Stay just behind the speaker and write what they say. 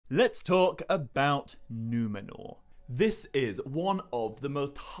Let's talk about Númenor. This is one of the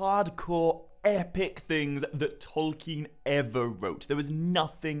most hardcore, epic things that Tolkien ever wrote. There is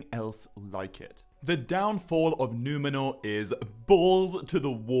nothing else like it. The downfall of Númenor is balls to the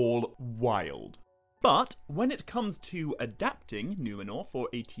wall wild. But when it comes to adapting Númenor for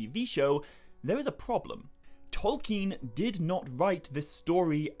a TV show, there is a problem. Tolkien did not write this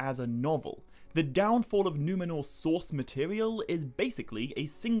story as a novel. The downfall of Númenor's source material is basically a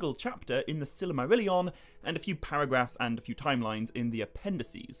single chapter in the Silmarillion and a few paragraphs and a few timelines in the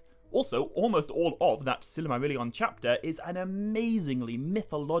appendices. Also, almost all of that Silmarillion chapter is an amazingly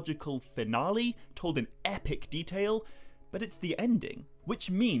mythological finale told in epic detail, but it's the ending, which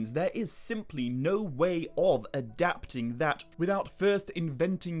means there is simply no way of adapting that without first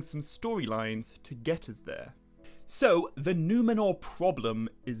inventing some storylines to get us there. So, the Númenor problem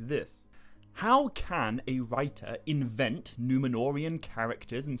is this. How can a writer invent Númenorian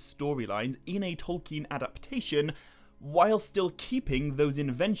characters and storylines in a Tolkien adaptation while still keeping those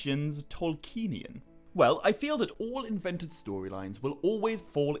inventions Tolkienian? Well, I feel that all invented storylines will always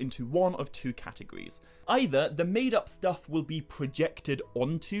fall into one of two categories. Either the made-up stuff will be projected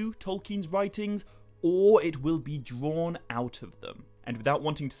onto Tolkien's writings, or it will be drawn out of them. And without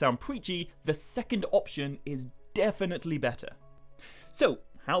wanting to sound preachy, the second option is definitely better. So,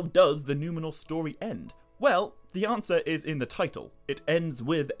 how does the Númenor story end? Well, the answer is in the title. It ends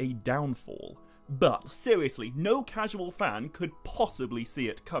with a downfall. But, seriously, no casual fan could possibly see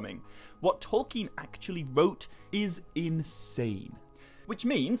it coming. What Tolkien actually wrote is insane. Which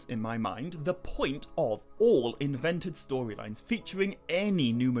means, in my mind, the point of all invented storylines featuring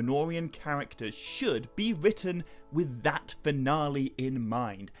any Númenorian characters should be written with that finale in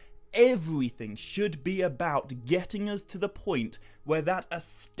mind. Everything should be about getting us to the point where that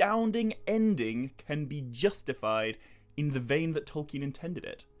astounding ending can be justified in the vein that Tolkien intended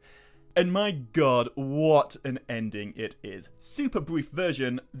it. And my god, what an ending it is. Super brief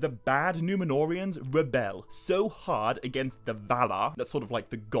version, the bad Númenorians rebel so hard against the Valar, that's sort of like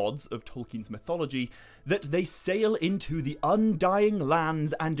the gods of Tolkien's mythology, that they sail into the Undying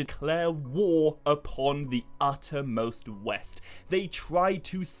Lands and declare war upon the uttermost west. They try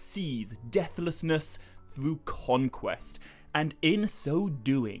to seize deathlessness through conquest, and in so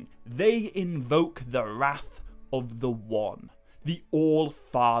doing, they invoke the wrath of the One. The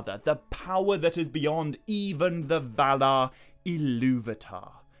All-Father, the power that is beyond even the Valar,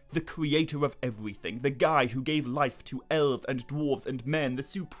 Ilúvatar, the creator of everything, the guy who gave life to elves and dwarves and men, the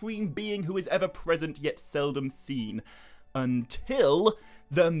supreme being who is ever present yet seldom seen, until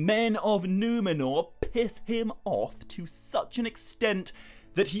the men of Númenor piss him off to such an extent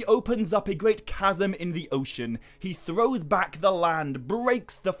that he opens up a great chasm in the ocean. He throws back the land,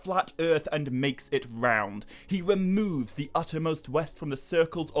 breaks the flat earth, and makes it round. He removes the uttermost west from the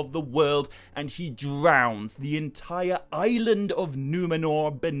circles of the world, and he drowns the entire island of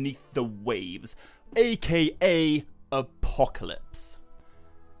Númenor beneath the waves, aka Apocalypse.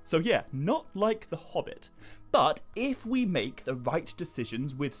 So yeah, not like The Hobbit. But if we make the right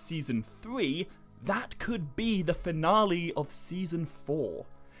decisions with Season 3, that could be the finale of Season 4.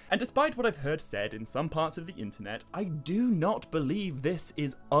 And despite what I've heard said in some parts of the internet, I do not believe this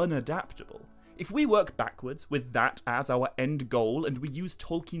is unadaptable. If we work backwards with that as our end goal and we use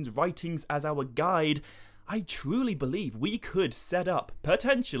Tolkien's writings as our guide, I truly believe we could set up,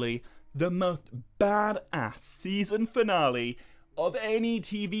 potentially, the most badass season finale of any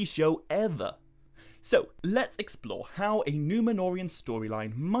TV show ever. So, let's explore how a Númenorian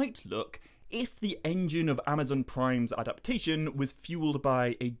storyline might look if the engine of Amazon Prime's adaptation was fueled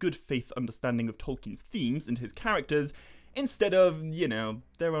by a good faith understanding of Tolkien's themes and his characters, instead of, you know,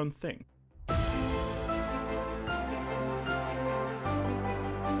 their own thing.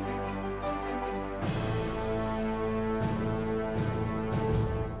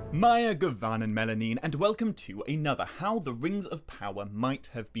 Maya, Gavan and Melanine, and welcome to another How the Rings of Power Might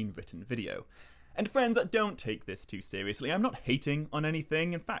Have Been Written video. And friends, don't take this too seriously. I'm not hating on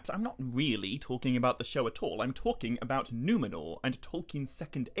anything. In fact, I'm not really talking about the show at all. I'm talking about Númenor and Tolkien's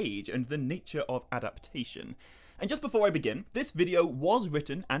Second Age and the nature of adaptation. And just before I begin, this video was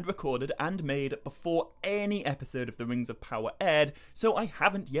written and recorded and made before any episode of The Rings of Power aired, so I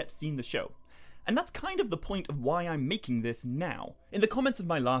haven't yet seen the show. And that's kind of the point of why I'm making this now. In the comments of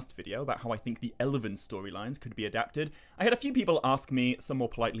my last video about how I think the Elven storylines could be adapted, I had a few people ask me, some more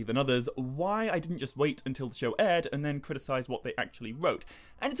politely than others, why I didn't just wait until the show aired and then criticise what they actually wrote.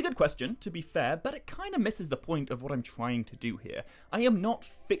 And it's a good question, to be fair, but it kind of misses the point of what I'm trying to do here. I am not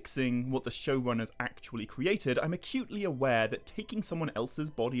fixing what the showrunners actually created. I'm acutely aware that taking someone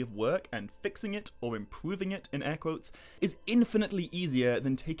else's body of work and fixing it, or improving it in air quotes, is infinitely easier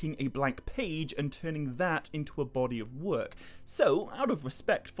than taking a blank page and turning that into a body of work. So, out of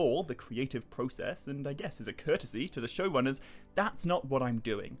respect for the creative process, and I guess as a courtesy to the showrunners, that's not what I'm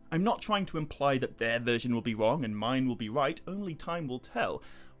doing. I'm not trying to imply that their version will be wrong and mine will be right, only time will tell.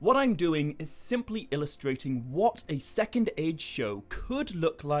 What I'm doing is simply illustrating what a Second Age show could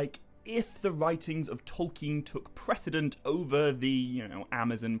look like if the writings of Tolkien took precedent over the,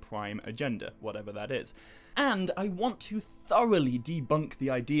 Amazon Prime agenda, whatever that is. And I want to thoroughly debunk the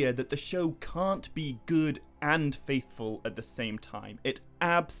idea that the show can't be good and faithful at the same time. It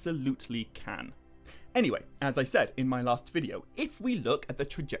absolutely can. Anyway, as I said in my last video, if we look at the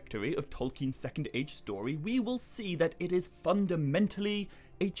trajectory of Tolkien's Second Age story, we will see that it is fundamentally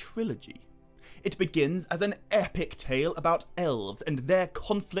a trilogy. It begins as an epic tale about elves and their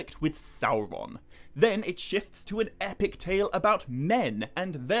conflict with Sauron. Then it shifts to an epic tale about men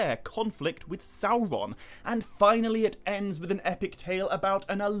and their conflict with Sauron. And finally it ends with an epic tale about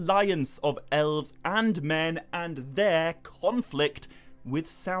an alliance of elves and men and their conflict with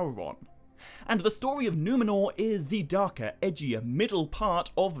Sauron. And the story of Númenor is the darker, edgier middle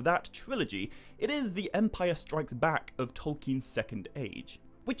part of that trilogy. It is the Empire Strikes Back of Tolkien's Second Age.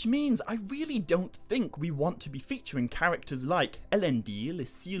 Which means I really don't think we want to be featuring characters like Elendil,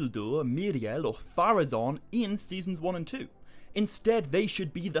 Isildur, Miriel, or Pharazôn in Seasons 1 and 2. Instead, they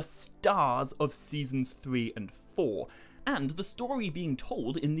should be the stars of Seasons 3 and 4. And the story being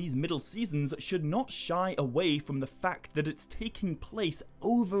told in these middle seasons should not shy away from the fact that it's taking place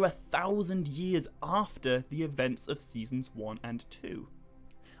over 1,000 years after the events of Seasons 1 and 2.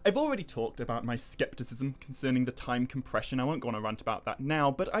 I've already talked about my skepticism concerning the time compression. I won't go on a rant about that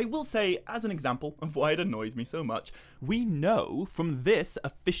now, but I will say, as an example of why it annoys me so much, we know from this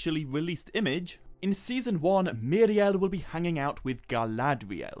officially released image, in Season 1, Miriel will be hanging out with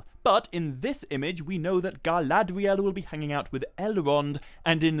Galadriel. But in this image, we know that Galadriel will be hanging out with Elrond,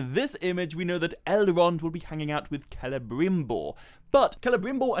 and in this image, we know that Elrond will be hanging out with Celebrimbor. But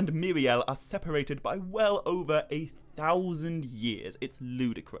Celebrimbor and Miriel are separated by well over 1,000 years. It's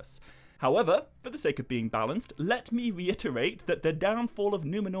ludicrous. However, for the sake of being balanced, let me reiterate that The Downfall of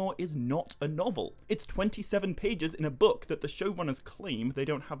Númenor is not a novel. It's 27 pages in a book that the showrunners claim they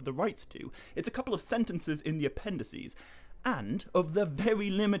don't have the rights to. It's a couple of sentences in the appendices. And, of the very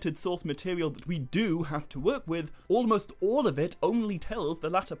limited source material that we do have to work with, almost all of it only tells the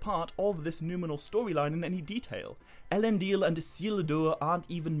latter part of this Númenor storyline in any detail. Elendil and Isildur aren't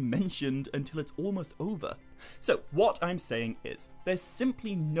even mentioned until it's almost over. So, what I'm saying is, there's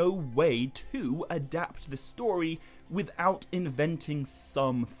simply no way to adapt this story without inventing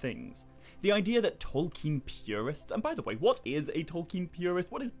some things. The idea that Tolkien purists, and by the way, what is a Tolkien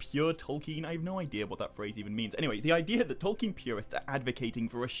purist? What is pure Tolkien? I have no idea what that phrase even means. Anyway, the idea that Tolkien purists are advocating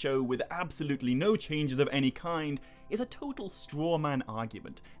for a show with absolutely no changes of any kind is a total straw man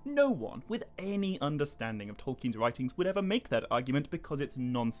argument. No one with any understanding of Tolkien's writings would ever make that argument because it's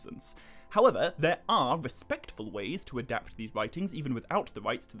nonsense. However, there are respectful ways to adapt these writings even without the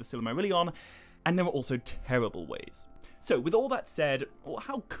rights to the Silmarillion, and there are also terrible ways. So, with all that said,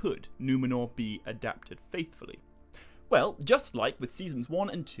 how could Númenor be adapted faithfully? Well, just like with Seasons 1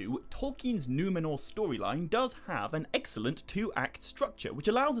 and 2, Tolkien's Númenor storyline does have an excellent two-act structure, which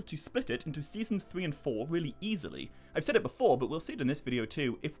allows us to split it into Seasons 3 and 4 really easily. I've said it before, but we'll see it in this video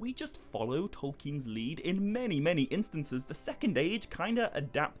too, if we just follow Tolkien's lead, in many instances, the Second Age kinda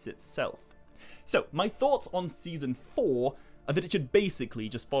adapts itself. So, my thoughts on Season 4 are that it should basically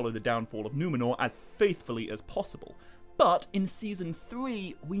just follow the downfall of Númenor as faithfully as possible. But in Season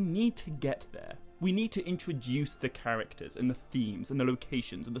 3, we need to get there. We need to introduce the characters and the themes and the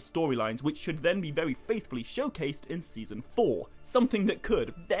locations and the storylines, which should then be very faithfully showcased in Season 4. Something that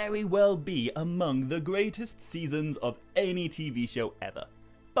could very well be among the greatest seasons of any TV show ever.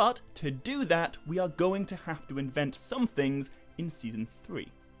 But to do that, we are going to have to invent some things in Season 3.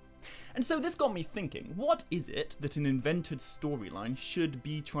 And so this got me thinking, what is it that an invented storyline should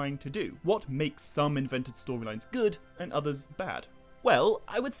be trying to do? What makes some invented storylines good and others bad? Well,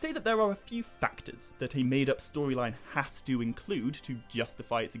 I would say that there are a few factors that a made-up storyline has to include to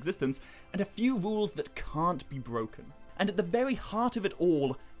justify its existence, and a few rules that can't be broken. And at the very heart of it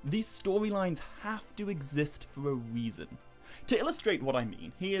all, these storylines have to exist for a reason. To illustrate what I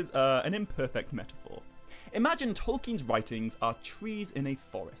mean, here's an imperfect metaphor. Imagine Tolkien's writings are trees in a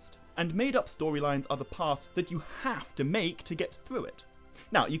forest, and made-up storylines are the paths that you have to make to get through it.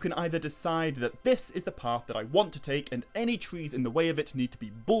 Now, you can either decide that this is the path that I want to take, and any trees in the way of it need to be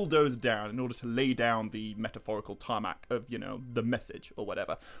bulldozed down in order to lay down the metaphorical tarmac of, the message or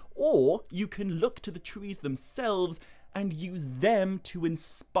whatever. Or you can look to the trees themselves and use them to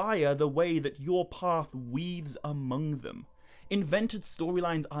inspire the way that your path weaves among them. Invented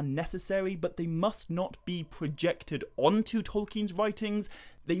storylines are necessary, but they must not be projected onto Tolkien's writings.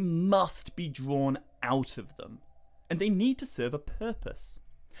 They must be drawn out of them. And they need to serve a purpose.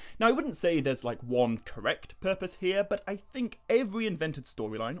 Now, I wouldn't say there's one correct purpose here, but I think every invented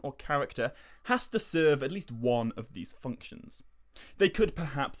storyline or character has to serve at least one of these functions. They could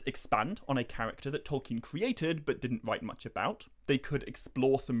perhaps expand on a character that Tolkien created but didn't write much about. They could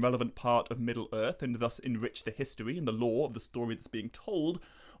explore some relevant part of Middle-earth and thus enrich the history and the lore of the story that's being told.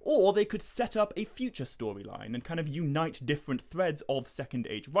 Or they could set up a future storyline and kind of unite different threads of Second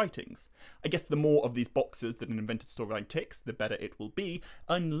Age writings. I guess the more of these boxes that an invented storyline ticks, the better it will be,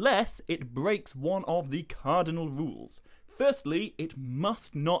 unless it breaks one of the cardinal rules. Firstly, it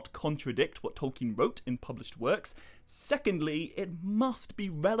must not contradict what Tolkien wrote in published works. Secondly, it must be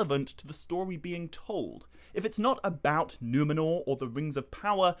relevant to the story being told. If it's not about Númenor or the Rings of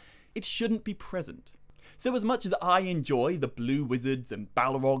Power, it shouldn't be present. So as much as I enjoy the Blue Wizards and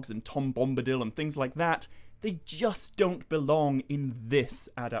Balrogs and Tom Bombadil and things like that, they just don't belong in this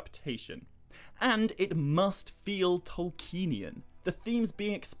adaptation. And it must feel Tolkienian. The themes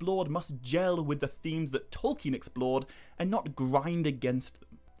being explored must gel with the themes that Tolkien explored and not grind against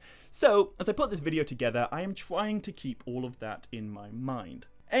them. So, as I put this video together, I am trying to keep all of that in my mind.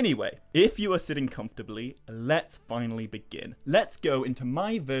 Anyway, if you are sitting comfortably, let's finally begin. Let's go into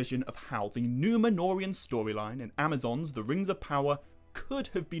my version of how the Númenorian storyline in Amazon's The Rings of Power could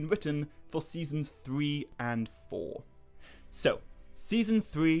have been written for Seasons 3 and 4. So, Season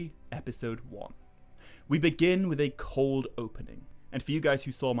 3, Episode 1. We begin with a cold opening. And for you guys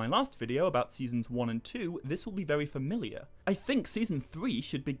who saw my last video about Seasons 1 and 2, this will be very familiar. I think Season 3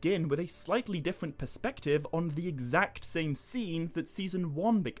 should begin with a slightly different perspective on the exact same scene that Season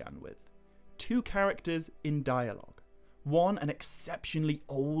 1 began with. Two characters in dialogue. One an exceptionally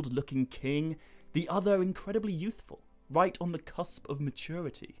old-looking king, the other incredibly youthful, right on the cusp of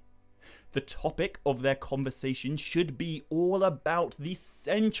maturity. The topic of their conversation should be all about the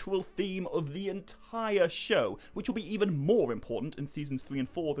central theme of the entire show, which will be even more important in Seasons 3 and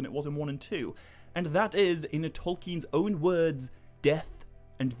 4 than it was in 1 and 2, and that is, in Tolkien's own words, death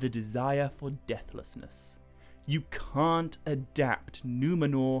and the desire for deathlessness. You can't adapt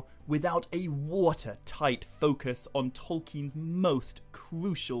Númenor without a watertight focus on Tolkien's most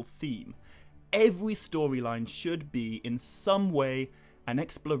crucial theme. Every storyline should be, in some way, an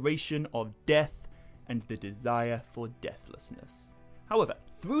exploration of death and the desire for deathlessness. However,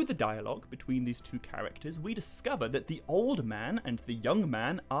 through the dialogue between these two characters, we discover that the old man and the young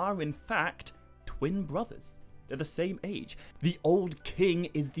man are in fact twin brothers. They're the same age. The old king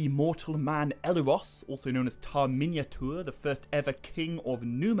is the mortal man Elros, also known as Tar Miniatur, the first ever king of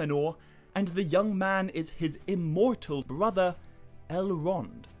Númenor, and the young man is his immortal brother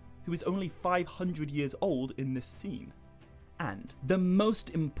Elrond, who is only 500 years old in this scene. And the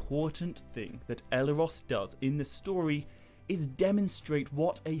most important thing that Elros does in this story is demonstrate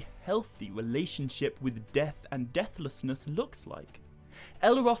what a healthy relationship with death and deathlessness looks like.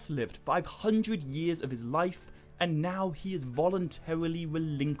 Elros lived 500 years of his life, and now he is voluntarily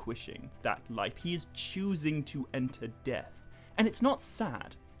relinquishing that life. He is choosing to enter death. And it's not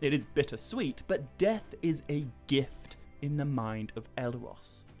sad, it is bittersweet, but death is a gift in the mind of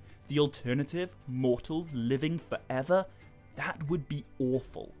Elros. The alternative, mortals living forever, that would be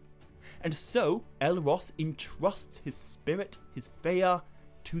awful. And so, Elros entrusts his spirit, his Fëa,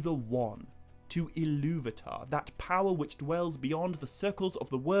 to the One, to Ilúvatar, that power which dwells beyond the circles of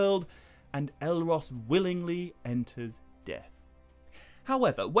the world, and Elros willingly enters death.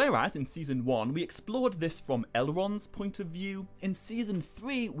 However, whereas in Season 1 we explored this from Elrond's point of view, in Season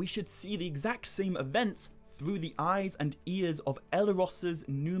 3 we should see the exact same events through the eyes and ears of Elros's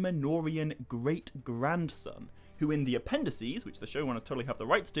Númenorian great-grandson, who in the appendices, which the showrunners totally have the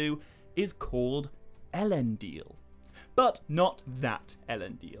rights to, is called Elendil. But not that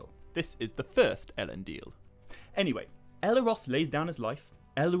Elendil. This is the first Elendil. Anyway, Elros lays down his life,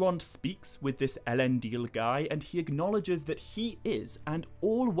 Elrond speaks with this Elendil guy, and he acknowledges that he is, and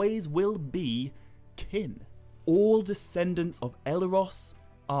always will be, kin. All descendants of Elros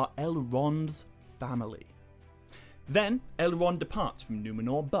are Elrond's family. Then, Elrond departs from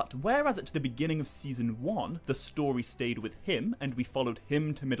Númenor, but whereas at the beginning of Season 1, the story stayed with him, and we followed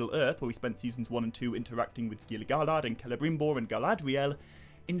him to Middle-earth, where we spent Seasons 1 and 2 interacting with Gil-galad and Celebrimbor and Galadriel,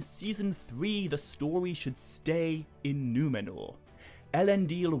 in Season 3, the story should stay in Númenor.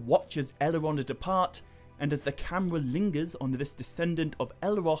 Elendil watches Elrond depart, and as the camera lingers on this descendant of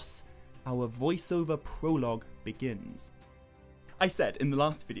Elros, our voiceover prologue begins. I said in the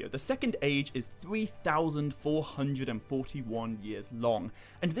last video, the Second Age is 3,441 years long,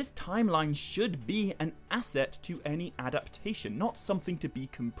 and this timeline should be an asset to any adaptation, not something to be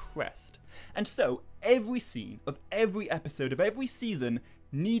compressed. And so, every scene of every episode of every season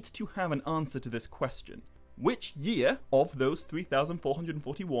needs to have an answer to this question. Which year of those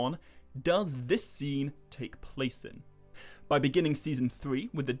 3,441 does this scene take place in? By beginning Season 3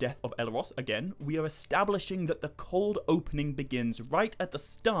 with the death of Elros again, we are establishing that the cold opening begins right at the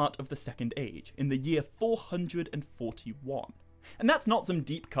start of the Second Age, in the year 441. And that's not some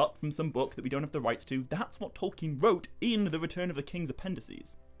deep cut from some book that we don't have the rights to, that's what Tolkien wrote in the Return of the King's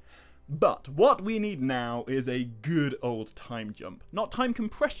appendices. But what we need now is a good old time jump. Not time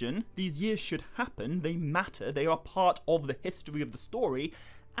compression, these years should happen, they matter, they are part of the history of the story,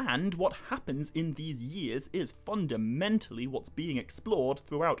 and what happens in these years is fundamentally what's being explored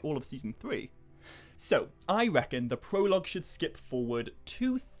throughout all of Season 3. So, I reckon the prologue should skip forward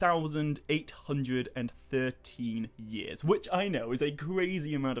 2,813 years, which I know is a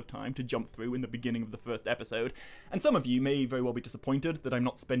crazy amount of time to jump through in the beginning of the first episode, and some of you may very well be disappointed that I'm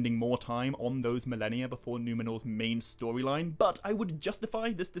not spending more time on those millennia before Númenor's main storyline, but I would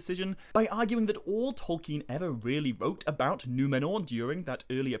justify this decision by arguing that all Tolkien ever really wrote about Númenor during that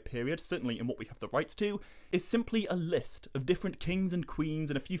earlier period, certainly in what we have the rights to, is simply a list of different kings and queens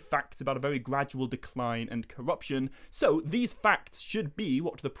and a few facts about a very gradual decline and corruption, so these facts should be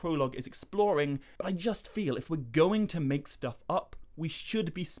what the prologue is exploring, but I just feel if we're going to make stuff up, we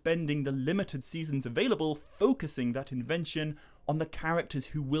should be spending the limited seasons available focusing that invention on the characters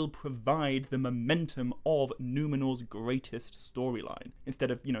who will provide the momentum of Númenor's greatest storyline,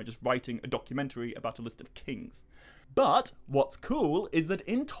 instead of, just writing a documentary about a list of kings. But what's cool is that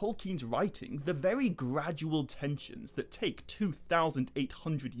in Tolkien's writings, the very gradual tensions that take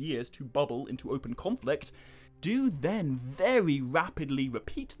 2,800 years to bubble into open conflict do then very rapidly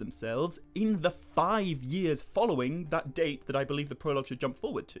repeat themselves in the 5 years following that date that I believe the prologue should jump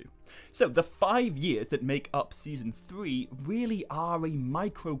forward to. So the 5 years that make up Season 3 really are a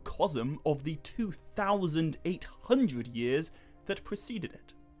microcosm of the 2,800 years that preceded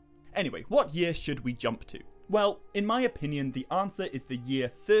it. Anyway, what year should we jump to? Well, in my opinion, the answer is the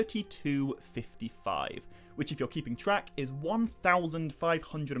year 3255, which, if you're keeping track, is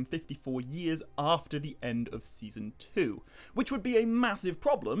 1,554 years after the end of Season 2, which would be a massive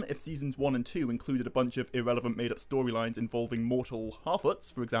problem if Seasons 1 and 2 included a bunch of irrelevant made-up storylines involving mortal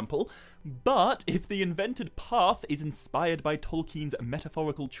Harfoots, for example, but if the invented path is inspired by Tolkien's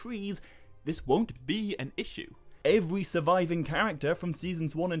metaphorical trees, this won't be an issue. Every surviving character from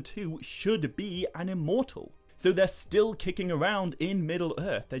Seasons 1 and 2 should be an immortal. So they're still kicking around in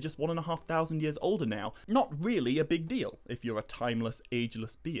Middle-earth, they're just 1,500 years older now. Not really a big deal, if you're a timeless,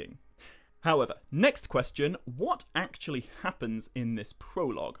 ageless being. However, next question, what actually happens in this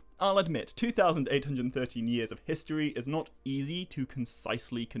prologue? I'll admit, 2,813 years of history is not easy to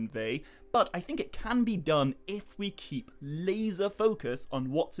concisely convey, but I think it can be done if we keep laser focus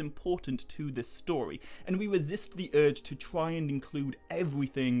on what's important to this story, and we resist the urge to try and include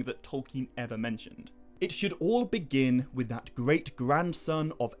everything that Tolkien ever mentioned. It should all begin with that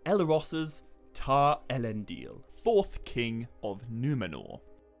great-grandson of Elros's, Tar Elendil, 4th king of Númenor.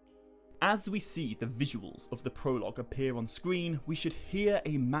 As we see the visuals of the prologue appear on screen, we should hear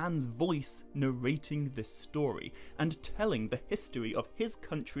a man's voice narrating this story and telling the history of his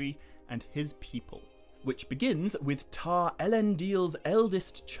country and his people, which begins with Tar Elendil's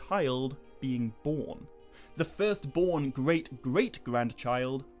eldest child being born, the firstborn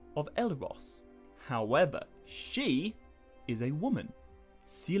great-great-grandchild of Elros. However, she is a woman,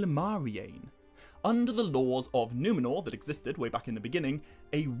 Silmarien. Under the laws of Númenor that existed way back in the beginning,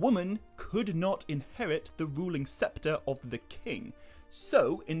 a woman could not inherit the ruling scepter of the king.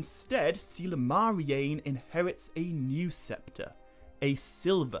 So instead, Silmarien inherits a new scepter, a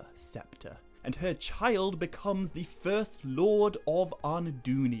silver scepter, and her child becomes the first Lord of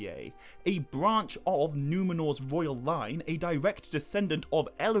Arndunie, a branch of Númenor's royal line, a direct descendant of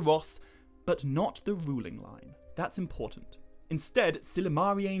Elros, but not the ruling line. That's important. Instead,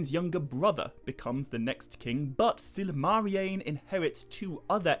 Silmarien's younger brother becomes the next king, but Silmarien inherits 2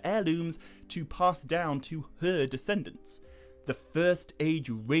 other heirlooms to pass down to her descendants. The First Age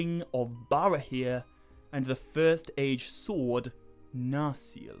Ring of Barahir and the First Age sword,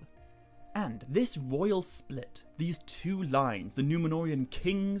 Narsil. And this royal split, these two lines, the Númenórean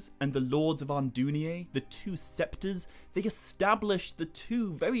kings and the lords of Arndunier, the two scepters, they established the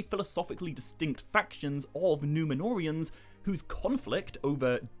two very philosophically distinct factions of Númenóreans whose conflict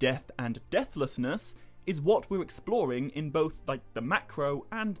over death and deathlessness is what we're exploring in both the macro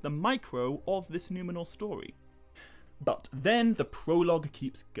and the micro of this Númenor story. But then the prologue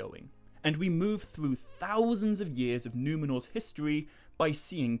keeps going, and we move through thousands of years of Númenor's history by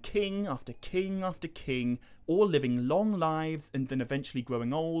seeing king after king after king, all living long lives and then eventually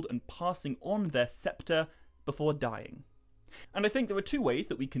growing old and passing on their scepter before dying. And I think there are two ways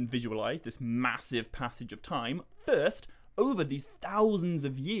that we can visualize this massive passage of time. First, over these thousands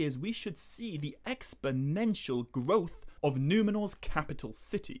of years, we should see the exponential growth of Númenor's capital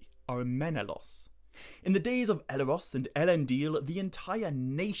city, Armenelos. In the days of Eleros and Elendil, the entire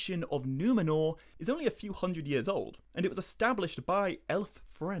nation of Númenor is only a few hundred years old, and it was established by elf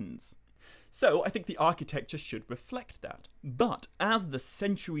friends. So I think the architecture should reflect that. But as the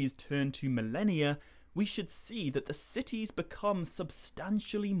centuries turn to millennia, we should see that the cities become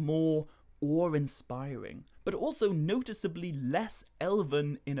substantially more awe-inspiring, but also noticeably less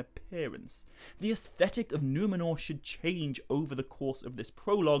elven in appearance. The aesthetic of Númenor should change over the course of this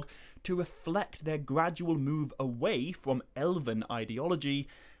prologue to reflect their gradual move away from elven ideology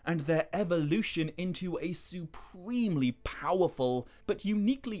and their evolution into a supremely powerful but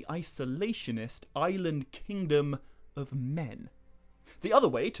uniquely isolationist island kingdom of men. The other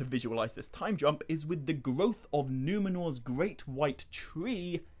way to visualize this time jump is with the growth of Númenor's great white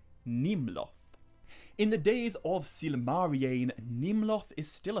tree, Nimloth. In the days of Silmarien, Nimloth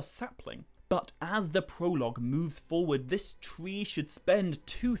is still a sapling, but as the prologue moves forward, this tree should spend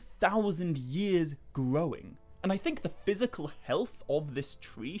 2,000 years growing. And I think the physical health of this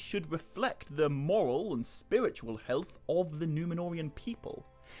tree should reflect the moral and spiritual health of the Númenórean people.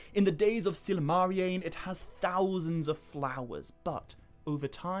 In the days of Silmarien, it has thousands of flowers, but over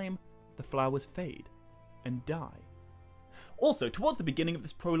time, the flowers fade and die. Also, towards the beginning of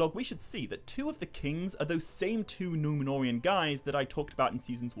this prologue, we should see that two of the kings are those same two Númenórean guys that I talked about in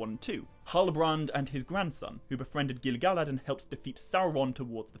seasons 1 and 2. Halbrand and his grandson, who befriended Gil-galad and helped defeat Sauron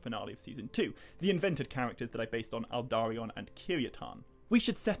towards the finale of season 2, the invented characters that I based on Aldarion and Kiryatan. We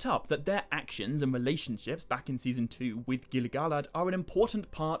should set up that their actions and relationships back in season 2 with Gil-galad are an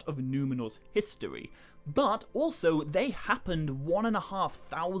important part of Númenor's history, but also they happened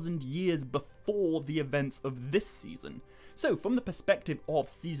 1,500 years before the events of this season. So from the perspective of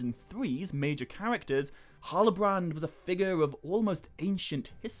season 3's major characters, Halbrand was a figure of almost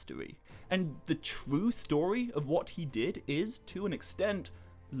ancient history, and the true story of what he did is, to an extent,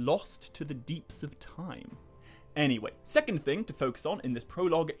 lost to the deeps of time. Anyway, second thing to focus on in this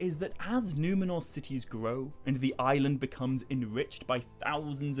prologue is that as Númenor's cities grow and the island becomes enriched by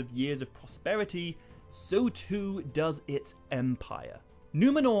thousands of years of prosperity, so too does its empire.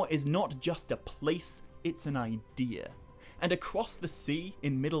 Númenor is not just a place, it's an idea. And across the sea,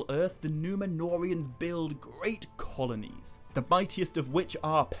 in Middle-earth, the Númenóreans build great colonies, the mightiest of which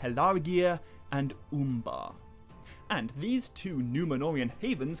are Pelargia and Umbar. And these two Númenórean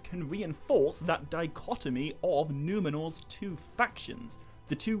havens can reinforce that dichotomy of Númenor's two factions,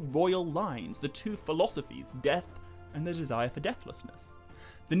 the two royal lines, the two philosophies, death and the desire for deathlessness.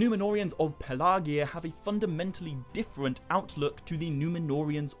 The Númenóreans of Pelargia have a fundamentally different outlook to the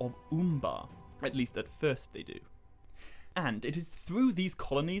Númenóreans of Umbar, at least at first they do. And it is through these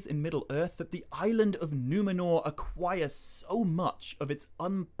colonies in Middle-earth that the island of Númenor acquires so much of its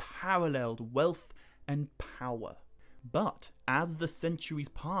unparalleled wealth and power. But as the centuries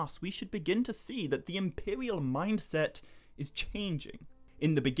pass, we should begin to see that the imperial mindset is changing.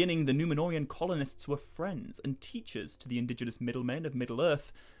 In the beginning, the Númenórean colonists were friends and teachers to the indigenous middlemen of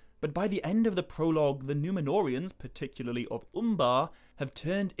Middle-earth, but by the end of the prologue, the Númenóreans, particularly of Umbar, have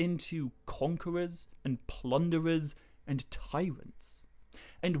turned into conquerors and plunderers and tyrants.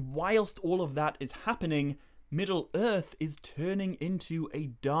 And whilst all of that is happening, Middle-earth is turning into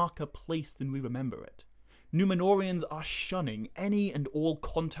a darker place than we remember it. Númenóreans are shunning any and all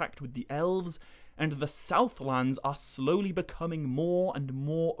contact with the elves, and the Southlands are slowly becoming more and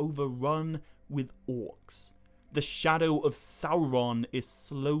more overrun with orcs. The shadow of Sauron is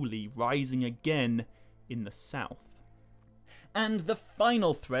slowly rising again in the south. And the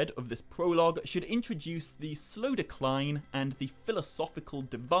final thread of this prologue should introduce the slow decline and the philosophical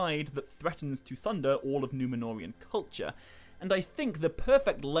divide that threatens to sunder all of Númenórean culture, and I think the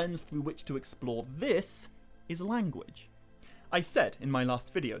perfect lens through which to explore this is language. I said in my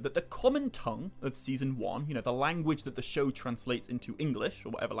last video that the common tongue of Season 1, you know, the language that the show translates into English,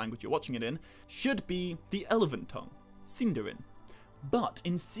 or whatever language you're watching it in, should be the Elven tongue, Sindarin. But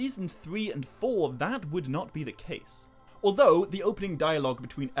in Seasons 3 and 4, that would not be the case. Although the opening dialogue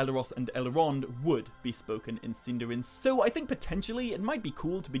between Elros and Elrond would be spoken in Sindarin, so I think potentially it might be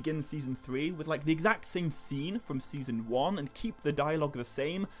cool to begin Season 3 with like the exact same scene from Season 1 and keep the dialogue the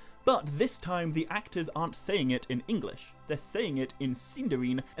same, but this time the actors aren't saying it in English, they're saying it in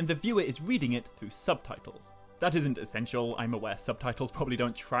Sindarin and the viewer is reading it through subtitles. That isn't essential, I'm aware subtitles probably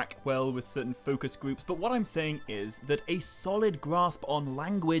don't track well with certain focus groups, but what I'm saying is that a solid grasp on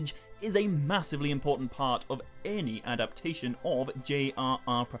language is a massively important part of any adaptation of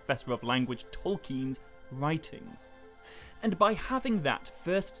J.R.R. Professor of Language Tolkien's writings. And by having that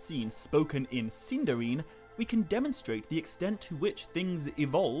first scene spoken in Sindarin, we can demonstrate the extent to which things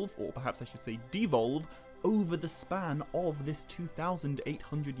evolve, or perhaps I should say devolve, over the span of this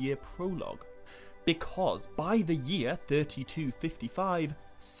 2,800-year prologue. Because by the year 3255,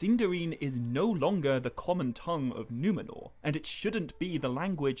 Sindarin is no longer the common tongue of Númenor, and it shouldn't be the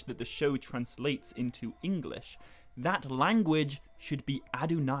language that the show translates into English. That language should be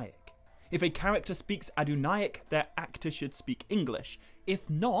Adunaic. If a character speaks Adunaic, their actor should speak English. If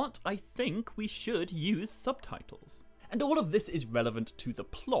not, I think we should use subtitles. And all of this is relevant to the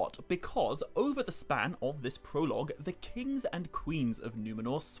plot because over the span of this prologue, the kings and queens of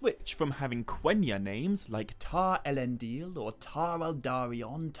Númenor switch from having Quenya names like Tar Elendil or Tar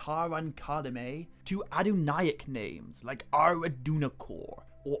Aldarion, Tar Ancademe, to Adunaic names like Ar Adunacor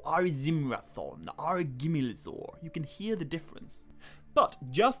or Ar Zimrathon, Ar Gimilzor. You can hear the difference. But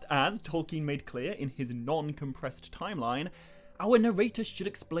just as Tolkien made clear in his non-compressed timeline, our narrator should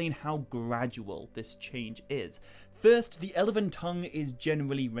explain how gradual this change is. First, the Elven tongue is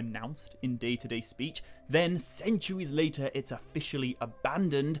generally renounced in day-to-day speech, then centuries later it's officially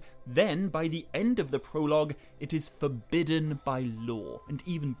abandoned, then by the end of the prologue it is forbidden by law and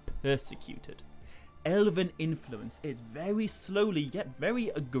even persecuted. Elven influence is very slowly yet very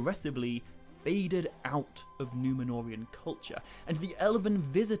aggressively faded out of Númenorian culture, and the elven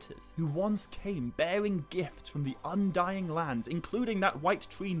visitors who once came bearing gifts from the undying lands, including that white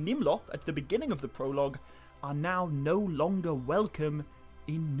tree Nimloth at the beginning of the prologue, are now no longer welcome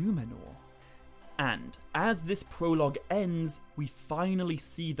in Númenor. And as this prologue ends, we finally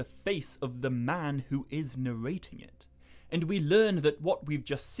see the face of the man who is narrating it. And we learn that what we've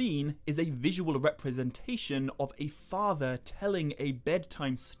just seen is a visual representation of a father telling a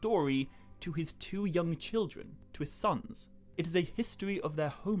bedtime story to his two young children, to his sons. It is a history of their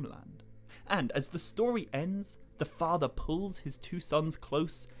homeland. And as the story ends, the father pulls his two sons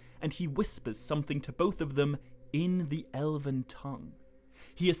close and he whispers something to both of them in the Elven tongue.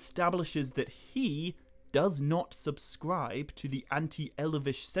 He establishes that he does not subscribe to the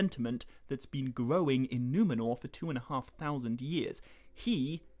anti-Elvish sentiment that's been growing in Númenor for 2,500 years.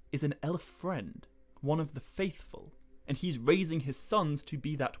 He is an elf friend, one of the faithful, and he's raising his sons to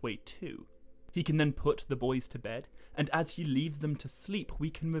be that way too. He can then put the boys to bed, and as he leaves them to sleep, we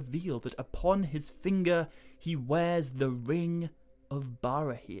can reveal that upon his finger he wears the ring of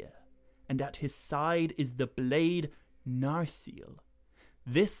Barahir, and at his side is the blade Narsil.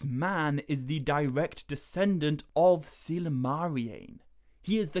 This man is the direct descendant of Silmarien.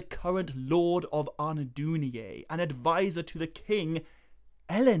 He is the current Lord of Arndunie, an advisor to the king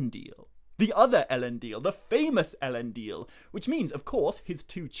Elendil. The other Elendil, the famous Elendil, which means, of course, his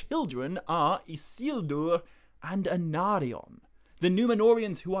two children are Isildur and Anárion, the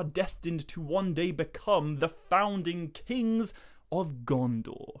Númenorians who are destined to one day become the founding kings of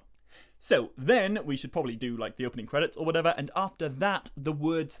Gondor. So then we should probably do like the opening credits or whatever, and after that the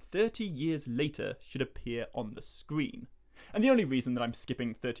words 30 years later should appear on the screen. And the only reason that I'm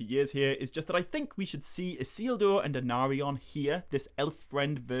skipping 30 years here is just that I think we should see Isildur and Anárion hear this elf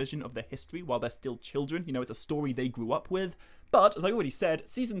friend version of their history while they're still children. You know, it's a story they grew up with. But, as I already said,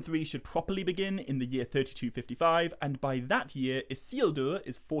 Season 3 should properly begin in the year 3255, and by that year, Isildur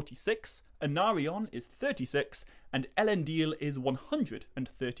is 46, Anárion is 36, and Elendil is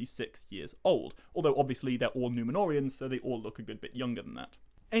 136 years old. Although, obviously, they're all Númenorians, so they all look a good bit younger than that.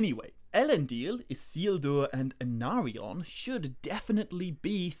 Anyway, Elendil, Isildur, and Anárion should definitely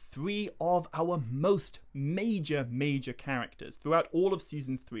be three of our most major characters throughout all of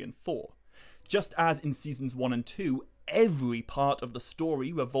Seasons 3 and 4. Just as in Seasons 1 and 2, every part of the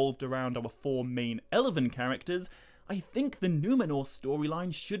story revolved around our four main elven characters, I think the Númenor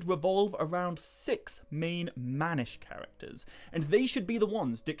storyline should revolve around 6 main mannish characters, and they should be the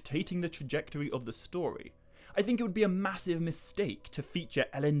ones dictating the trajectory of the story. I think it would be a massive mistake to feature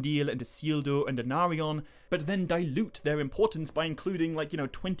Elendil and Isildur and Anárion, but then dilute their importance by including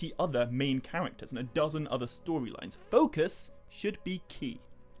 20 other main characters and a dozen other storylines. Focus should be key.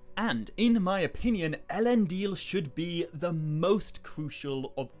 And in my opinion, Elendil should be the most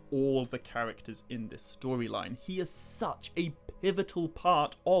crucial of all the characters in this storyline. He is such a pivotal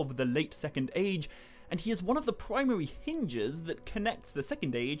part of the late Second Age, and he is one of the primary hinges that connects the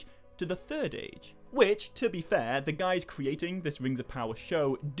Second Age to the Third Age. Which, to be fair, the guys creating this Rings of Power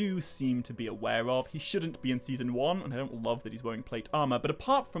show do seem to be aware of. He shouldn't be in Season 1, and I don't love that he's wearing plate armor, but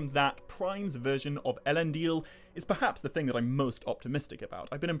apart from that, Prime's version of Elendil is perhaps the thing that I'm most optimistic about.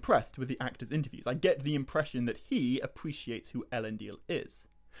 I've been impressed with the actor's interviews. I get the impression that he appreciates who Elendil is.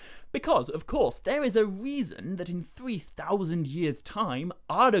 Because, of course, there is a reason that in 3,000 years' time,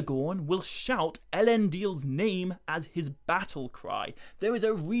 Aragorn will shout Elendil's name as his battle cry. There is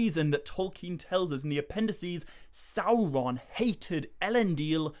a reason that Tolkien tells us in the appendices Sauron hated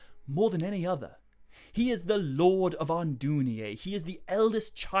Elendil more than any other. He is the Lord of Ardunia. He is the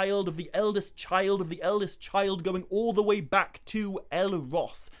eldest child of the eldest child of the eldest child, going all the way back to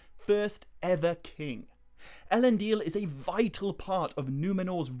Elros, first ever king. Elendil is a vital part of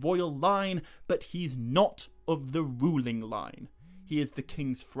Númenor's royal line, but he's not of the ruling line. He is the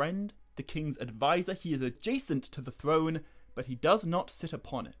king's friend, the king's advisor. He is adjacent to the throne, but he does not sit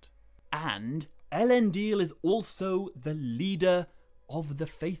upon it. And Elendil is also the leader of the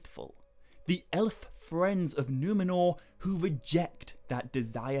faithful, the elf friends of Númenor who reject that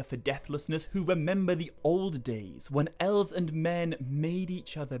desire for deathlessness, who remember the old days when elves and men made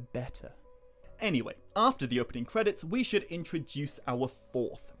each other better. Anyway, after the opening credits, we should introduce our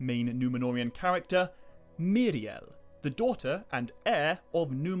fourth main Númenorian character, Miriel, the daughter and heir of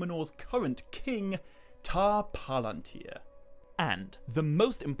Númenor's current king, Tar Palantir. And the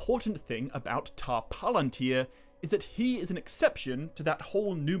most important thing about Tar Palantir is that he is an exception to that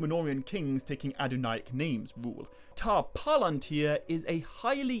whole Númenorian kings taking Adunaic names rule. Tar Palantir is a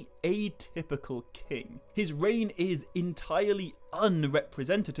highly atypical king. His reign is entirely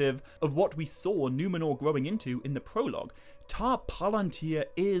unrepresentative of what we saw Númenor growing into in the prologue. Tar Palantir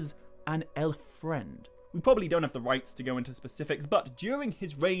is an elf friend. We probably don't have the rights to go into specifics, but during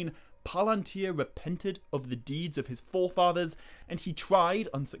his reign, Palantir repented of the deeds of his forefathers, and he tried,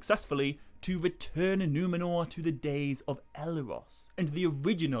 unsuccessfully, to return Númenor to the days of Elros, and the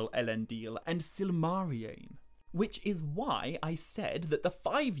original Elendil and Silmarien. Which is why I said that the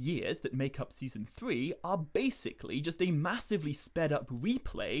 5 years that make up Season 3 are basically just a massively sped up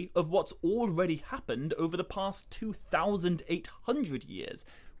replay of what's already happened over the past 2,800 years.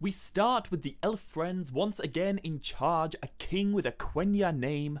 We start with the elf friends once again in charge, a king with a Quenya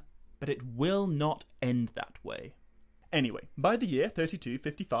name, but it will not end that way. Anyway, by the year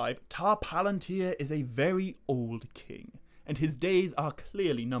 3255, Tar Palantir is a very old king, and his days are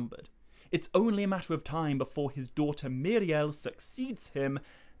clearly numbered. It's only a matter of time before his daughter Miriel succeeds him,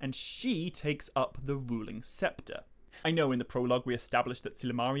 and she takes up the ruling scepter. I know in the prologue we established that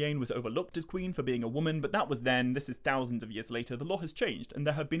Silmarien was overlooked as queen for being a woman, but that was then. This is thousands of years later. The law has changed, and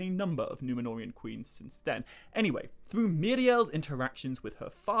there have been a number of Númenorian queens since then. Anyway, through Miriel's interactions with her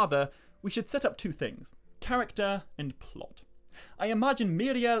father, we should set up two things: character and plot. I imagine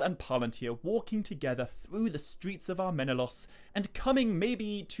Miriel and Palantir walking together through the streets of Armenelos and coming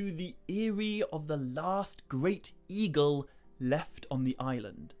maybe to the eyrie of the last great eagle left on the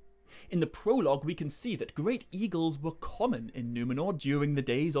island. In the prologue, we can see that great eagles were common in Númenor during the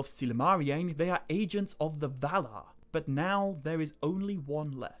days of Silmarien. They are agents of the Valar, but now there is only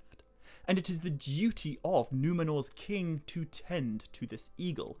one left. And it is the duty of Númenor's king to tend to this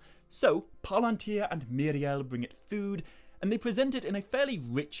eagle. So Palantir and Miriel bring it food, and they present it in a fairly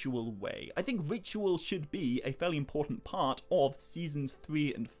ritual way. I think ritual should be a fairly important part of Seasons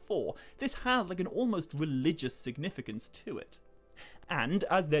 3 and 4. This has an almost religious significance to it. And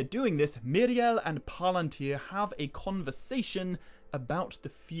as they're doing this, Miriel and Palantir have a conversation about the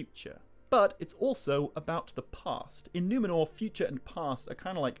future. But it's also about the past. In Númenor, future and past are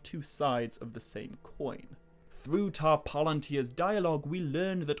kind of like two sides of the same coin. Through Tar Palantir's dialogue, we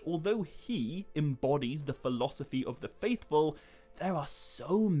learn that although he embodies the philosophy of the faithful, there are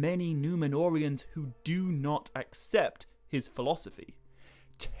so many Númenorians who do not accept his philosophy.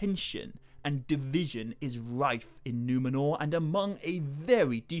 Tension and division is rife in Númenor, and among a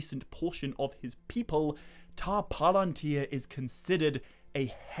very decent portion of his people, Tar Palantir is considered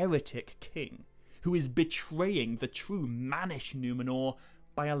a heretic king, who is betraying the true mannish Númenor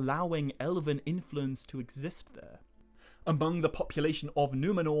by allowing elven influence to exist there. Among the population of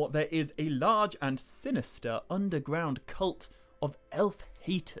Númenor, there is a large and sinister underground cult of elf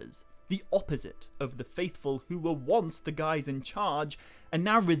haters. the opposite of the faithful who were once the guys in charge and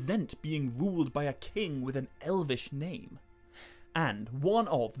now resent being ruled by a king with an elvish name. And one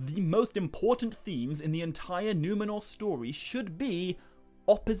of the most important themes in the entire Númenor story should be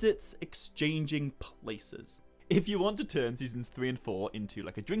opposites exchanging places. If you want to turn seasons 3 and 4 into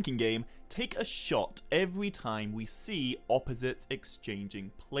like a drinking game, take a shot every time we see opposites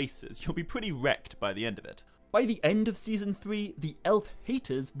exchanging places. You'll be pretty wrecked by the end of it. By the end of season 3, the elf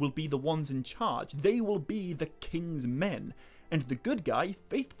haters will be the ones in charge. They will be the king's men. And the good guy,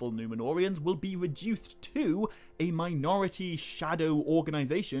 faithful Númenorians, will be reduced to a minority shadow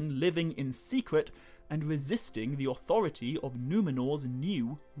organization living in secret and resisting the authority of Númenor's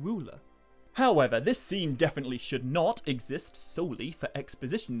new ruler. However, this scene definitely should not exist solely for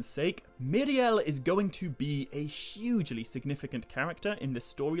exposition's sake. Miriel is going to be a hugely significant character in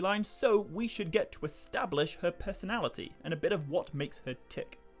this storyline, so we should get to establish her personality and a bit of what makes her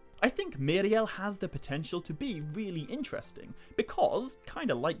tick. I think Miriel has the potential to be really interesting, because,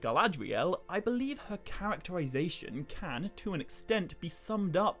 kinda like Galadriel, I believe her characterization can, to an extent, be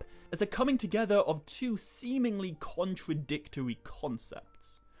summed up as a coming together of two seemingly contradictory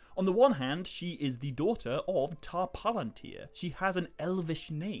concepts. On the one hand, she is the daughter of Tar-Palantir. She has an elvish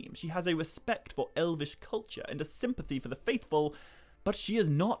name, she has a respect for elvish culture and a sympathy for the faithful, but she is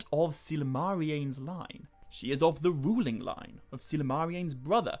not of Silmarillion's line. She is of the ruling line, of Silmarillion's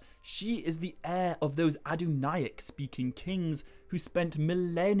brother. She is the heir of those Adunaic-speaking kings who spent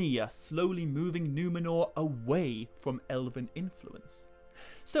millennia slowly moving Númenor away from elven influence.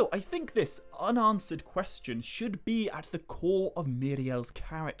 So I think this unanswered question should be at the core of Miriel's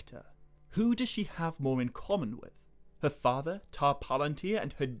character. Who does she have more in common with? Her father, Tar-Palantir,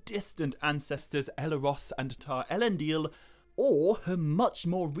 and her distant ancestors Eleros and Tar-Elendil, or her much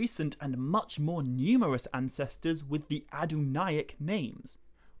more recent and much more numerous ancestors with the Adunaic names?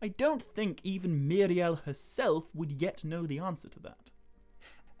 I don't think even Miriel herself would yet know the answer to that.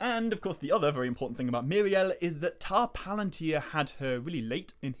 And of course the other very important thing about Miriel is that Tar-Palantir had her really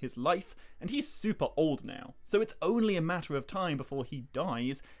late in his life, and he's super old now, so it's only a matter of time before he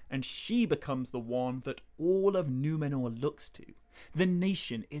dies, and she becomes the one that all of Númenor looks to. The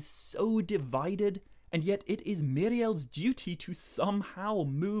nation is so divided, and yet it is Miriel's duty to somehow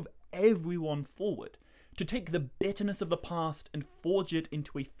move everyone forward, to take the bitterness of the past and forge it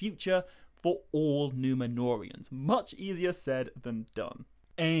into a future for all Númenorians. Much easier said than done.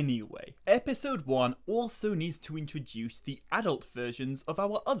 Anyway, episode 1 also needs to introduce the adult versions of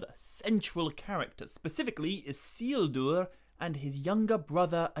our other central characters, specifically Isildur and his younger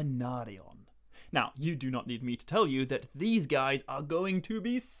brother Anárion. Now, you do not need me to tell you that these guys are going to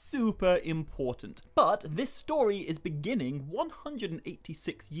be super important, but this story is beginning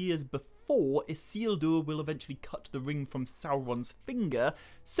 186 years before Isildur will eventually cut the ring from Sauron's finger,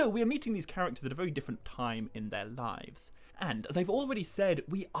 so we are meeting these characters at a very different time in their lives. And, as I've already said,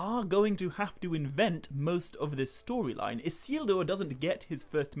 we are going to have to invent most of this storyline. Isildur doesn't get his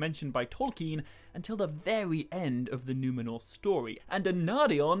first mention by Tolkien until the very end of the Númenor story, and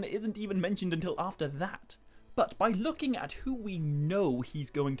Anárion isn't even mentioned until after that. But by looking at who we know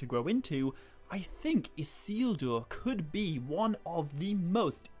he's going to grow into, I think Isildur could be one of the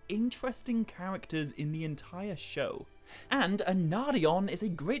most interesting characters in the entire show. And Anárion is a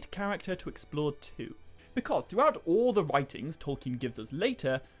great character to explore too. Because throughout all the writings Tolkien gives us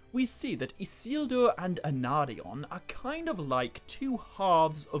later, we see that Isildur and Anárion are kind of like two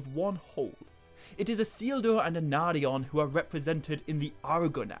halves of one whole. It is Isildur and Anárion who are represented in the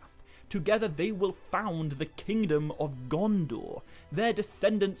Argonath. Together they will found the kingdom of Gondor. Their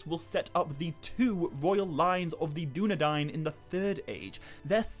descendants will set up the two royal lines of the Dúnedain in the Third Age.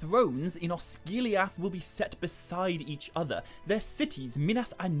 Their thrones in Osgiliath will be set beside each other. Their cities,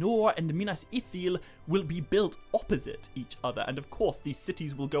 Minas Anor and Minas Ithil, will be built opposite each other. And of course, these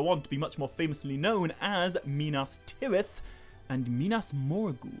cities will go on to be much more famously known as Minas Tirith and Minas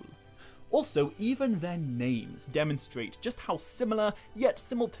Morgul. Also, even their names demonstrate just how similar, yet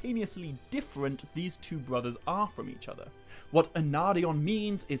simultaneously different, these two brothers are from each other. What Anárion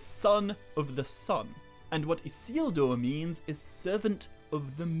means is son of the sun, and what Isildur means is servant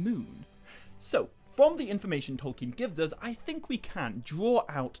of the moon. So, from the information Tolkien gives us, I think we can draw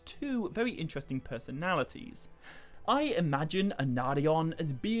out two very interesting personalities. I imagine Anárion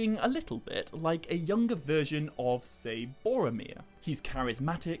as being a little bit like a younger version of, say, Boromir. He's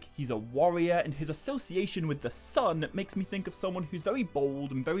charismatic, he's a warrior, and his association with the sun makes me think of someone who's very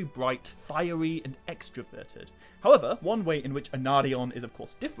bold and very bright, fiery and extroverted. However, one way in which Anárion is of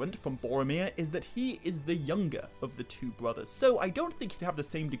course different from Boromir is that he is the younger of the two brothers, so I don't think he'd have the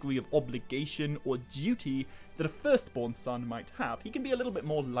same degree of obligation or duty that a firstborn son might have. He can be a little bit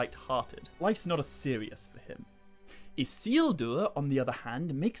more light-hearted. Life's not as serious for him. Isildur, on the other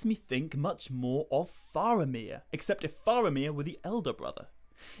hand, makes me think much more of Faramir, except if Faramir were the elder brother.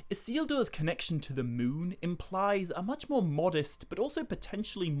 Isildur's connection to the moon implies a much more modest, but also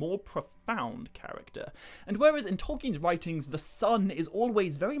potentially more profound character, and whereas in Tolkien's writings the sun is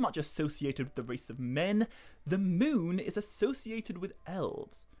always very much associated with the race of men, the moon is associated with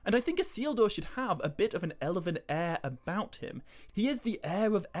elves. And I think Isildur should have a bit of an elven air about him. He is the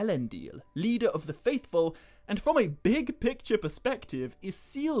heir of Elendil, leader of the faithful, and from a big picture perspective,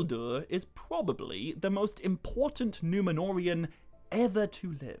 Isildur is probably the most important Númenorian ever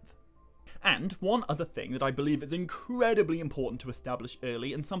to live. And one other thing that I believe is incredibly important to establish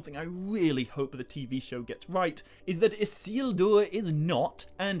early, and something I really hope the TV show gets right, is that Isildur is not,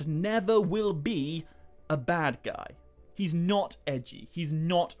 and never will be, a bad guy. He's not edgy, he's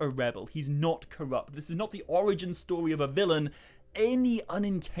not a rebel, he's not corrupt. This is not the origin story of a villain. Any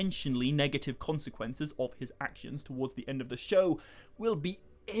unintentionally negative consequences of his actions towards the end of the show will be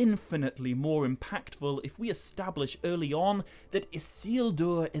infinitely more impactful if we establish early on that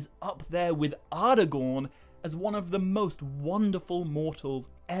Isildur is up there with Aragorn as one of the most wonderful mortals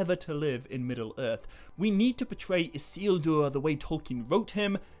ever to live in Middle-earth. We need to portray Isildur the way Tolkien wrote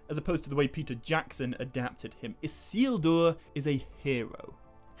him, as opposed to the way Peter Jackson adapted him. Isildur is a hero.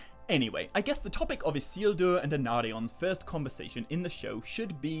 Anyway, I guess the topic of Isildur and Anárion's first conversation in the show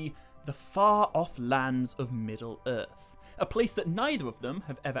should be the far-off lands of Middle-earth, a place that neither of them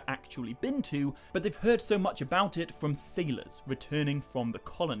have ever actually been to, but they've heard so much about it from sailors returning from the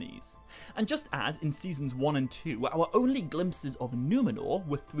colonies. And just as in seasons 1 and 2, our only glimpses of Númenor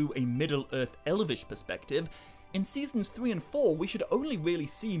were through a Middle-earth elvish perspective, in seasons 3 and 4 we should only really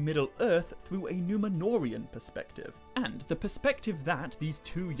see Middle-earth through a Númenorian perspective. And the perspective that these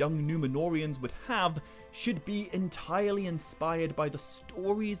two young Númenorians would have should be entirely inspired by the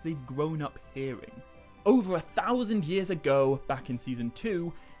stories they've grown up hearing. Over 1,000 years ago, back in season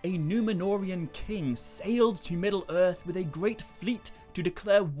 2, a Númenorian king sailed to Middle-earth with a great fleet to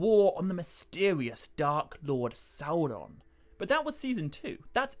declare war on the mysterious Dark Lord Sauron. But that was season 2.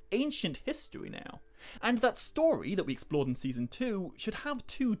 That's ancient history now. And that story that we explored in season 2 should have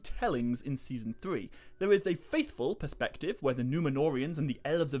two tellings in season 3. There is a faithful perspective where the Númenorians and the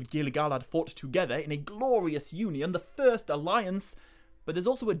elves of Gil-galad fought together in a glorious union, the first alliance. But there's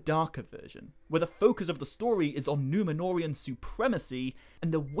also a darker version, where the focus of the story is on Númenorian supremacy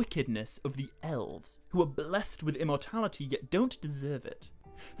and the wickedness of the elves, who are blessed with immortality yet don't deserve it.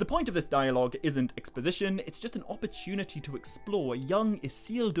 The point of this dialogue isn't exposition, it's just an opportunity to explore young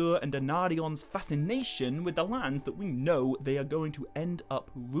Isildur and Anárion's fascination with the lands that we know they are going to end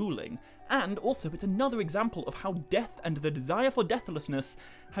up ruling. And also, it's another example of how death and the desire for deathlessness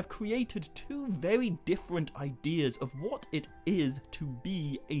have created two very different ideas of what it is to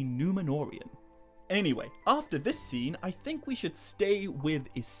be a Númenorian. Anyway, after this scene, I think we should stay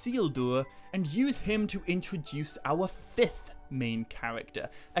with Isildur and use him to introduce our fifth main character,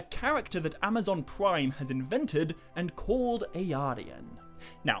 a character that Amazon Prime has invented and called Eärien.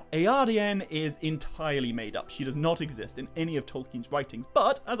 Now, Eärien is entirely made up. She does not exist in any of Tolkien's writings,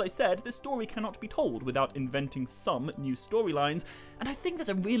 but, as I said, this story cannot be told without inventing some new storylines, and I think there's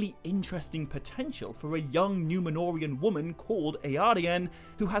a really interesting potential for a young Númenorian woman called Eärien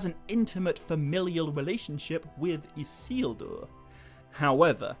who has an intimate familial relationship with Isildur.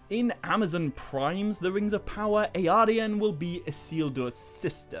 However, in Amazon Prime's The Rings of Power, Eärien will be Isildur's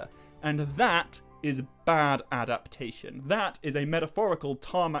sister, and that is bad adaptation. That is a metaphorical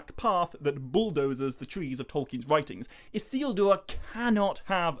tarmac path that bulldozes the trees of Tolkien's writings. Isildur cannot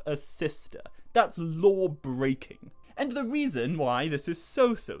have a sister. That's law-breaking. And the reason why this is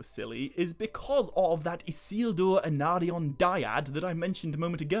so silly is because of that Isildur Anárion dyad that I mentioned a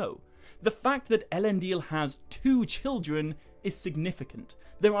moment ago. The fact that Elendil has 2 children is significant.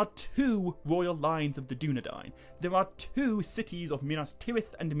 There are 2 royal lines of the Dunedain. There are 2 cities of Minas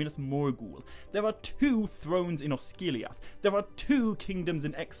Tirith and Minas Morgul. There are 2 thrones in Osgiliath. There are 2 kingdoms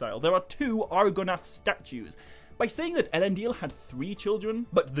in exile. There are 2 Argonath statues. By saying that Elendil had 3 children,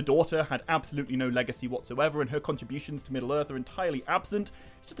 but the daughter had absolutely no legacy whatsoever and her contributions to Middle-earth are entirely absent,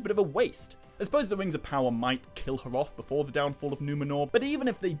 it's just a bit of a waste. I suppose the Rings of Power might kill her off before the downfall of Númenor, but even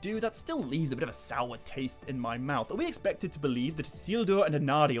if they do, that still leaves a bit of a sour taste in my mouth. Are we expected to believe that Isildur and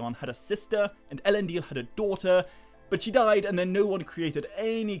Anárion had a sister, and Elendil had a daughter, but she died and then no one created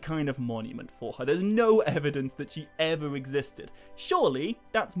any kind of monument for her? There's no evidence that she ever existed. Surely,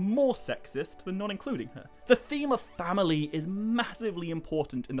 that's more sexist than not including her. The theme of family is massively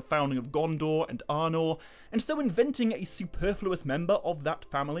important in the founding of Gondor and Arnor, and so inventing a superfluous member of that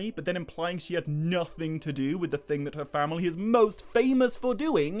family, but then implying she had nothing to do with the thing that her family is most famous for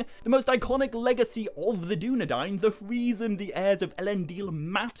doing, the most iconic legacy of the Dunedain, the reason the heirs of Elendil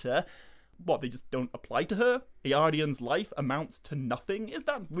matter, what, they just don't apply to her? Eärion's life amounts to nothing? Is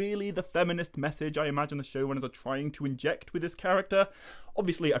that really the feminist message I imagine the showrunners are trying to inject with this character?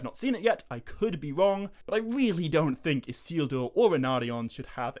 Obviously, I've not seen it yet, I could be wrong, but I really don't think Isildur or Anárion should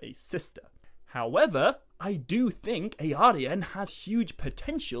have a sister. However, I do think Eärien has huge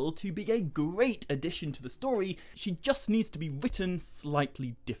potential to be a great addition to the story. She just needs to be written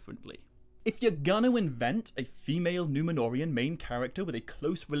slightly differently. If you're gonna invent a female Númenorian main character with a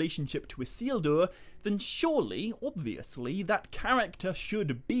close relationship to Isildur, then surely, obviously, that character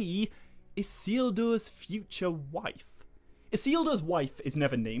should be Isildur's future wife. Isildur's wife is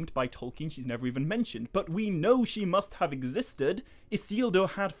never named by Tolkien, she's never even mentioned, but we know she must have existed.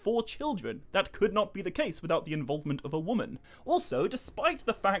 Isildur had 4 children. That could not be the case without the involvement of a woman. Also, despite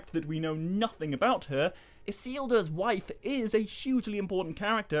the fact that we know nothing about her, Isildur's wife is a hugely important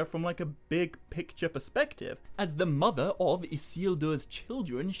character from like a big picture perspective. As the mother of Isildur's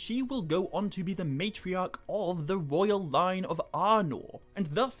children, she will go on to be the matriarch of the royal line of Arnor,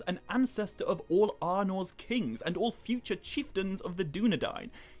 and thus an ancestor of all Arnor's kings and all future chieftains of the Dunedain.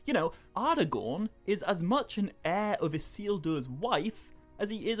 You know, Aragorn is as much an heir of Isildur's wife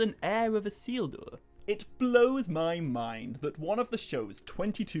as he is an heir of Isildur. It blows my mind that one of the show's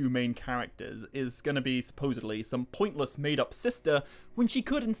 22 main characters is going to be supposedly some pointless made-up sister when she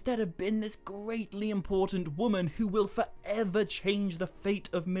could instead have been this greatly important woman who will forever change the fate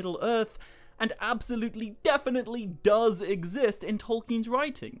of Middle-earth and absolutely definitely does exist in Tolkien's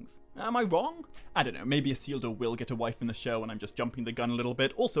writings. Am I wrong? I don't know, maybe Isildur will get a wife in the show and I'm just jumping the gun a little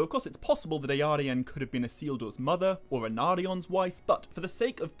bit. Also, of course, it's possible that Eärien could have been Isildur's mother or Anárion's wife, but for the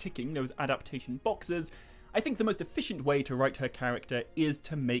sake of ticking those adaptation boxes, I think the most efficient way to write her character is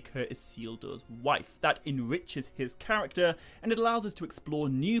to make her Isildur's wife. That enriches his character, and it allows us to explore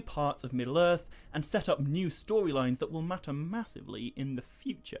new parts of Middle-earth and set up new storylines that will matter massively in the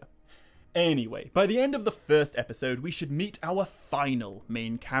future. Anyway, by the end of the first episode, we should meet our final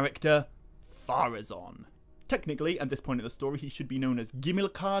main character, Pharazôn. Technically, at this point in the story, he should be known as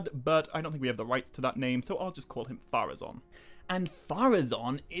Gil-galad, but I don't think we have the rights to that name, so I'll just call him Pharazôn. And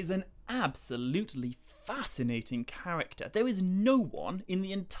Pharazôn is an absolutely fascinating character. There is no one in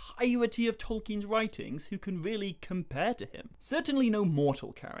the entirety of Tolkien's writings who can really compare to him. Certainly no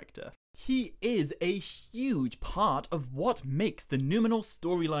mortal character. He is a huge part of what makes the Númenor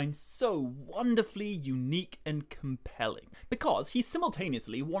storyline so wonderfully unique and compelling. Because he's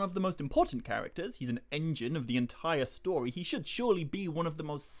simultaneously one of the most important characters, he's an engine of the entire story, he should surely be one of the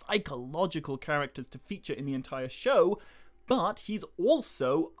most psychological characters to feature in the entire show, but he's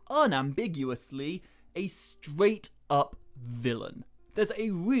also unambiguously a straight-up villain. There's a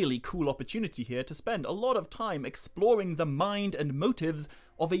really cool opportunity here to spend a lot of time exploring the mind and motives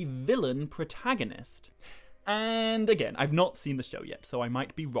of a villain protagonist. And again, I've not seen the show yet, so I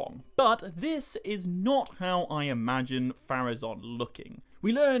might be wrong, but this is not how I imagine Pharazôn looking.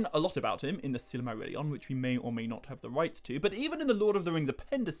 We learn a lot about him in the Silmarillion, which we may or may not have the rights to, but even in the Lord of the Rings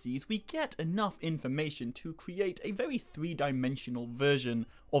appendices, we get enough information to create a very three-dimensional version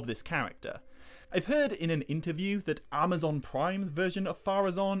of this character. I've heard in an interview that Amazon Prime's version of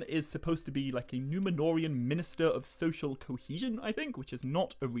Pharazôn is supposed to be like a Númenorian minister of social cohesion, I think, which is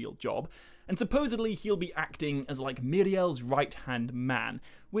not a real job, and supposedly he'll be acting as like Miriel's right-hand man,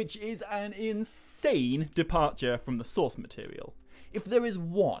 which is an insane departure from the source material. If there is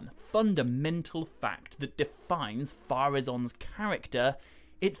one fundamental fact that defines Pharazôn's character,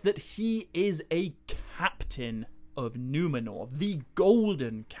 it's that he is a captain of Númenor, the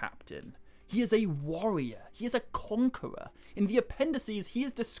Golden Captain. He is a warrior, he is a conqueror. In the appendices, he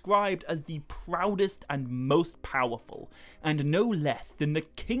is described as the proudest and most powerful, and no less than the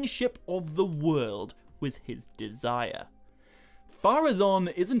kingship of the world was his desire.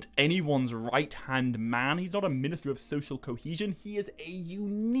 Pharazôn isn't anyone's right-hand man, he's not a minister of social cohesion, he is a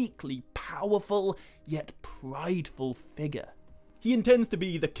uniquely powerful yet prideful figure. He intends to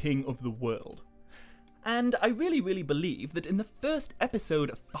be the king of the world. And I really believe that in the first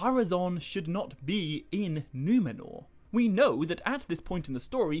episode, Pharazôn should not be in Númenor. We know that at this point in the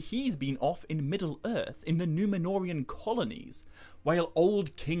story, he's been off in Middle-earth, in the Númenorian colonies, while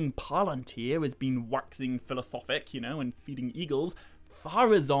old King Palantir has been waxing philosophic, and feeding eagles.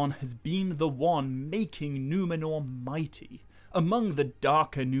 Pharazôn has been the one making Númenor mighty. Among the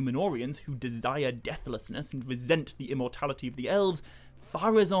darker Númenorians who desire deathlessness and resent the immortality of the elves,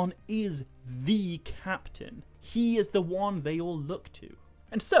 Pharazôn is the captain. He is the one they all look to.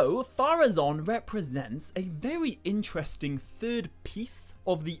 And so, Pharazôn represents a very interesting third piece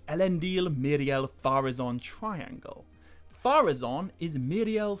of the Elendil, Miriel, Pharazôn triangle. Pharazôn is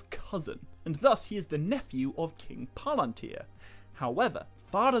Miriel's cousin, and thus he is the nephew of King Palantir. However,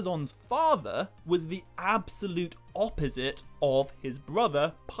 Pharazôn's father was the absolute opposite of his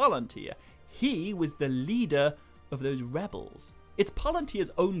brother Palantir. He was the leader of those rebels. It's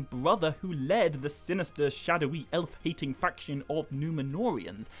Palantir's own brother who led the sinister, shadowy, elf-hating faction of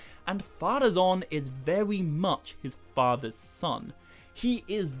Númenorians, and Pharazôn is very much his father's son. He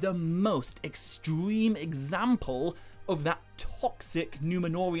is the most extreme example of that toxic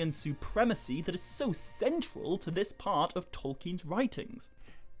Númenorian supremacy that is so central to this part of Tolkien's writings.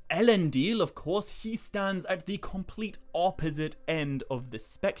 Elendil, of course, he stands at the complete opposite end of this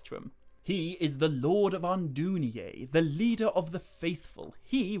spectrum. He is the Lord of Andúnié, the leader of the faithful.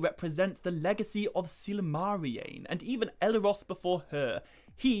 He represents the legacy of Silmarillane, and even Elros before her.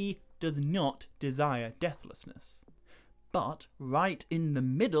 He does not desire deathlessness. But right in the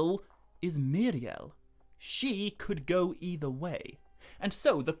middle is Miriel. She could go either way. And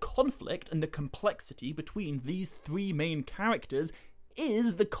so the conflict and the complexity between these three main characters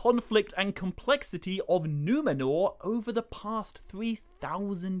is the conflict and complexity of Númenor over the past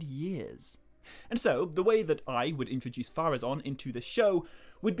 3,000 years. And so, the way that I would introduce Pharazôn into the show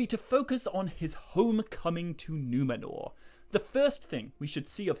would be to focus on his homecoming to Númenor. The first thing we should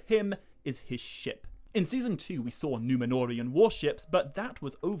see of him is his ship. In Season 2 we saw Númenorian warships, but that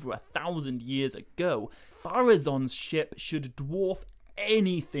was over 1,000 years ago. Pharazôn's ship should dwarf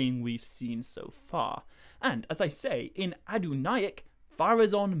anything we've seen so far. And, as I say, in Adunaic,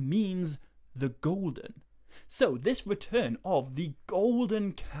 Pharazôn means the golden. So this return of the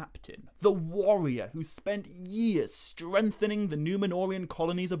golden captain, the warrior who spent years strengthening the Númenorian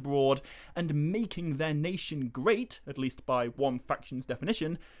colonies abroad and making their nation great, at least by one faction's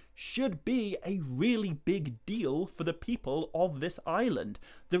definition, should be a really big deal for the people of this island.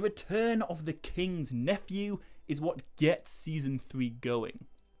 The return of the king's nephew is what gets Season 3 going.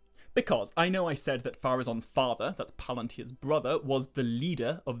 Because I know I said that Pharazôn's father, that's Palantir's brother, was the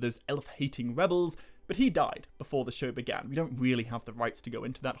leader of those elf-hating rebels, but he died before the show began. We don't really have the rights to go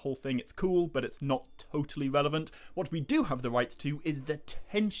into that whole thing. It's cool, but it's not totally relevant. What we do have the rights to is the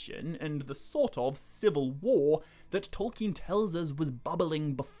tension and the sort of civil war that Tolkien tells us was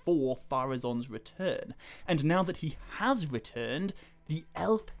bubbling before Pharazôn's return. And now that he has returned, the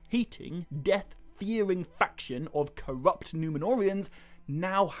elf-hating, death-fearing faction of corrupt Númenorians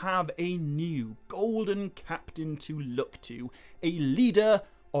now have a new golden captain to look to, a leader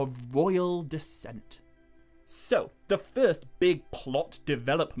of royal descent. So, the first big plot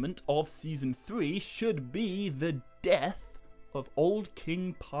development of Season 3 should be the death of old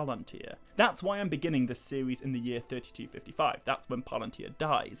King Palantir. That's why I'm beginning this series in the year 3255. That's when Palantir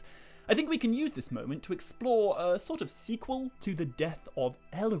dies. I think we can use this moment to explore a sort of sequel to the death of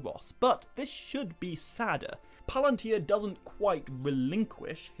Elros, but this should be sadder. Palantir doesn't quite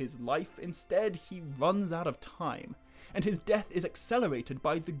relinquish his life, instead he runs out of time. And his death is accelerated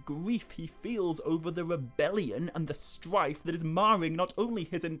by the grief he feels over the rebellion and the strife that is marring not only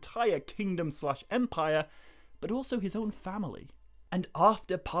his entire kingdom/empire, but also his own family. And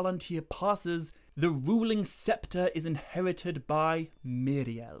after Palantir passes, the ruling scepter is inherited by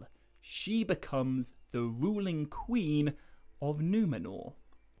Miriel. She becomes the ruling queen of Númenor.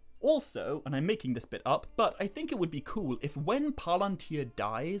 Also, and I'm making this bit up, but I think it would be cool if when Palantir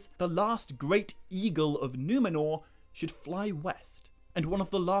dies, the last great eagle of Númenor should fly west, and one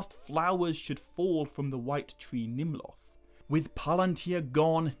of the last flowers should fall from the white tree Nimloth. With Palantir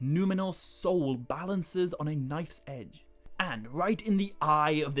gone, Númenor's soul balances on a knife's edge. And right in the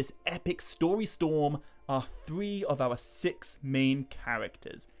eye of this epic story storm are three of our 6 main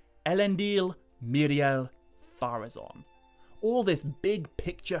characters: Elendil, Miriel, Pharazôn. All this big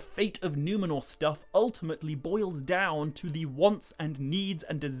picture fate of Númenor stuff ultimately boils down to the wants and needs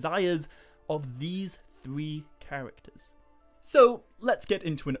and desires of these 3 characters. So let's get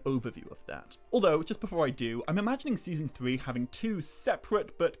into an overview of that. Although, just before I do, I'm imagining Season 3 having two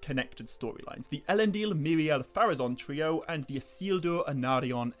separate but connected storylines. The Elendil, Miriel, Pharazôn trio, and the Isildur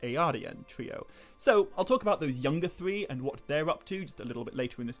Anárion, Eärien trio. So I'll talk about those younger three and what they're up to just a little bit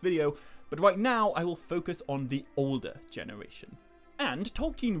later in this video, but right now I will focus on the older generation. And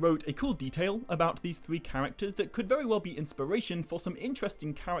Tolkien wrote a cool detail about these three characters that could very well be inspiration for some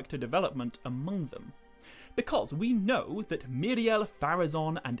interesting character development among them. Because we know that Miriel,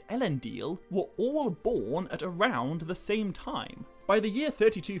 Pharazôn, and Elendil were all born at around the same time. By the year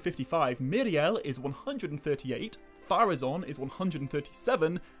 3255, Miriel is 138, Pharazôn is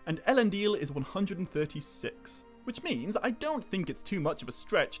 137, and Elendil is 136. Which means I don't think it's too much of a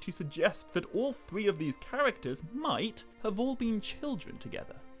stretch to suggest that all three of these characters might have all been children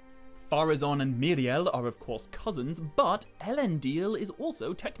together. Pharazôn and Miriel are of course cousins, but Elendil is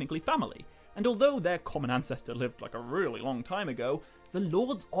also technically family. And although their common ancestor lived like a really long time ago, the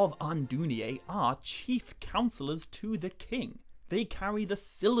Lords of Andúnié are chief counselors to the king. They carry the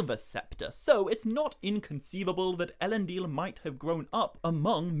Silver Scepter, so it's not inconceivable that Elendil might have grown up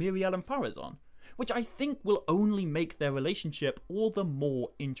among Miriel and Pharazôn, which I think will only make their relationship all the more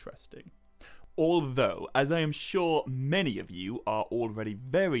interesting. Although, as I am sure many of you are already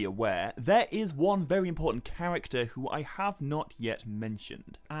very aware, there is one very important character who I have not yet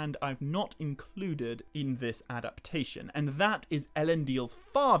mentioned, and I've not included in this adaptation, and that is Elendil's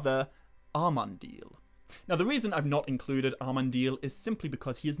father, Armandil. Now, the reason I've not included Armandil is simply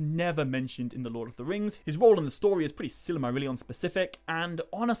because he is never mentioned in The Lord of the Rings. His role in the story is pretty Silmarillion specific, and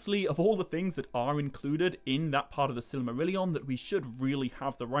honestly, of all the things that are included in that part of the Silmarillion that we should really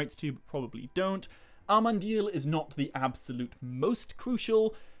have the rights to but probably don't, Armandil is not the absolute most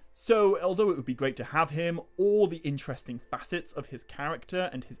crucial. So, although it would be great to have him, all the interesting facets of his character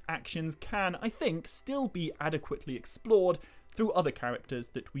and his actions can, I think, still be adequately explored through other characters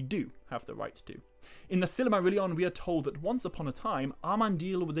that we do have the rights to. In the Silmarillion, we are told that once upon a time,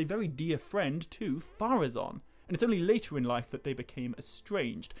 Armandil was a very dear friend to Pharazôn, and it's only later in life that they became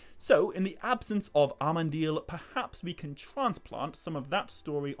estranged. So, in the absence of Armandil, perhaps we can transplant some of that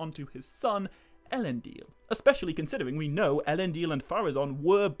story onto his son, Elendil, especially considering we know Elendil and Pharazôn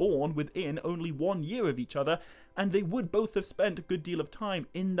were born within only 1 year of each other, and they would both have spent a good deal of time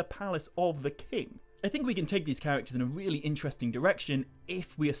in the palace of the king. I think we can take these characters in a really interesting direction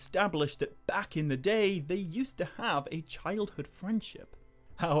if we establish that back in the day they used to have a childhood friendship.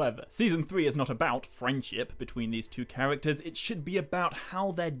 However, Season 3 is not about friendship between these two characters, it should be about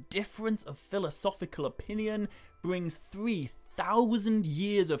how their difference of philosophical opinion brings 3,000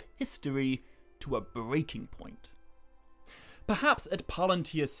 years of history to a breaking point. Perhaps at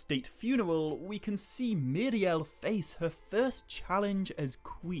Palantir's state funeral, we can see Miriel face her first challenge as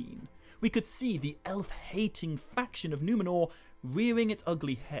queen. We could see the elf-hating faction of Númenor rearing its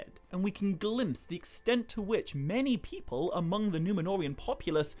ugly head, and we can glimpse the extent to which many people among the Númenorian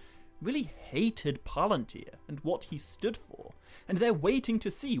populace really hated Palantir and what he stood for, and they're waiting to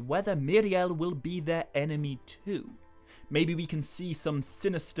see whether Miriel will be their enemy too. Maybe we can see some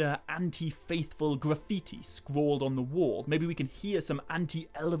sinister, anti-faithful graffiti scrawled on the walls. Maybe we can hear some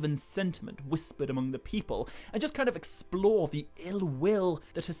anti-elven sentiment whispered among the people, and just kind of explore the ill will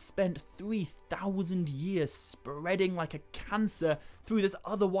that has spent 3,000 years spreading like a cancer through this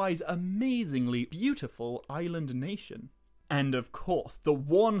otherwise amazingly beautiful island nation. And of course, the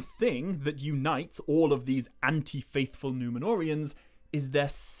one thing that unites all of these anti-faithful Númenorians is their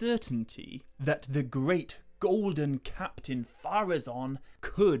certainty that the great Golden Captain Pharazôn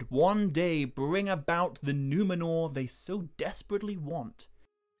could one day bring about the Númenor they so desperately want.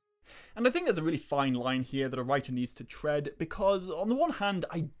 And I think there's a really fine line here that a writer needs to tread, because on the one hand,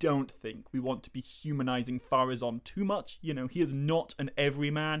 I don't think we want to be humanizing Pharazôn too much. You know, he is not an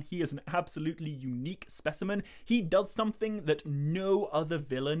everyman, he is an absolutely unique specimen. He does something that no other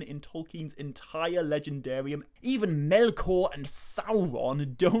villain in Tolkien's entire legendarium, even Melkor and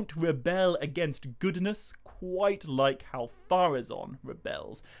Sauron, don't rebel against goodness quite like how Pharazôn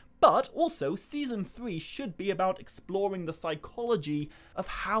rebels. But also, Season 3 should be about exploring the psychology of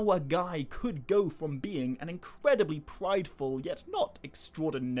how a guy could go from being an incredibly prideful, yet not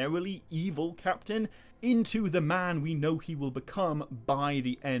extraordinarily evil captain, into the man we know he will become by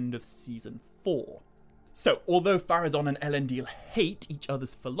the end of Season 4. So, although Pharazôn and Elendil hate each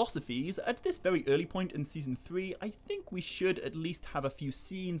other's philosophies, at this very early point in Season 3, I think we should at least have a few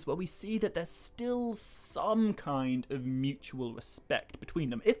scenes where we see that there's still some kind of mutual respect between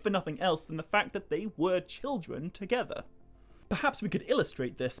them, if for nothing else than the fact that they were children together. Perhaps we could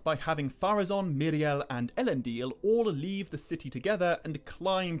illustrate this by having Pharazôn, Miriel, and Elendil all leave the city together and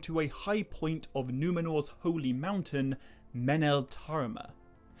climb to a high point of Númenor's holy mountain, Meneltarma.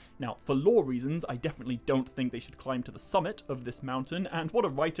 Now, for lore reasons, I definitely don't think they should climb to the summit of this mountain, and what a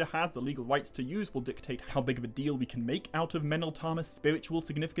writer has the legal rights to use will dictate how big of a deal we can make out of Meneltarma's spiritual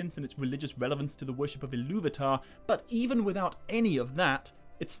significance and its religious relevance to the worship of Iluvatar, but even without any of that,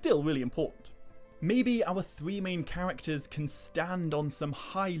 it's still really important. Maybe our three main characters can stand on some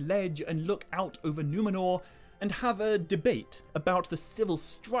high ledge and look out over Númenor and have a debate about the civil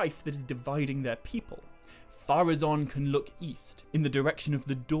strife that is dividing their people. Pharazôn can look east, in the direction of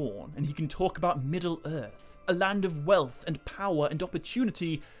the dawn, and he can talk about Middle-earth, a land of wealth and power and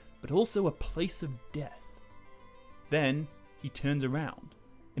opportunity, but also a place of death. Then he turns around,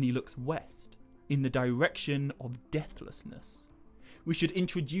 and he looks west, in the direction of deathlessness. We should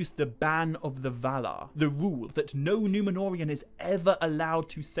introduce the ban of the Valar, the rule that no Númenorian is ever allowed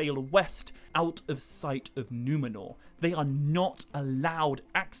to sail west out of sight of Númenor. They are not allowed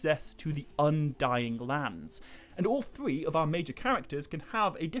access to the Undying Lands. And all three of our major characters can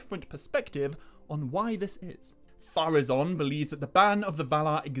have a different perspective on why this is. Pharazôn believes that the ban of the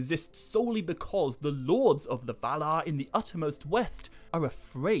Valar exists solely because the lords of the Valar in the uttermost west are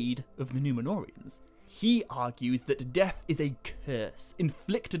afraid of the Númenorians. He argues that death is a curse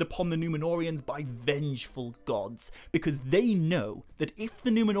inflicted upon the Númenorians by vengeful gods, because they know that if the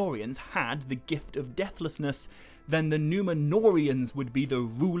Númenorians had the gift of deathlessness, then the Númenorians would be the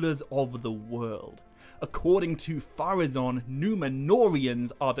rulers of the world. According to Pharazôn,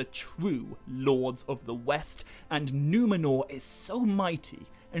 Númenorians are the true lords of the West, and Númenor is so mighty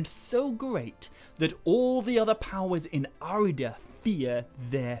and so great that all the other powers in Arida fear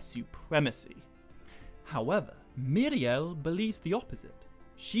their supremacy. However, Miriel believes the opposite.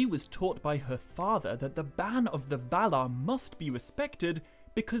 She was taught by her father that the ban of the Valar must be respected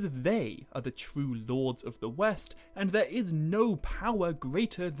because they are the true lords of the West and there is no power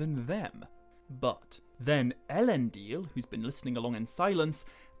greater than them. But then Elendil, who's been listening along in silence,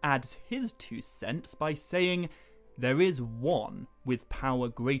 adds his 2 cents by saying, there is one with power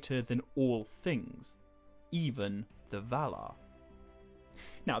greater than all things, even the Valar.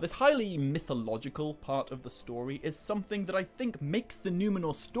 Now, this highly mythological part of the story is something that I think makes the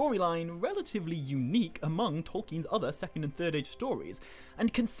Númenor storyline relatively unique among Tolkien's other 2nd and 3rd Age stories,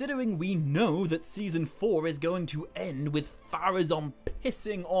 and considering we know that Season 4 is going to end with Pharazôn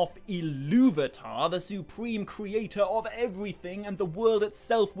pissing off Iluvatar, the supreme creator of everything, and the world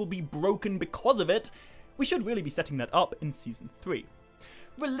itself will be broken because of it, we should really be setting that up in Season 3.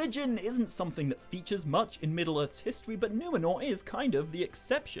 Religion isn't something that features much in Middle-earth's history, but Númenor is kind of the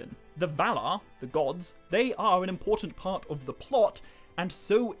exception. The Valar, the gods, they are an important part of the plot, and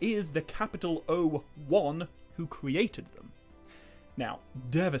so is the capital O-1 who created them. Now,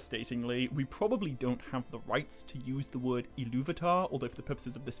 devastatingly, we probably don't have the rights to use the word Iluvatar, although for the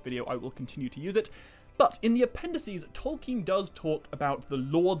purposes of this video I will continue to use it, but in the appendices Tolkien does talk about the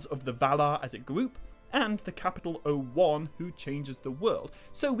Lords of the Valar as a group, and the capital O-1 who changes the world,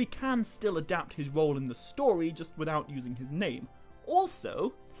 so we can still adapt his role in the story just without using his name.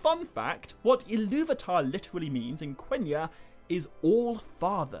 Also, fun fact, what Iluvatar literally means in Quenya is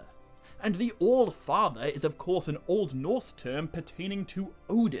All-Father. And the All-Father is of course an Old Norse term pertaining to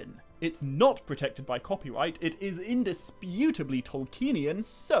Odin. It's not protected by copyright, it is indisputably Tolkienian,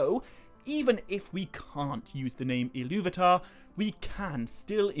 so even if we can't use the name Iluvatar, we can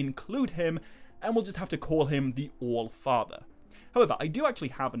still include him, and we'll just have to call him the All-Father. However, I do actually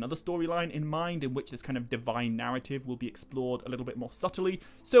have another storyline in mind in which this kind of divine narrative will be explored a little bit more subtly,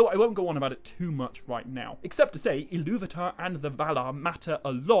 so I won't go on about it too much right now, except to say Iluvatar and the Valar matter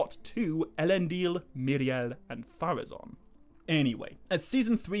a lot to Elendil, Miriel, and Pharazôn. Anyway, as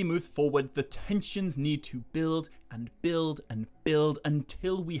Season 3 moves forward, the tensions need to build and build and build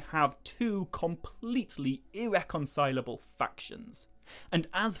until we have 2 completely irreconcilable factions. And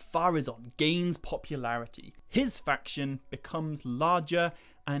as Pharazôn gains popularity, his faction becomes larger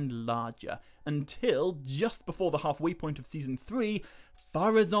and larger, until, just before the halfway point of Season 3,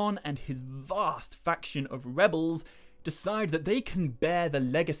 Pharazôn and his vast faction of rebels decide that they can bear the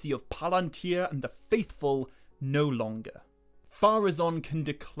legacy of Palantir and the Faithful no longer. Pharazôn can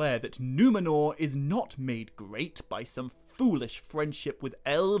declare that Númenor is not made great by some foolish friendship with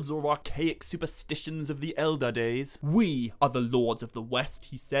elves or archaic superstitions of the Elder Days. We are the Lords of the West,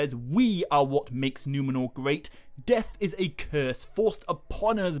 he says. We are what makes Númenor great. Death is a curse forced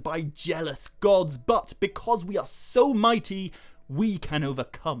upon us by jealous gods, but because we are so mighty, we can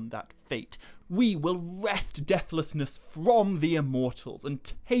overcome that fate. We will wrest deathlessness from the immortals and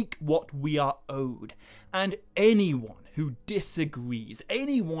take what we are owed. And anyone who disagrees,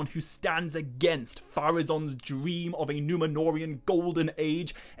 anyone who stands against Pharazôn's dream of a Númenorian golden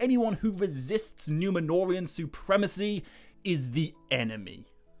age, anyone who resists Númenorian supremacy, is the enemy.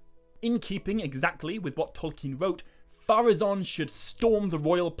 In keeping exactly with what Tolkien wrote, Pharazôn should storm the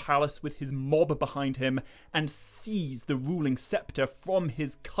royal palace with his mob behind him and seize the ruling scepter from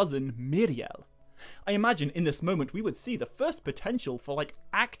his cousin Miriel. I imagine in this moment we would see the first potential for like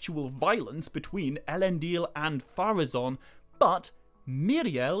actual violence between Elendil and Pharazôn, but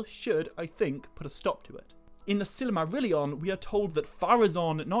Miriel should, I think, put a stop to it. In the Silmarillion, we are told that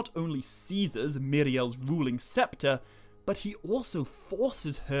Pharazôn not only seizes Miriel's ruling scepter, but he also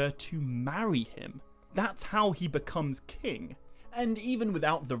forces her to marry him. That's how he becomes king. And even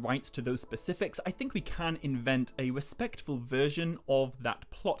without the rights to those specifics, I think we can invent a respectful version of that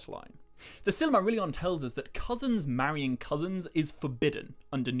plotline. The Silmarillion tells us that cousins marrying cousins is forbidden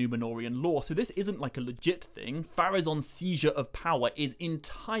under Númenorian law, so this isn't like a legit thing. Pharazôn's seizure of power is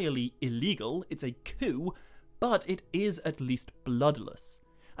entirely illegal, it's a coup, but it is at least bloodless.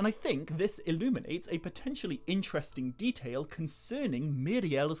 And I think this illuminates a potentially interesting detail concerning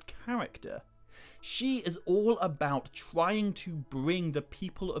Miriel's character. She is all about trying to bring the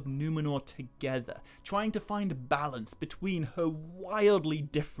people of Númenor together, trying to find balance between her wildly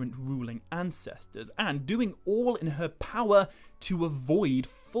different ruling ancestors, and doing all in her power to avoid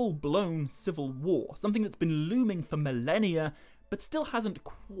full-blown civil war, something that's been looming for millennia, but still hasn't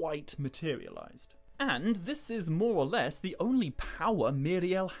quite materialized. And this is more or less the only power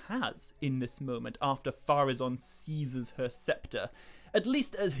Miriel has in this moment after Pharazôn seizes her scepter. At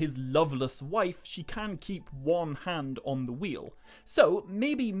least as his loveless wife, she can keep one hand on the wheel. So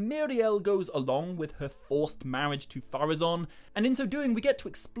maybe Miriel goes along with her forced marriage to Pharazôn, and in so doing we get to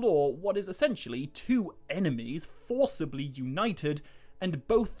explore what is essentially two enemies forcibly united, and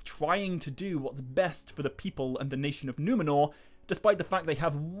both trying to do what's best for the people and the nation of Númenor, despite the fact they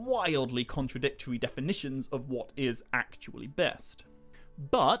have wildly contradictory definitions of what is actually best.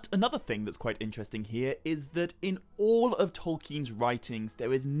 But another thing that's quite interesting here is that in all of Tolkien's writings,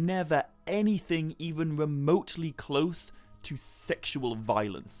 there is never anything even remotely close to sexual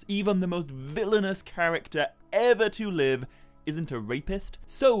violence. Even the most villainous character ever to live isn't a rapist.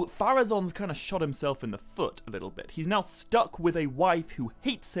 So Pharazôn's kind of shot himself in the foot a little bit. He's now stuck with a wife who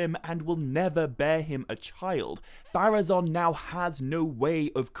hates him and will never bear him a child. Pharazôn now has no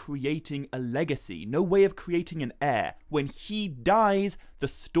way of creating a legacy, no way of creating an heir. When he dies, the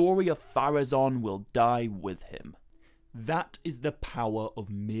story of Pharazôn will die with him. That is the power of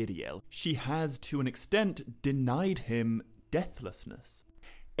Miriel. She has, to an extent, denied him deathlessness.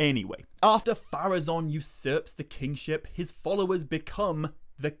 Anyway, after Pharazôn usurps the kingship, his followers become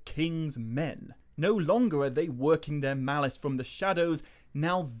the king's men. No longer are they working their malice from the shadows,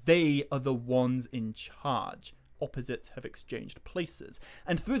 now they are the ones in charge. Opposites have exchanged places.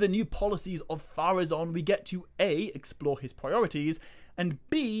 And through the new policies of Pharazôn, we get to A, explore his priorities, and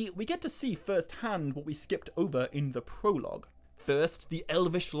B, we get to see firsthand what we skipped over in the prologue. First, the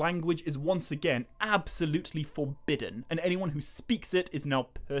Elvish language is once again absolutely forbidden, and anyone who speaks it is now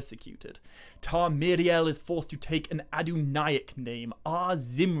persecuted. Tar Miriel is forced to take an Adunaic name,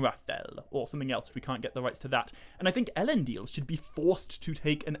 Zimrathel, or something else if we can't get the rights to that, and I think Elendil should be forced to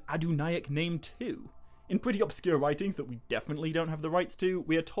take an Adunaic name too. In pretty obscure writings that we definitely don't have the rights to,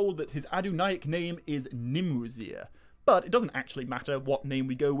 we are told that his Adunaic name is Nimruzir. But it doesn't actually matter what name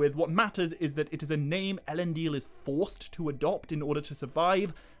we go with. What matters is that it is a name Elendil is forced to adopt in order to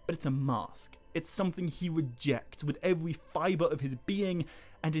survive, but it's a mask. It's something he rejects with every fibre of his being,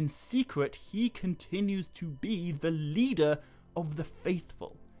 and in secret he continues to be the leader of the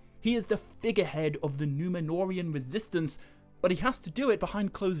faithful. He is the figurehead of the Númenorian resistance, but he has to do it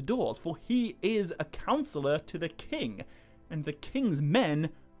behind closed doors, for he is a counselor to the king, and the king's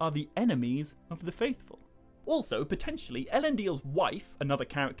men are the enemies of the faithful. Also, potentially, Elendil's wife, another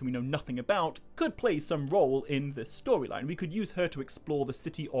character we know nothing about, could play some role in this storyline. We could use her to explore the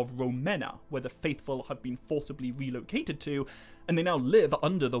city of Romena, where the faithful have been forcibly relocated to, and they now live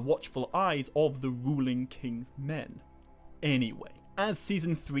under the watchful eyes of the ruling king's men. Anyway, as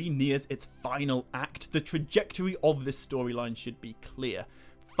Season 3 nears its final act, the trajectory of this storyline should be clear.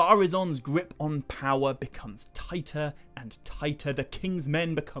 Pharazôn's grip on power becomes tighter and tighter, the king's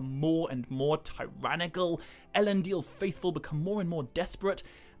men become more and more tyrannical, Elendil's faithful become more and more desperate,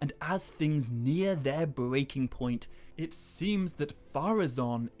 and as things near their breaking point, it seems that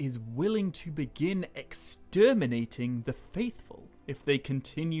Pharazôn is willing to begin exterminating the faithful if they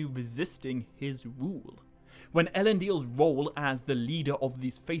continue resisting his rule. When Elendil's role as the leader of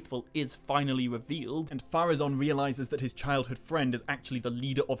these faithful is finally revealed, and Pharazôn realizes that his childhood friend is actually the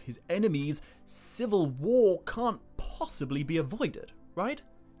leader of his enemies, civil war can't possibly be avoided, right?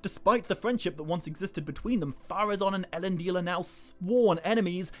 Despite the friendship that once existed between them, Pharazôn and Elendil are now sworn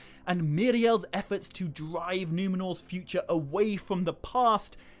enemies, and Miriel's efforts to drive Númenor's future away from the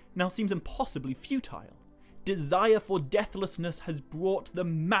past now seems impossibly futile. Desire for deathlessness has brought the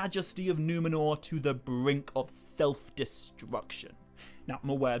majesty of Númenor to the brink of self-destruction. Now, I'm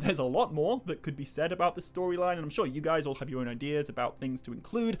aware there's a lot more that could be said about this storyline, and I'm sure you guys all have your own ideas about things to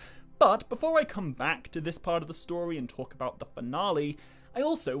include, but before I come back to this part of the story and talk about the finale, I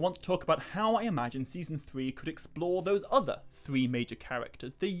also want to talk about how I imagine Season 3 could explore those other three major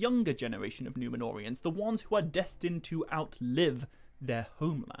characters, the younger generation of Númenorians, the ones who are destined to outlive their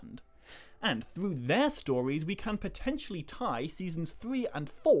homeland. And through their stories, we can potentially tie Seasons 3 and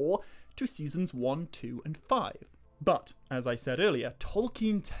 4 to Seasons 1, 2, and 5. But, as I said earlier,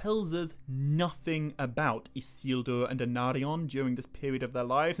 Tolkien tells us nothing about Isildur and Anárion during this period of their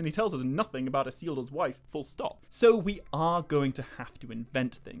lives, and he tells us nothing about Isildur's wife, full stop. So we are going to have to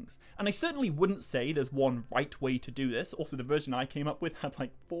invent things. And I certainly wouldn't say there's one right way to do this. Also, the version I came up with had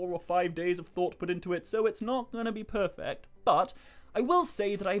like 4 or 5 days of thought put into it, so it's not going to be perfect. But I will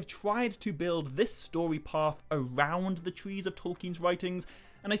say that I've tried to build this story path around the trees of Tolkien's writings,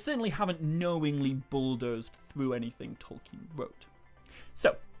 and I certainly haven't knowingly bulldozed through anything Tolkien wrote.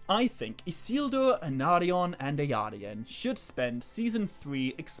 So, I think Isildur, Anárion, and Eärien should spend Season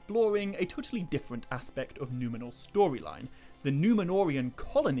 3 exploring a totally different aspect of Númenor's storyline, the Númenorian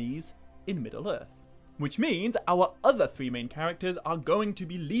colonies in Middle-earth. Which means our other three main characters are going to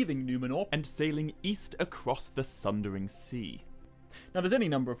be leaving Númenor and sailing east across the Sundering Sea. Now, there's any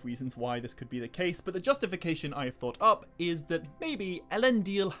number of reasons why this could be the case, but the justification I have thought up is that maybe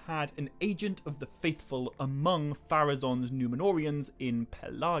Elendil had an agent of the faithful among Pharazôn's Númenorians in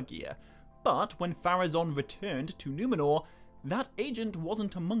Pelagia, but when Pharazôn returned to Númenor, that agent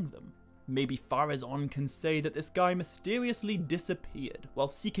wasn't among them. Maybe Pharazôn can say that this guy mysteriously disappeared while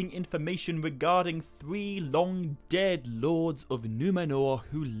seeking information regarding 3 long-dead lords of Númenor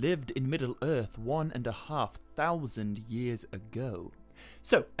who lived in Middle-earth 1,500 years ago.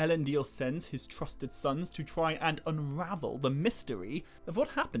 So Elendil sends his trusted sons to try and unravel the mystery of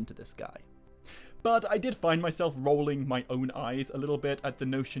what happened to this guy. But I did find myself rolling my own eyes a little bit at the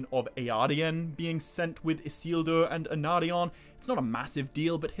notion of Eärien being sent with Isildur and Anárion. It's not a massive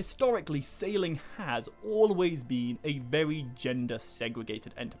deal, but historically sailing has always been a very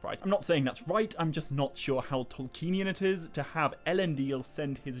gender-segregated enterprise. I'm not saying that's right, I'm just not sure how Tolkienian it is to have Elendil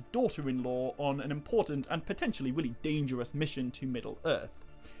send his daughter-in-law on an important and potentially really dangerous mission to Middle-earth.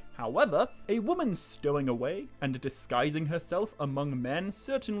 However, a woman stowing away and disguising herself among men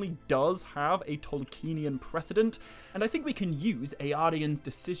certainly does have a Tolkienian precedent, and I think we can use Eäryen's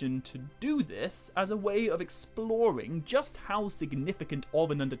decision to do this as a way of exploring just how significant of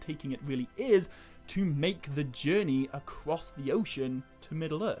an undertaking it really is to make the journey across the ocean to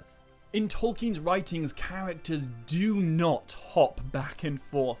Middle-earth. In Tolkien's writings, characters do not hop back and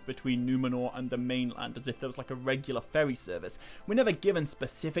forth between Númenor and the mainland as if there was like a regular ferry service. We're never given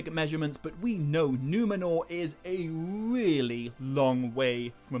specific measurements, but we know Númenor is a really long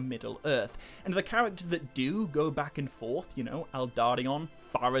way from Middle-earth. And the characters that do go back and forth, you know, Eldarion,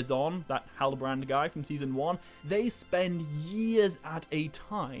 Pharazôn, that Halbrand guy from Season 1, they spend years at a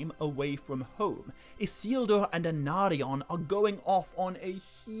time away from home. Isildur and Anárion are going off on a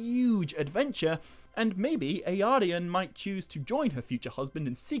huge adventure, and maybe Eärien might choose to join her future husband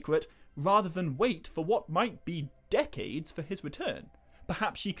in secret rather than wait for what might be decades for his return.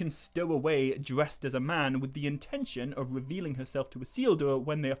 Perhaps she can stow away dressed as a man with the intention of revealing herself to Isildur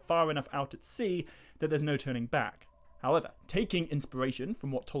when they are far enough out at sea that there's no turning back. However, taking inspiration from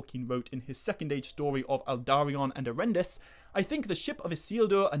what Tolkien wrote in his Second Age story of Eldarion and Erendis, I think the ship of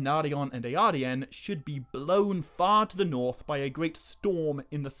Isildur, Anárion, and Eärien should be blown far to the north by a great storm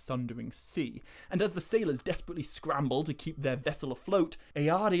in the Sundering Sea, and as the sailors desperately scramble to keep their vessel afloat,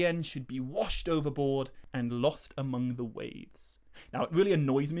 Eärien should be washed overboard and lost among the waves. Now, it really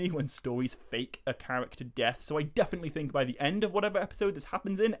annoys me when stories fake a character death, so I definitely think by the end of whatever episode this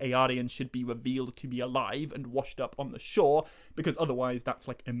happens in, Eärien should be revealed to be alive and washed up on the shore, because otherwise that's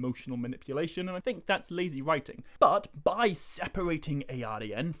like emotional manipulation, and I think that's lazy writing. But by separating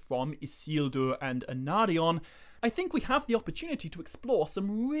Eärien from Isildur and Anárion, I think we have the opportunity to explore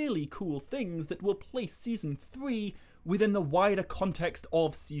some really cool things that will place Season 3 within the wider context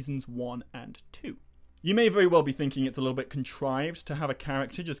of Seasons 1 and 2. You may very well be thinking it's a little bit contrived to have a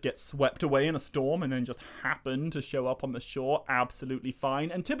character just get swept away in a storm and then just happen to show up on the shore. Absolutely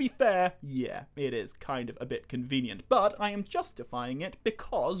fine. And to be fair, yeah, it is kind of a bit convenient. But I am justifying it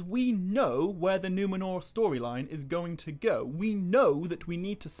because we know where the Númenor storyline is going to go. We know that we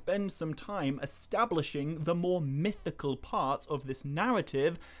need to spend some time establishing the more mythical parts of this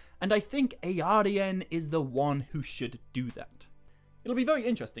narrative, and I think Eärien is the one who should do that. It'll be very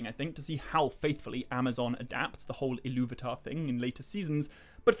interesting, I think, to see how faithfully Amazon adapts the whole Ilúvatar thing in later seasons,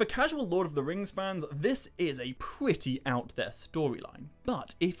 but for casual Lord of the Rings fans, this is a pretty out there storyline.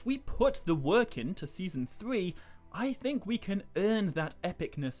 But if we put the work into Season 3, I think we can earn that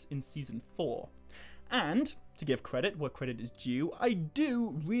epicness in Season 4. And, to give credit where credit is due, I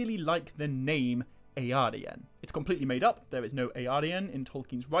do really like the name Eärien. It's completely made up, there is no Eärien in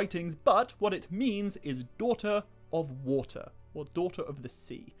Tolkien's writings, but what it means is daughter of water, or daughter of the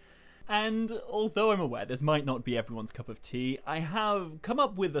sea. And although I'm aware this might not be everyone's cup of tea, I have come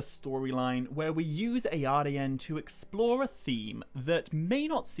up with a storyline where we use Eärien to explore a theme that may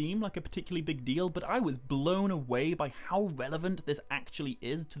not seem like a particularly big deal, but I was blown away by how relevant this actually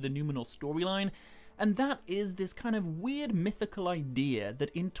is to the Númenor storyline, and that is this kind of weird mythical idea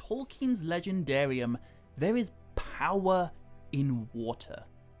that in Tolkien's Legendarium there is power in water.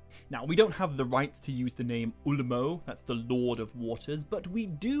 Now, we don't have the rights to use the name Ulmo, that's the Lord of Waters, but we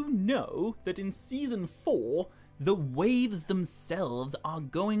do know that in Season 4, the waves themselves are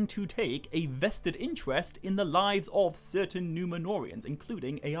going to take a vested interest in the lives of certain Númenorians,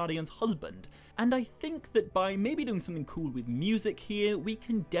 including Eärion's husband. And I think that by maybe doing something cool with music here, we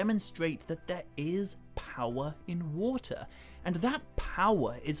can demonstrate that there is power in water. And that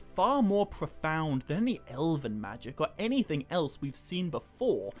power is far more profound than any elven magic or anything else we've seen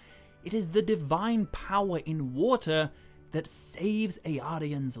before. It is the divine power in water that saves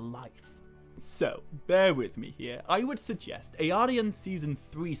Eärion's life. So, bear with me here. I would suggest Eärion's Season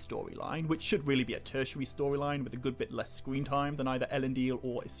 3 storyline, which should really be a tertiary storyline with a good bit less screen time than either Elendil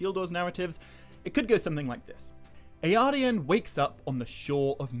or Isildur's narratives, it could go something like this. Eärien wakes up on the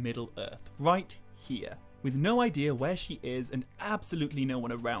shore of Middle-earth, right here, with no idea where she is and absolutely no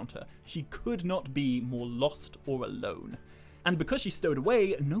one around her. She could not be more lost or alone. And because she's stowed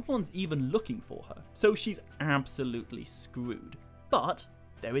away, no one's even looking for her, so she's absolutely screwed. But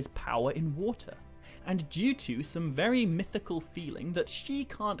there is power in water, and due to some very mythical feeling that she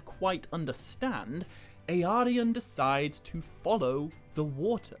can't quite understand, Eärien decides to follow the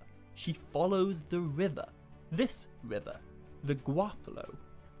water. She follows the river. This river, the Gwathlo.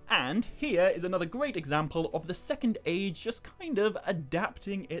 And here is another great example of the Second Age just kind of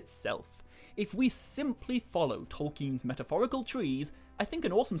adapting itself. If we simply follow Tolkien's metaphorical trees, I think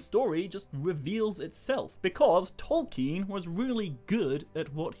an awesome story just reveals itself, because Tolkien was really good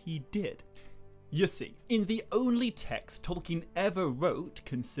at what he did. You see, in the only text Tolkien ever wrote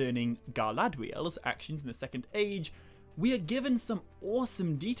concerning Galadriel's actions in the Second Age, we are given some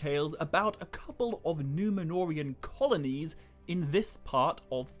awesome details about a couple of Númenorian colonies in this part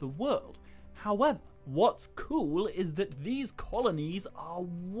of the world. However, what's cool is that these colonies are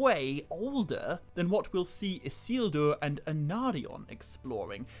way older than what we'll see Isildur and Anárion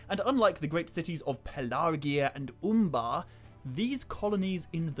exploring, and unlike the great cities of Pelargia and Umbar, these colonies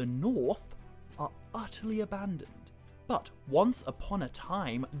in the north are utterly abandoned. But once upon a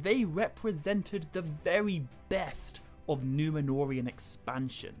time, they represented the very best of Númenorian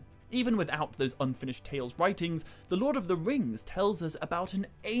expansion. Even without those Unfinished Tales writings, The Lord of the Rings tells us about an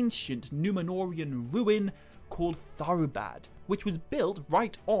ancient Númenorian ruin called Tharubad, which was built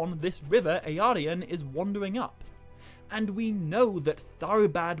right on this river Eärien is wandering up. And we know that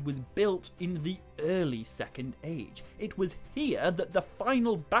Tharubad was built in the early Second Age. It was here that the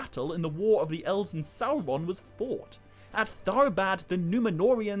final battle in the War of the Elves and Sauron was fought. At Tharubad, the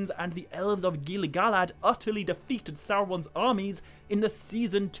Númenorians and the elves of Gil-galad utterly defeated Sauron's armies in the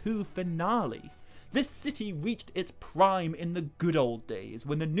Season 2 finale. This city reached its prime in the good old days,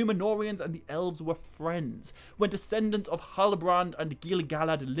 when the Númenorians and the elves were friends, when descendants of Halbrand and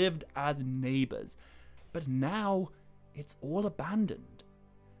Gil-galad lived as neighbours. But now, it's all abandoned.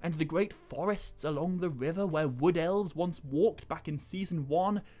 And the great forests along the river where wood elves once walked back in Season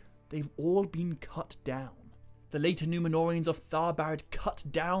 1, they've all been cut down. The later Númenorians of Tharbad cut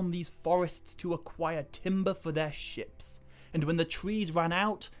down these forests to acquire timber for their ships, and when the trees ran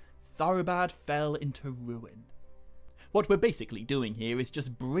out, Tharubad fell into ruin. What we're basically doing here is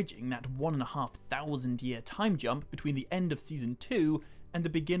just bridging that 1,500 year time jump between the end of Season 2 and the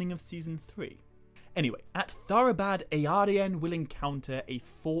beginning of Season 3. Anyway, at Tharubad, Eärien will encounter a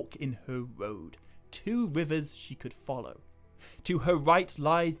fork in her road, two rivers she could follow. To her right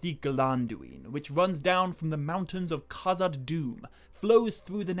lies the Glanduin, which runs down from the mountains of Khazad-dum, flows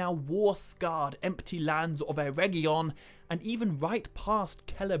through the now war-scarred empty lands of Eärien, and even right past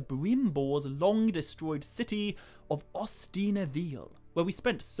Celebrimbor's long-destroyed city of Ostinaville, where we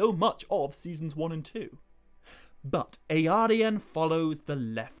spent so much of Seasons 1 and 2. But Eärien follows the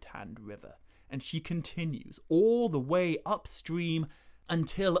left-hand river, and she continues all the way upstream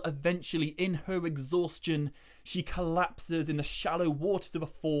until eventually, in her exhaustion, she collapses in the shallow waters of a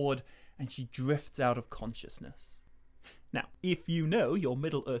ford and she drifts out of consciousness. Now, if you know your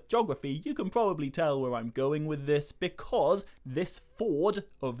Middle-earth geography, you can probably tell where I'm going with this, because this ford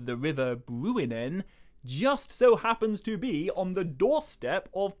of the river Bruinen just so happens to be on the doorstep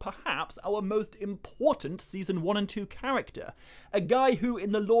of perhaps our most important Season 1 and 2 character. A guy who,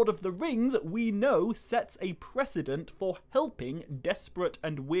 in The Lord of the Rings, we know sets a precedent for helping desperate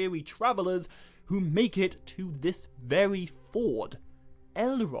and weary travellers who make it to this very ford.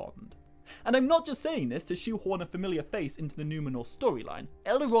 Elrond. And I'm not just saying this to shoehorn a familiar face into the Númenor storyline.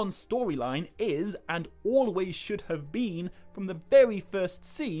 Elrond's storyline is, and always should have been, from the very first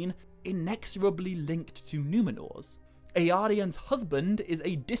scene, inexorably linked to Númenor's. Eärion's husband is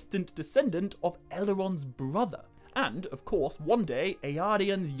a distant descendant of Elrond's brother, and, of course, one day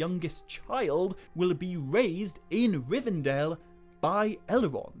Eärion's youngest child will be raised in Rivendell by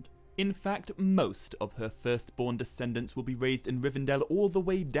Elrond. In fact, most of her firstborn descendants will be raised in Rivendell all the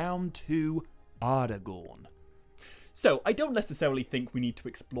way down to Aragorn. So, I don't necessarily think we need to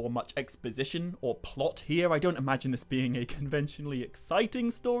explore much exposition or plot here. I don't imagine this being a conventionally exciting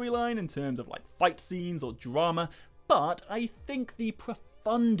storyline in terms of like fight scenes or drama, but I think the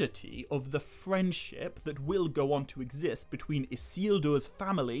profundity of the friendship that will go on to exist between Isildur's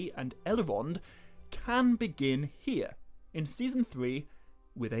family and Elrond can begin here, in Season 3,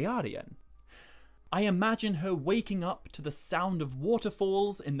 with Eärien. I imagine her waking up to the sound of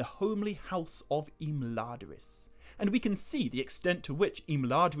waterfalls in the homely house of Imladris. And we can see the extent to which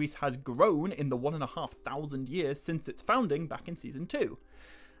Imladris has grown in the 1,500 years since its founding back in Season 2.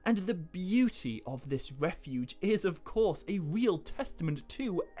 And the beauty of this refuge is, of course, a real testament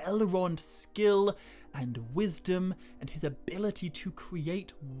to Elrond's skill and wisdom and his ability to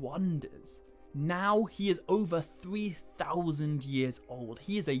create wonders. Now he is over 3,000 years old.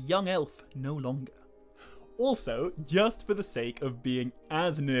 He is a young elf no longer. Also, just for the sake of being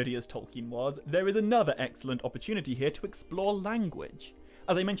as nerdy as Tolkien was, there is another excellent opportunity here to explore language.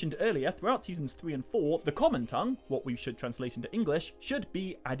 As I mentioned earlier, throughout Seasons 3 and 4, the common tongue, what we should translate into English, should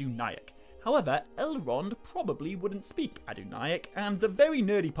be Adunaic. However, Elrond probably wouldn't speak Adunaic, and the very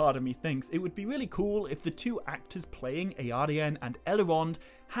nerdy part of me thinks it would be really cool if the two actors playing Eärien and Elrond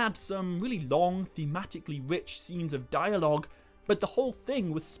had some really long, thematically rich scenes of dialogue, but the whole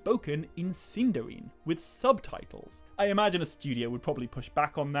thing was spoken in Sindarin, with subtitles. I imagine a studio would probably push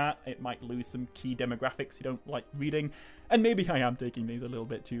back on that. It might lose some key demographics who don't like reading, and maybe I am taking these a little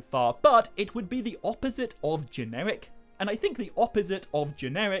bit too far, but it would be the opposite of generic, and I think the opposite of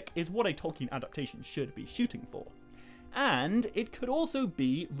generic is what a Tolkien adaptation should be shooting for. And it could also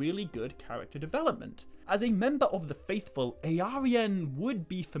be really good character development. As a member of the Faithful, Eärien would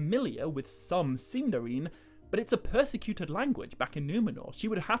be familiar with some Sindarin, but it's a persecuted language back in Númenor. She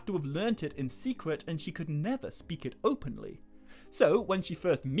would have to have learnt it in secret, and she could never speak it openly. So, when she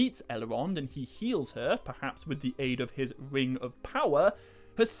first meets Elrond and he heals her, perhaps with the aid of his Ring of Power,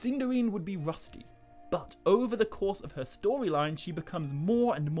 her Sindarin would be rusty. But over the course of her storyline, she becomes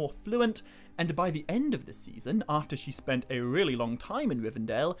more and more fluent, and by the end of the season, after she spent a really long time in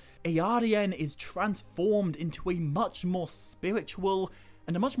Rivendell, Eärien is transformed into a much more spiritual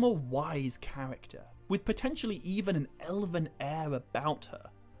and a much more wise character, with potentially even an elven air about her.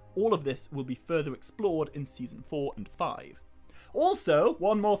 All of this will be further explored in Season 4 and 5. Also,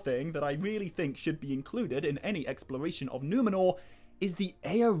 one more thing that I really think should be included in any exploration of Númenor is the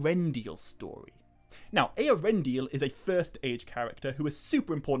Eärendil story. Now, Eärendil is a First Age character who is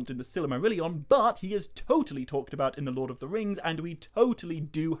super important in the Silmarillion, but he is totally talked about in The Lord of the Rings, and we totally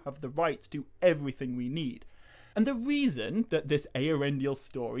do have the rights to everything we need. And the reason that this Eärendil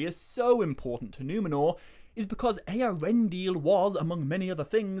story is so important to Númenor is because Eärendil was, among many other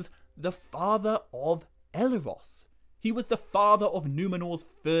things, the father of Elros. He was the father of Númenor's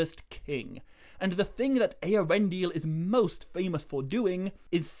first king. And the thing that Eärendil is most famous for doing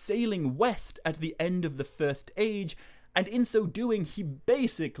is sailing west at the end of the First Age, and in so doing he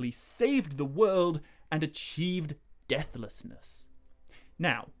basically saved the world and achieved deathlessness.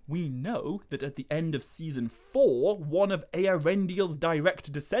 Now, we know that at the end of Season 4, one of Eärendil's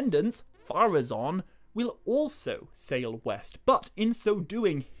direct descendants, Pharazôn, will also sail west, but in so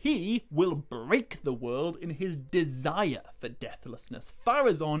doing, he will break the world in his desire for deathlessness.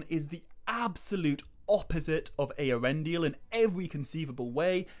 Pharazôn is the absolute opposite of Eärendil in every conceivable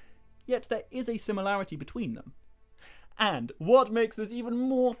way, yet there is a similarity between them. And what makes this even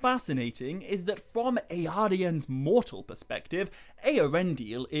more fascinating is that from Eäryen's mortal perspective,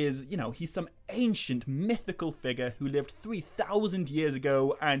 Eärendil is, he's some ancient mythical figure who lived 3,000 years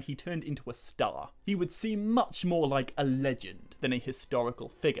ago and he turned into a star. He would seem much more like a legend than a historical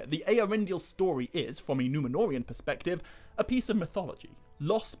figure. The Eärendil story is, from a Númenorian perspective, a piece of mythology,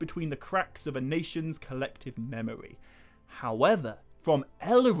 lost between the cracks of a nation's collective memory. However, from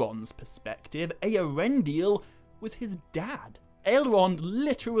Elrond's perspective, Eärendil was his dad. Elrond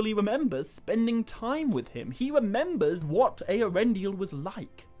literally remembers spending time with him. He remembers what Eärendil was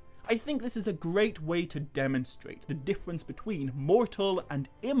like. I think this is a great way to demonstrate the difference between mortal and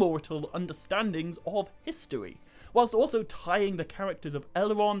immortal understandings of history, whilst also tying the characters of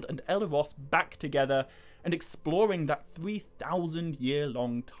Elrond and Elros back together and exploring that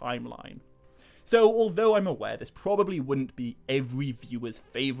 3,000-year-long timeline. So, although I'm aware this probably wouldn't be every viewer's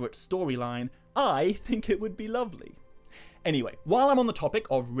favourite storyline, I think it would be lovely. Anyway, while I'm on the topic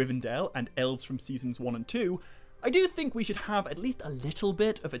of Rivendell and elves from seasons 1 and 2, I do think we should have at least a little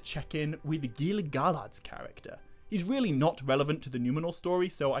bit of a check-in with Gil-galad's character. He's really not relevant to the Númenor story,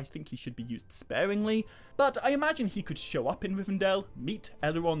 so I think he should be used sparingly, but I imagine he could show up in Rivendell, meet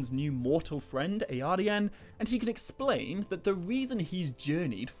Elrond's new mortal friend, Eärien, and he can explain that the reason he's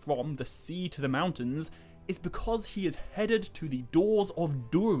journeyed from the sea to the mountains is because he is headed to the doors of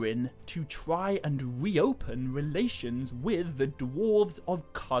Durin to try and reopen relations with the dwarves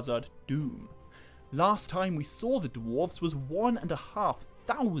of Khazad-dum. Last time we saw the dwarves was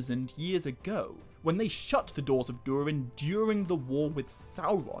 1,500 years ago, when they shut the doors of Durin during the war with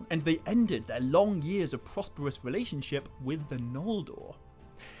Sauron, and they ended their long years of prosperous relationship with the Noldor.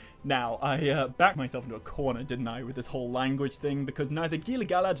 Now, I backed myself into a corner, didn't I, with this whole language thing, because neither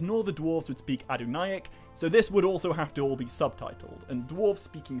Gil-galad nor the dwarves would speak Adunaic, so this would also have to all be subtitled, and dwarves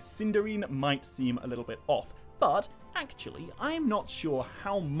speaking Sindarin might seem a little bit off. But, actually, I'm not sure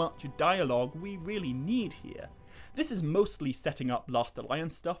how much dialogue we really need here. This is mostly setting up Last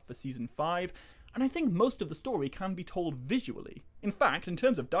Alliance stuff for Season 5, and I think most of the story can be told visually. In fact, in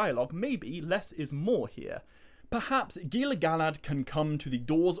terms of dialogue, maybe less is more here. Perhaps Gil-galad can come to the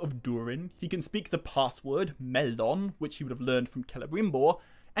doors of Durin, he can speak the password, Melon, which he would have learned from Celebrimbor,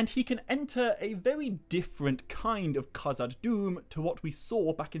 and he can enter a very different kind of Khazad-dum to what we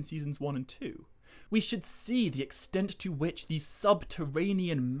saw back in Seasons 1 and 2. We should see the extent to which these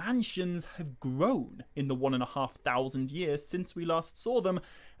subterranean mansions have grown in the 1,500 years since we last saw them,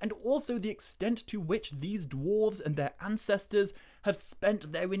 and also the extent to which these dwarves and their ancestors have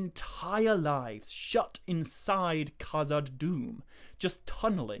spent their entire lives shut inside Khazad-dum, just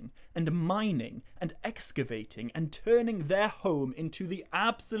tunneling and mining and excavating and turning their home into the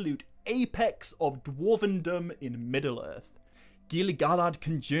absolute apex of dwarvendom in Middle-earth. Gil-galad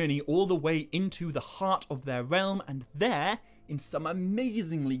can journey all the way into the heart of their realm, and there, in some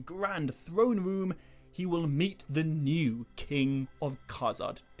amazingly grand throne room, he will meet the new king of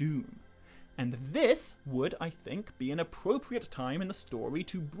Khazad-dum. And this would, I think, be an appropriate time in the story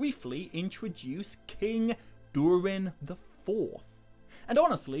to briefly introduce King Durin IV. And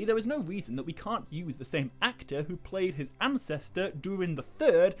honestly, there is no reason that we can't use the same actor who played his ancestor Durin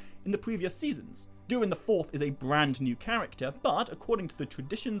III in the previous seasons. Durin IV is a brand new character, but according to the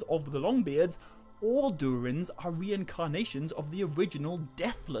traditions of the Longbeards, all Durins are reincarnations of the original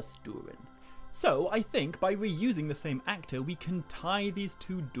deathless Durin. So I think by reusing the same actor, we can tie these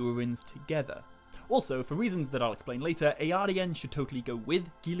two Durins together. Also, for reasons that I'll explain later, Eärien should totally go with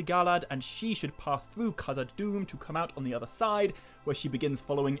Gil-galad, and she should pass through Khazad-dum to come out on the other side, where she begins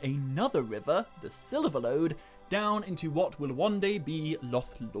following another river, the Silverlode, down into what will one day be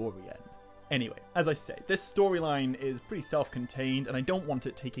Lothlorien. Anyway, as I say, this storyline is pretty self-contained, and I don't want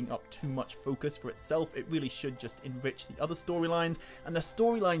it taking up too much focus for itself. It really should just enrich the other storylines, and the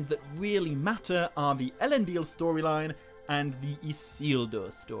storylines that really matter are the Elendil storyline and the Isildur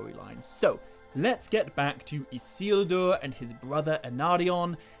storyline. So, let's get back to Isildur and his brother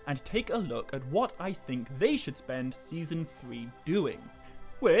Anárion, and take a look at what I think they should spend Season 3 doing.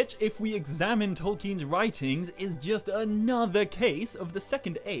 Which, if we examine Tolkien's writings, is just another case of the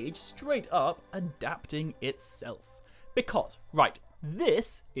Second Age straight up adapting itself. Because, right,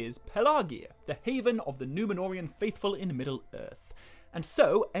 this is Pelagia, the haven of the Númenorian faithful in Middle-earth. And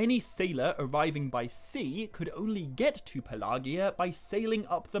so, any sailor arriving by sea could only get to Pelagia by sailing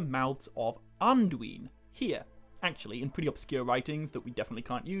up the mouths of Anduin, here. Actually, in pretty obscure writings that we definitely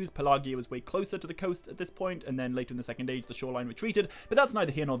can't use, Pelagia was way closer to the coast at this point, and then later in the Second Age the shoreline retreated, but that's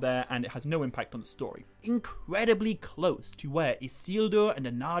neither here nor there, and it has no impact on the story. Incredibly close to where Isildur and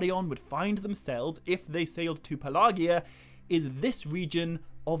Anárion would find themselves if they sailed to Pelagia is this region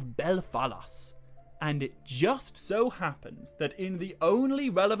of Belfalas. And it just so happens that in the only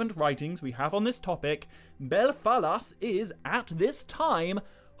relevant writings we have on this topic, Belfalas is, at this time,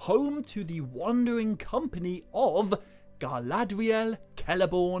 home to the wandering company of Galadriel,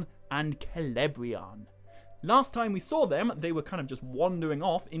 Celeborn, and Celebrian. Last time we saw them, they were kind of just wandering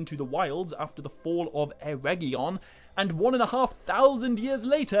off into the wilds after the fall of Eärien, and 1,500 years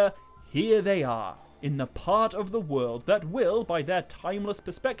later, here they are, in the part of the world that will, by their timeless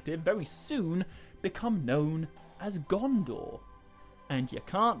perspective, very soon become known as Gondor. And you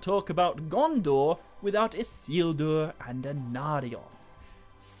can't talk about Gondor without Isildur and Anárion.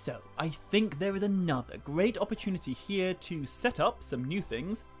 So, I think there is another great opportunity here to set up some new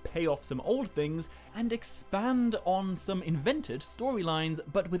things, pay off some old things, and expand on some invented storylines,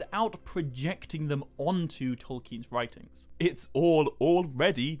 but without projecting them onto Tolkien's writings. It's all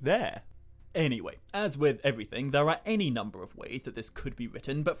already there. Anyway, as with everything, there are any number of ways that this could be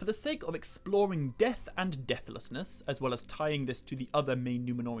written, but for the sake of exploring death and deathlessness, as well as tying this to the other main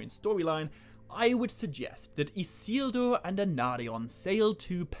Númenorian storyline, I would suggest that Isildur and Anárion sail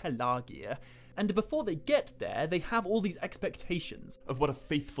to Pelagia, and before they get there, they have all these expectations of what a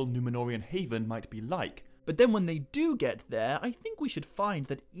faithful Númenorian haven might be like. But then when they do get there, I think we should find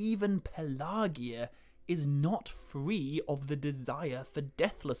that even Pelagia is not free of the desire for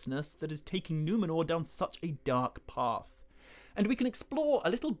deathlessness that is taking Númenor down such a dark path. And we can explore a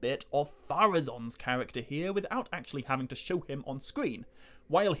little bit of Pharazôn's character here without actually having to show him on screen.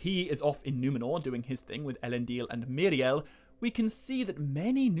 While he is off in Númenor doing his thing with Elendil and Miriel, we can see that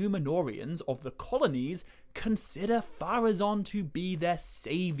many Númenorians of the colonies consider Pharazôn to be their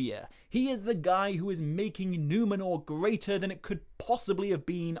saviour. He is the guy who is making Númenor greater than it could possibly have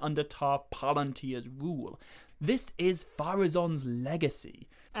been under Tar Palantir's rule. This is Pharazôn's legacy.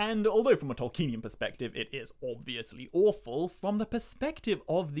 And although from a Tolkienian perspective it is obviously awful, from the perspective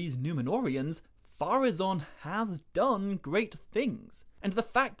of these Númenorians, Pharazôn has done great things. And the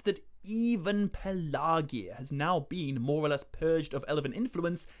fact that even Pelagia has now been more or less purged of elven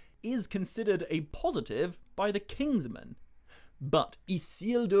influence is considered a positive by the Kingsmen. But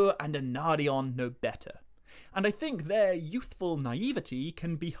Isildur and Anárion know better. And I think their youthful naivety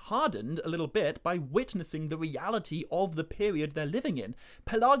can be hardened a little bit by witnessing the reality of the period they're living in.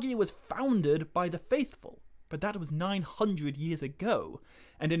 Pelagia was founded by the faithful, but that was 900 years ago.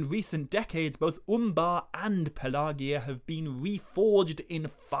 And in recent decades, both Umbar and Pelagia have been reforged in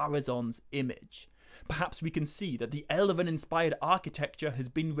Pharazôn's image. Perhaps we can see that the elven-inspired architecture has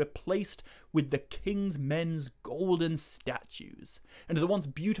been replaced with the king's men's golden statues, and the once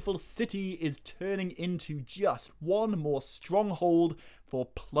beautiful city is turning into just one more stronghold for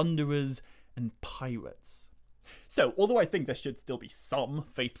plunderers and pirates. So, although I think there should still be some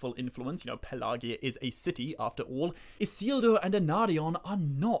faithful influence, Pelagia is a city after all, Isildur and Anárion are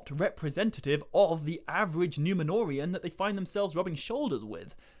not representative of the average Númenorian that they find themselves rubbing shoulders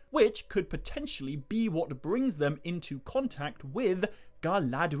with, which could potentially be what brings them into contact with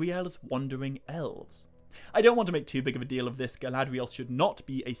Galadriel's wandering elves. I don't want to make too big of a deal of this. Galadriel should not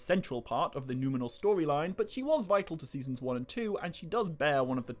be a central part of the Númenor storyline, but she was vital to seasons 1 and 2, and she does bear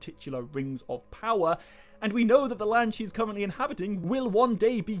one of the titular rings of power, and we know that the land she's currently inhabiting will one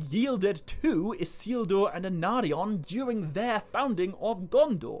day be yielded to Isildur and Anárion during their founding of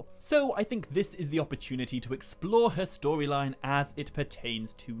Gondor. So I think this is the opportunity to explore her storyline as it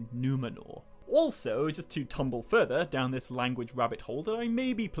pertains to Númenor. Also, just to tumble further down this language rabbit hole that I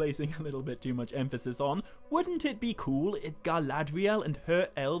may be placing a little bit too much emphasis on, wouldn't it be cool if Galadriel and her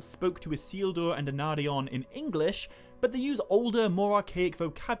elves spoke to Isildur and Anárion in English, but they use older, more archaic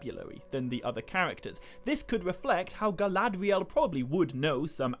vocabulary than the other characters? This could reflect how Galadriel probably would know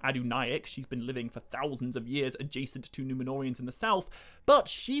some Adunaic, she's been living for thousands of years adjacent to Númenorians in the south, but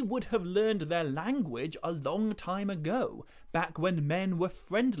she would have learned their language a long time ago, back when men were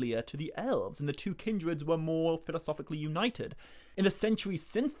friendlier to the elves and the two kindreds were more philosophically united. In the centuries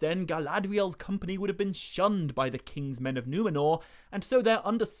since then, Galadriel's company would have been shunned by the king's men of Númenor, and so their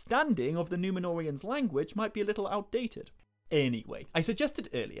understanding of the Númenorians' language might be a little outdated. Anyway, I suggested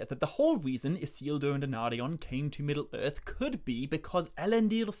earlier that the whole reason Isildur and Anárion came to Middle-earth could be because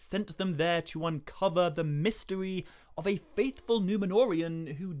Elendil sent them there to uncover the mystery of a faithful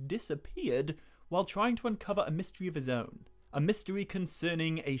Númenorian who disappeared while trying to uncover a mystery of his own. A mystery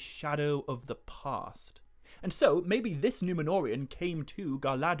concerning a shadow of the past. And so, maybe this Númenorian came to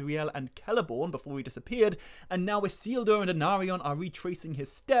Galadriel and Celeborn before he disappeared, and now Isildur and Anárion are retracing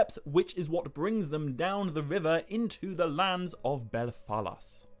his steps, which is what brings them down the river into the lands of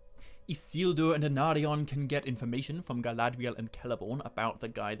Belfalas. Isildur and Anárion can get information from Galadriel and Celeborn about the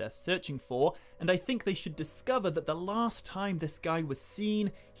guy they're searching for, and I think they should discover that the last time this guy was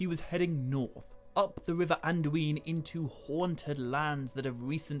seen, he was heading north, up the River Anduin into haunted lands that have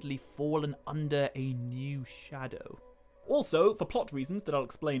recently fallen under a new shadow. Also, for plot reasons that I'll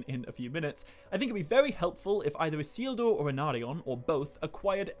explain in a few minutes, I think it'd be very helpful if either Isildur or Anárion, or both,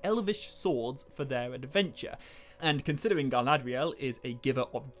 acquired elvish swords for their adventure. And considering Galadriel is a giver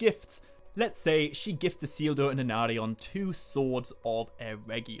of gifts, let's say she gifts Isildur and Anárion 2 swords of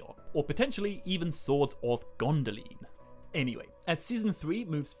Eärien, or potentially even swords of Gondolin. Anyway, as Season 3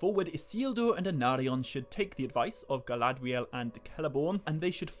 moves forward, Isildur and Anárion should take the advice of Galadriel and Celeborn, and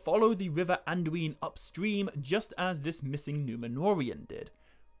they should follow the River Anduin upstream just as this missing Númenorian did.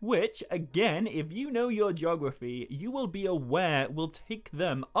 Which, again, if you know your geography, you will be aware will take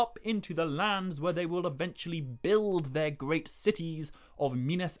them up into the lands where they will eventually build their great cities of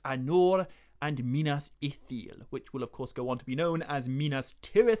Minas Anor and Minas Ithil, which will of course go on to be known as Minas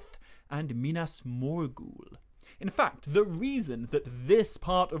Tirith and Minas Morgul. In fact, the reason that this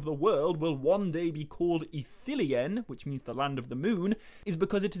part of the world will one day be called Ithilien, which means the land of the moon, is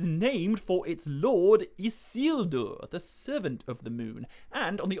because it is named for its lord Isildur, the servant of the moon,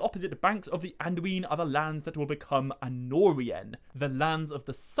 and on the opposite banks of the Anduin are the lands that will become Anorien, the lands of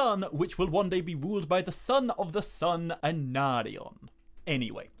the sun, which will one day be ruled by the son of the sun, Anárion.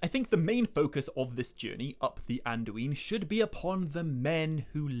 Anyway, I think the main focus of this journey up the Anduin should be upon the men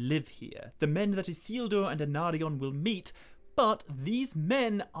who live here, the men that Isildur and Anárion will meet, but these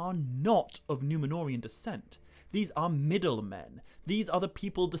men are not of Númenorian descent. These are middlemen. These are the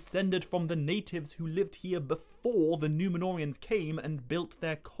people descended from the natives who lived here before the Númenorians came and built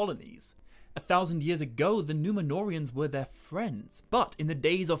their colonies. 1,000 years ago, the Númenorians were their friends, but in the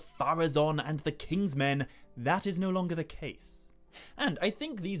days of Pharazôn and the King's Men, that is no longer the case. And I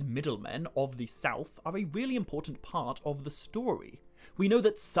think these middlemen of the south are a really important part of the story. We know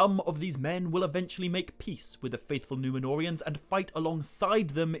that some of these men will eventually make peace with the faithful Númenorians and fight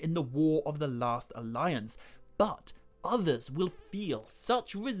alongside them in the War of the Last Alliance, but others will feel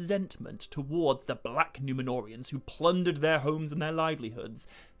such resentment towards the Black Númenorians who plundered their homes and their livelihoods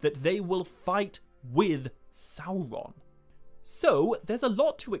that they will fight with Sauron. So, there's a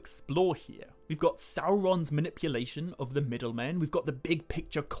lot to explore here. We've got Sauron's manipulation of the middlemen, we've got the big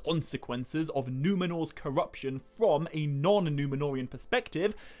picture consequences of Númenor's corruption from a non-Númenorian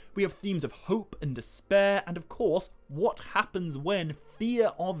perspective, we have themes of hope and despair, and of course, what happens when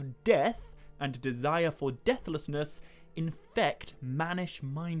fear of death and desire for deathlessness infect mannish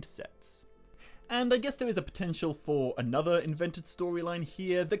mindsets. And I guess there is a potential for another invented storyline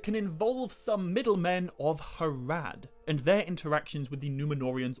here that can involve some middlemen of Harad and their interactions with the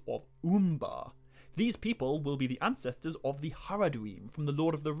Númenorians of Umbar. These people will be the ancestors of the Haradrim from the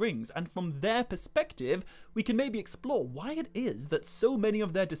Lord of the Rings, and from their perspective, we can maybe explore why it is that so many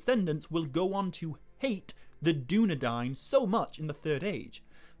of their descendants will go on to hate the Dúnedain so much in the Third Age.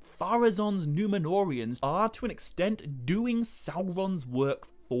 Pharazôn's Númenorians are to an extent doing Sauron's work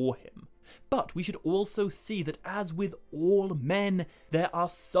for him. But we should also see that as with all men, there are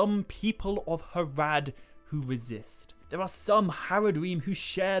some people of Harad who resist. There are some Haradrim who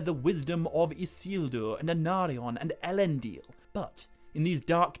share the wisdom of Isildur and Anárion and Elendil. But in these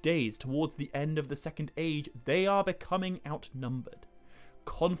dark days towards the end of the Second Age, they are becoming outnumbered.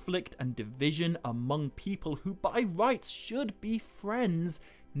 Conflict and division among people who by rights should be friends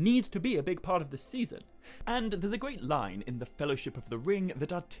needs to be a big part of this season. And there's a great line in the Fellowship of the Ring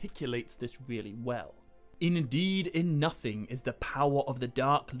that articulates this really well. Indeed, in nothing is the power of the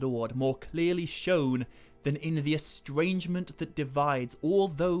Dark Lord more clearly shown than in the estrangement that divides all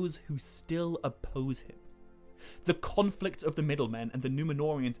those who still oppose him. The conflict of the middlemen and the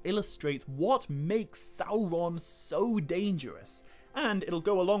Númenorians illustrates what makes Sauron so dangerous, and it'll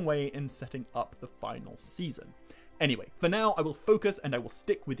go a long way in setting up the final season. Anyway, for now I will focus and I will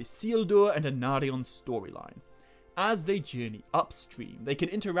stick with Isildur and Anárion's storyline. As they journey upstream, they can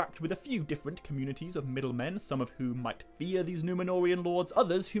interact with a few different communities of middlemen, some of whom might fear these Númenorian lords,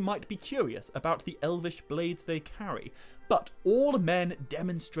 others who might be curious about the elvish blades they carry. But all men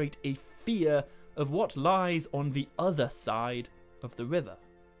demonstrate a fear of what lies on the other side of the river,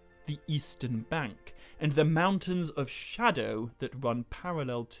 the eastern bank, and the mountains of shadow that run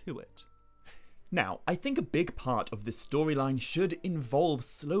parallel to it. Now, I think a big part of this storyline should involve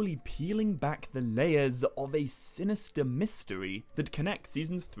slowly peeling back the layers of a sinister mystery that connects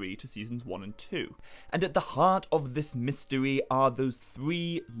Seasons 3 to Seasons 1 and 2. And at the heart of this mystery are those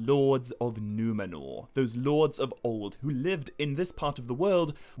three lords of Númenor, those lords of old who lived in this part of the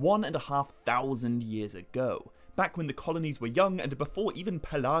world 1,500 years ago, back when the colonies were young and before even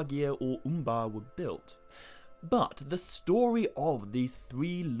Pelagia or Umbar were built. But the story of these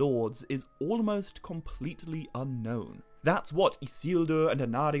three lords is almost completely unknown. That's what Isildur and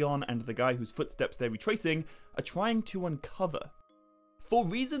Anárion and the guy whose footsteps they're retracing are trying to uncover. For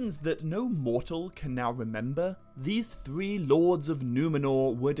reasons that no mortal can now remember, these three lords of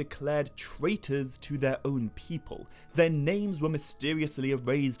Númenor were declared traitors to their own people. Their names were mysteriously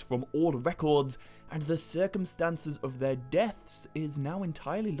erased from all records, and the circumstances of their deaths is now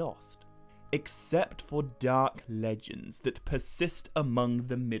entirely lost. Except for dark legends that persist among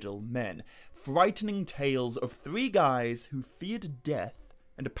the middle men, frightening tales of three guys who feared death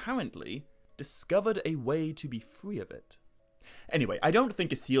and apparently discovered a way to be free of it. Anyway, I don't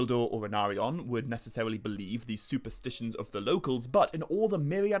think Isildur or Anárion would necessarily believe these superstitions of the locals, but in all the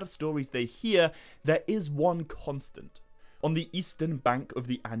myriad of stories they hear, there is one constant. On the eastern bank of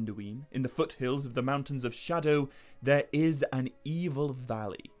the Anduin, in the foothills of the Mountains of Shadow, there is an evil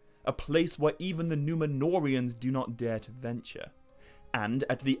valley. A place where even the Númenóreans do not dare to venture. And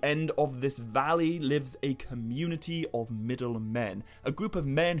at the end of this valley lives a community of middle men, a group of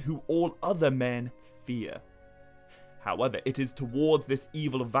men who all other men fear. However, it is towards this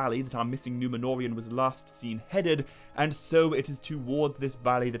evil valley that our missing Númenórean was last seen headed, and so it is towards this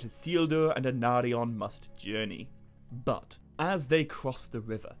valley that Isildur and Anárion must journey. But as they cross the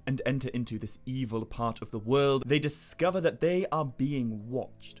river and enter into this evil part of the world, they discover that they are being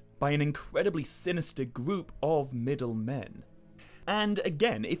watched by an incredibly sinister group of middle men. And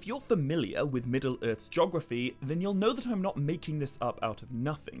again, if you're familiar with Middle-earth's geography, then you'll know that I'm not making this up out of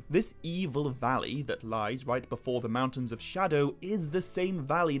nothing. This evil valley that lies right before the Mountains of Shadow is the same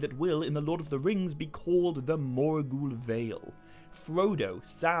valley that will, in The Lord of the Rings, be called the Morgul Vale. Frodo,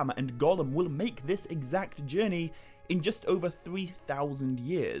 Sam, and Gollum will make this exact journey in just over 3,000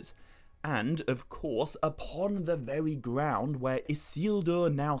 years. And, of course, upon the very ground where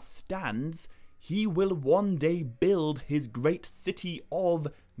Isildur now stands, he will one day build his great city of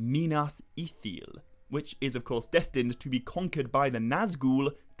Minas Ithil, which is, of course, destined to be conquered by the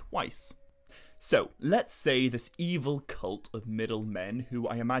Nazgûl twice. So, let's say this evil cult of middle men, who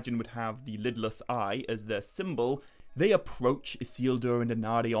I imagine would have the lidless eye as their symbol, they approach Isildur and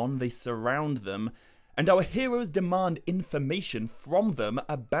Anárion, they surround them, and our heroes demand information from them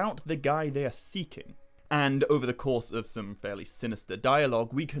about the guy they are seeking. And over the course of some fairly sinister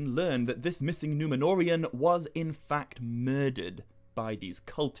dialogue, we can learn that this missing Númenórean was in fact murdered by these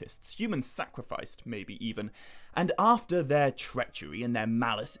cultists, human sacrificed maybe even, and after their treachery and their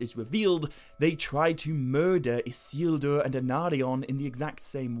malice is revealed, they try to murder Isildur and Anárion in the exact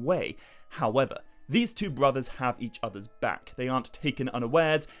same way. However, these two brothers have each other's back. They aren't taken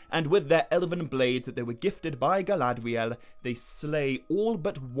unawares, and with their elven blades that they were gifted by Galadriel, they slay all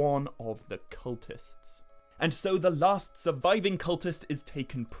but one of the cultists. And so the last surviving cultist is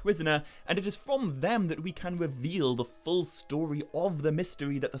taken prisoner, and it is from them that we can reveal the full story of the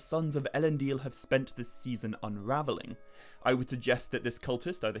mystery that the sons of Elendil have spent this season unraveling. I would suggest that this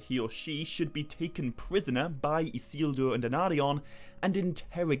cultist, either he or she, should be taken prisoner by Isildur and Anárion and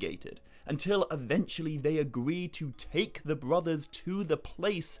interrogated, until eventually they agree to take the brothers to the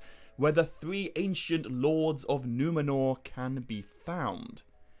place where the three ancient lords of Númenor can be found.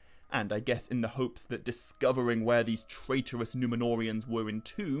 And I guess in the hopes that discovering where these traitorous Númenóreans were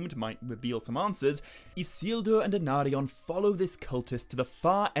entombed might reveal some answers, Isildur and Anárion follow this cultist to the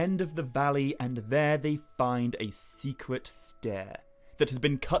far end of the valley, and there they find a secret stair that has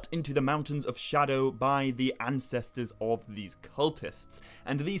been cut into the Mountains of Shadow by the ancestors of these cultists.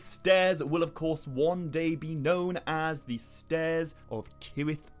 And these stairs will of course one day be known as the Stairs of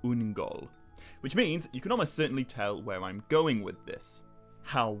Cirith Ungol, which means you can almost certainly tell where I'm going with this.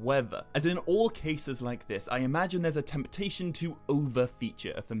 However, as in all cases like this, I imagine there's a temptation to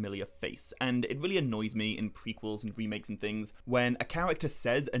over-feature a familiar face, and it really annoys me in prequels and remakes and things when a character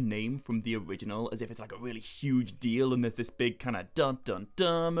says a name from the original as if it's like a really huge deal and there's this big kind of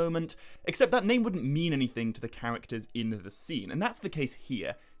dun-dun-dun moment, except that name wouldn't mean anything to the characters in the scene, and that's the case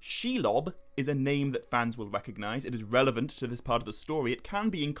here. Shelob is a name that fans will recognize, it is relevant to this part of the story, it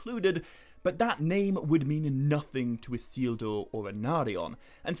can be included, but that name would mean nothing to Isildur or Anárion,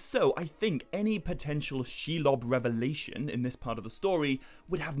 and so I think any potential Shelob revelation in this part of the story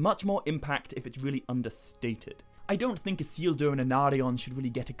would have much more impact if it's really understated. I don't think Isildur and Anárion should really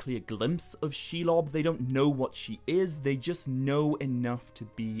get a clear glimpse of Shelob. They don't know what she is, they just know enough to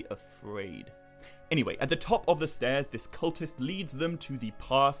be afraid. Anyway, at the top of the stairs, this cultist leads them to the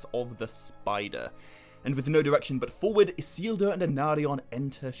Pass of the Spider. And with no direction but forward, Isildur and Anárion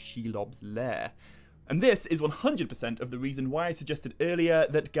enter Shelob's lair. And this is 100% of the reason why I suggested earlier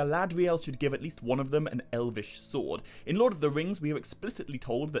that Galadriel should give at least one of them an elvish sword. In Lord of the Rings, we are explicitly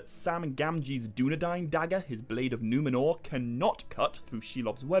told that Sam Gamgee's Dunedain dagger, his blade of Númenor, cannot cut through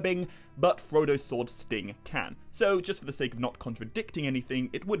Shelob's webbing, but Frodo's sword Sting can. So, just for the sake of not contradicting anything,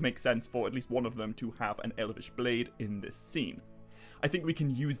 it would make sense for at least one of them to have an elvish blade in this scene. I think we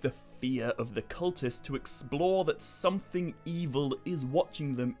can use the fear of the cultist to explore that something evil is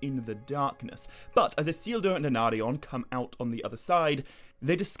watching them in the darkness. But as Isildur and Anárion come out on the other side,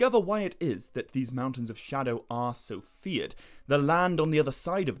 they discover why it is that these mountains of shadow are so feared. The land on the other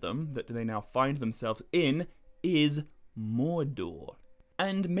side of them, that they now find themselves in, is Mordor.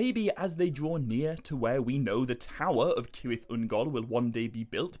 And maybe as they draw near to where we know the Tower of Cirith Ungol will one day be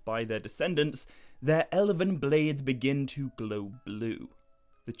built by their descendants, their elven blades begin to glow blue.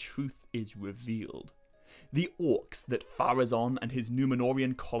 The truth is revealed. The orcs that Pharazôn and his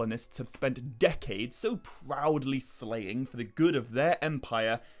Númenorian colonists have spent decades so proudly slaying for the good of their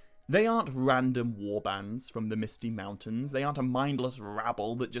empire, they aren't random warbands from the Misty Mountains, they aren't a mindless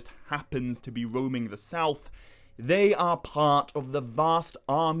rabble that just happens to be roaming the south. They are part of the vast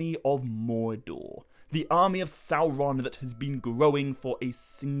army of Mordor, the army of Sauron that has been growing for a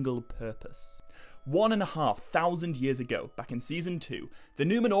single purpose. 1,500 years ago, back in Season 2, the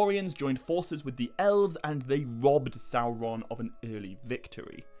Númenorians joined forces with the elves and they robbed Sauron of an early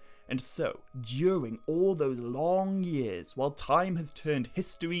victory. And so, during all those long years, while time has turned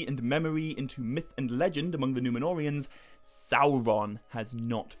history and memory into myth and legend among the Númenorians, Sauron has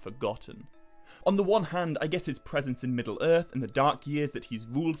not forgotten. On the one hand, I guess his presence in Middle-earth and the dark years that he's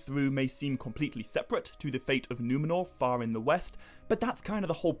ruled through may seem completely separate to the fate of Númenor far in the west, but that's kind of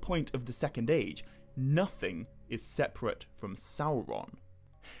the whole point of the Second Age. Nothing is separate from Sauron.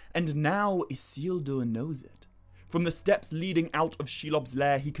 And now Isildur knows it. From the steps leading out of Shelob's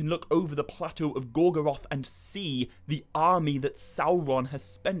lair, he can look over the plateau of Gorgoroth and see the army that Sauron has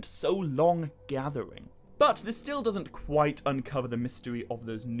spent so long gathering. But this still doesn't quite uncover the mystery of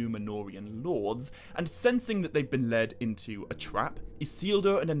those Númenorian lords, and sensing that they've been led into a trap,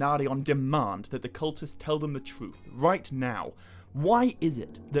 Isildur and Anárion demand that the cultists tell them the truth, right now. Why is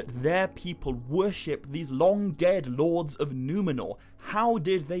it that their people worship these long-dead lords of Númenor? How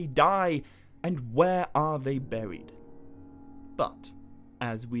did they die, and where are they buried? But,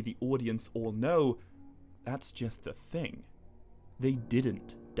 as we the audience all know, that's just the thing. They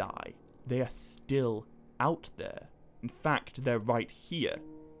didn't die. They are still out there. In fact, they're right here,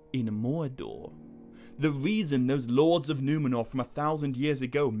 in Mordor. The reason those lords of Númenor from 1,000 years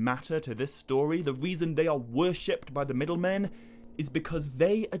ago matter to this story, the reason they are worshipped by the middlemen, is because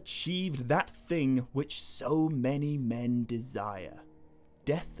they achieved that thing which so many men desire: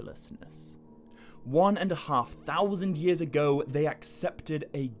 deathlessness. 1,500 years ago, they accepted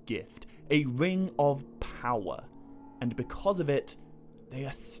a gift, a ring of power, and because of it, they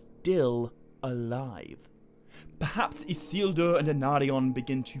are still alive. Perhaps Isildur and Anárion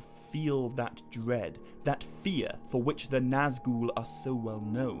begin to feel that dread, that fear for which the Nazgûl are so well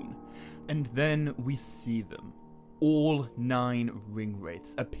known. And then we see them. All 9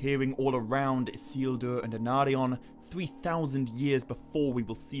 ringwraiths appearing all around Isildur and Anárion 3,000 years before we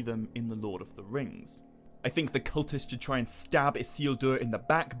will see them in The Lord of the Rings. I think the cultist should try and stab Isildur in the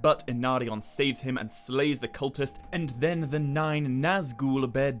back, but Anárion saves him and slays the cultist, and then the 9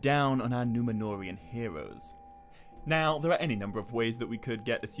 Nazgûl bear down on our Númenorian heroes. Now, there are any number of ways that we could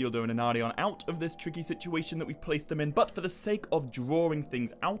get Isildur and Anárion out of this tricky situation that we've placed them in, but for the sake of drawing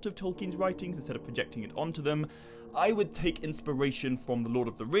things out of Tolkien's writings instead of projecting it onto them, I would take inspiration from The Lord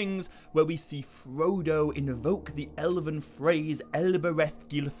of the Rings, where we see Frodo invoke the elven phrase Elbereth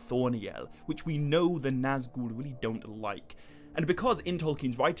Gil-thorniel, which we know the Nazgûl really don't like. And because in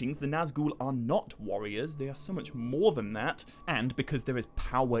Tolkien's writings the Nazgûl are not warriors, they are so much more than that, and because there is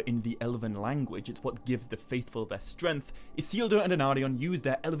power in the elven language, it's what gives the faithful their strength, Isildur and Anárion use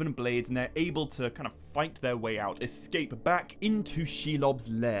their elven blades and they're able to kind of fight their way out, escape back into Shelob's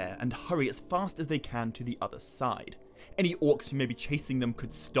lair, and hurry as fast as they can to the other side. Any orcs who may be chasing them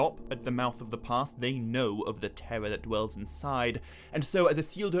could stop at the mouth of the pass. They know of the terror that dwells inside. And so as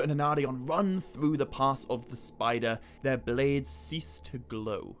Isildur and Anárion run through the Pass of the Spider, their blades cease to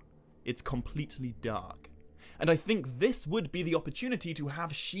glow. It's completely dark. And I think this would be the opportunity to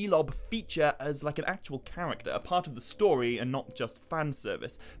have Shelob feature as like an actual character, a part of the story and not just fan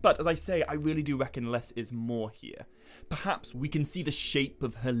service. But as I say, I really do reckon less is more here. Perhaps we can see the shape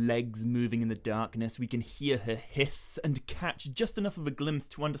of her legs moving in the darkness, we can hear her hiss and catch just enough of a glimpse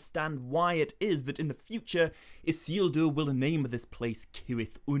to understand why it is that in the future Isildur will name this place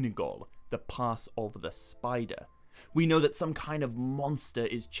Cirith Ungol, the Pass of the Spider. We know that some kind of monster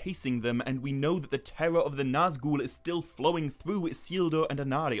is chasing them, and we know that the terror of the Nazgûl is still flowing through Isildur and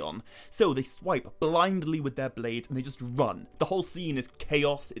Anárion. So they swipe blindly with their blades and they just run. The whole scene is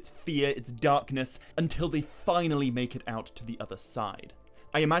chaos, it's fear, it's darkness, until they finally make it out to the other side.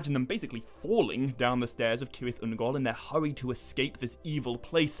 I imagine them basically falling down the stairs of Cirith Ungol in their hurry to escape this evil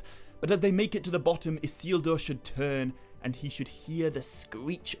place, but as they make it to the bottom, Isildur should turn and he should hear the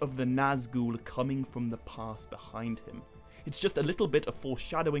screech of the Nazgûl coming from the pass behind him. It's just a little bit of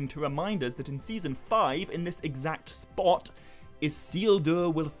foreshadowing to remind us that in Season 5, in this exact spot,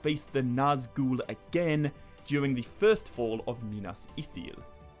 Isildur will face the Nazgûl again during the first fall of Minas Ithil.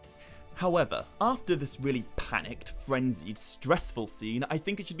 However, after this really panicked, frenzied, stressful scene, I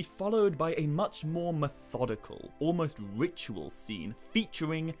think it should be followed by a much more methodical, almost ritual scene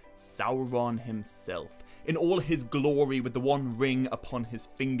featuring Sauron himself, in all his glory with the one ring upon his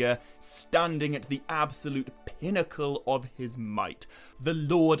finger, standing at the absolute pinnacle of his might, the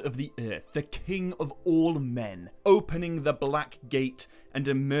Lord of the Earth, the King of all men, opening the Black Gate and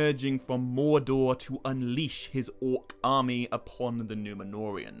emerging from Mordor to unleash his orc army upon the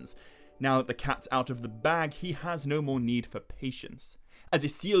Númenóreans. Now that the cat's out of the bag, he has no more need for patience. As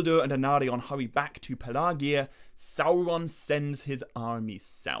Isildur and Anárion hurry back to Pelagia, Sauron sends his army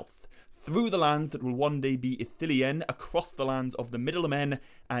south, through the lands that will one day be Ithilien, across the lands of the Middlemen,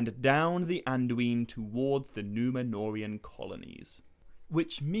 and down the Anduin towards the Númenórean colonies.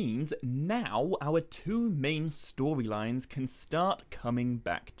 Which means now our two main storylines can start coming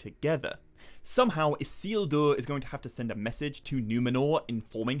back together. Somehow Isildur is going to have to send a message to Númenor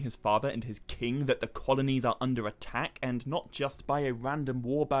informing his father and his king that the colonies are under attack, and not just by a random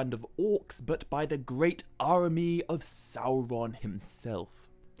warband of orcs, but by the great army of Sauron himself.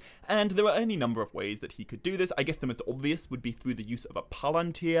 And there are any number of ways that he could do this. I guess the most obvious would be through the use of a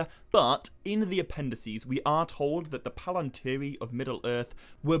Palantir, but in the appendices we are told that the Palantiri of Middle-earth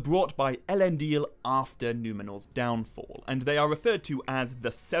were brought by Elendil after Númenor's downfall, and they are referred to as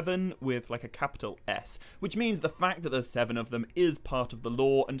the Seven with like a capital S, which means the fact that there's 7 of them is part of the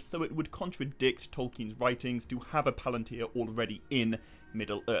lore, and so it would contradict Tolkien's writings to have a Palantir already in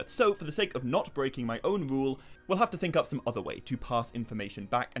Middle-earth. So, for the sake of not breaking my own rule, we'll have to think up some other way to pass information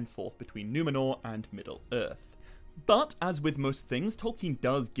back and forth between Númenor and Middle-earth. But, as with most things, Tolkien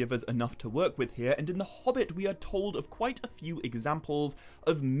does give us enough to work with here, and in The Hobbit we are told of quite a few examples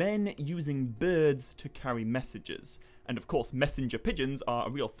of men using birds to carry messages. And of course, messenger pigeons are a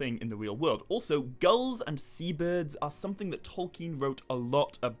real thing in the real world. Also, gulls and seabirds are something that Tolkien wrote a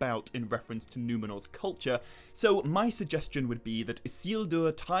lot about in reference to Númenor's culture, so my suggestion would be that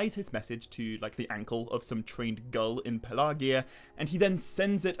Isildur ties his message to, like, the ankle of some trained gull in Pelagia, and he then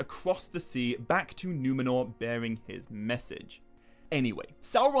sends it across the sea back to Númenor bearing his message. Anyway,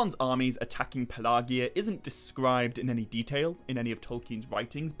 Sauron's armies attacking Pelagia isn't described in any detail in any of Tolkien's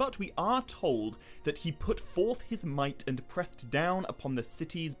writings, but we are told that he put forth his might and pressed down upon the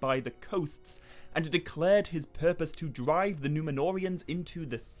cities by the coasts, and declared his purpose to drive the Númenóreans into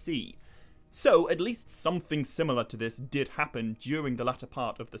the sea. So, at least something similar to this did happen during the latter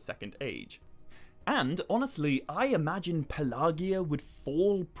part of the Second Age. And, honestly, I imagine Pelagia would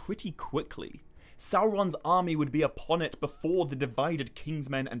fall pretty quickly. Sauron's army would be upon it before the divided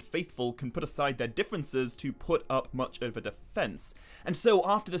kingsmen and faithful can put aside their differences to put up much of a defense. And so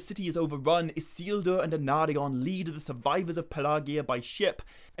after the city is overrun, Isildur and Anárion lead the survivors of Pelagia by ship,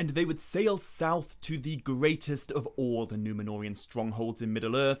 and they would sail south to the greatest of all the Númenórean strongholds in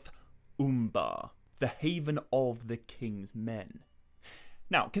Middle-earth, Umbar, the haven of the king's men.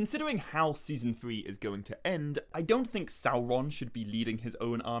 Now, considering how Season 3 is going to end, I don't think Sauron should be leading his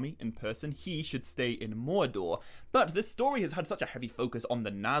own army in person. He should stay in Mordor. But this story has had such a heavy focus on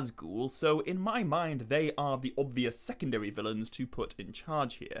the Nazgûl, so in my mind they are the obvious secondary villains to put in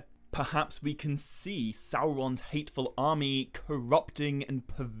charge here. Perhaps we can see Sauron's hateful army corrupting and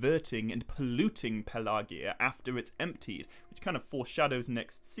perverting and polluting Pelagia after it's emptied, which kind of foreshadows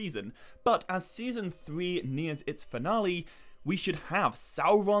next season. But as Season 3 nears its finale, we should have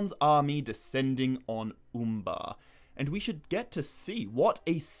Sauron's army descending on Umbar. and we should get to see what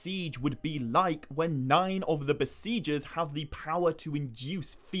a siege would be like when 9 of the besiegers have the power to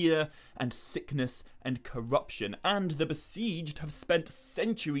induce fear and sickness and corruption, and the besieged have spent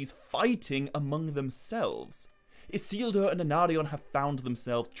centuries fighting among themselves. Isildur and Anárion have found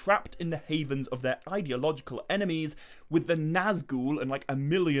themselves trapped in the havens of their ideological enemies, with the Nazgûl and like a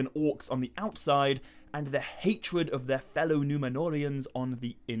million orcs on the outside, and the hatred of their fellow Númenóreans on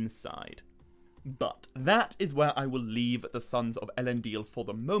the inside. But that is where I will leave the Sons of Elendil for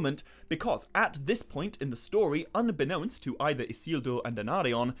the moment, because at this point in the story, unbeknownst to either Isildur and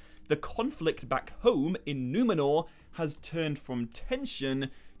Anárion, the conflict back home in Númenor has turned from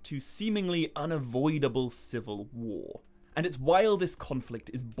tension to seemingly unavoidable civil war. And it's while this conflict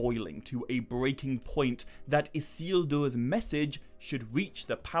is boiling to a breaking point that Isildur's message should reach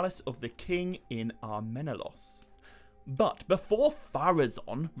the palace of the king in Armenelos. But before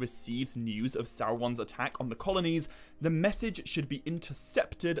Pharazôn receives news of Sauron's attack on the colonies, the message should be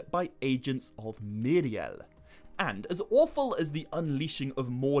intercepted by agents of Miriel. And as awful as the unleashing of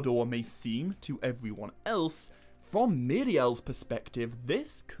Mordor may seem to everyone else, from Miriel's perspective,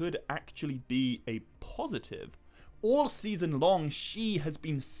 this could actually be a positive. All season long, she has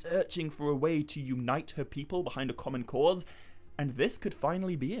been searching for a way to unite her people behind a common cause, and this could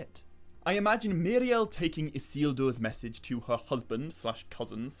finally be it. I imagine Miriel taking Isildur's message to her husband /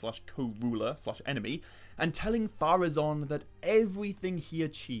 cousin / co-ruler / enemy, and telling Pharazôn that everything he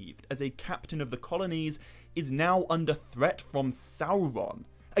achieved as a captain of the colonies is now under threat from Sauron,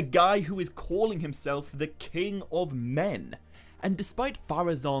 a guy who is calling himself the King of Men. And despite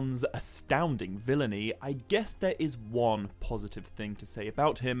Pharazôn's astounding villainy, I guess there is one positive thing to say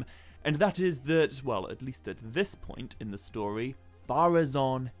about him, and that is that, well, at least at this point in the story,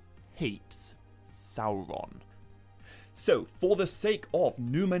 Pharazôn hates Sauron. So, for the sake of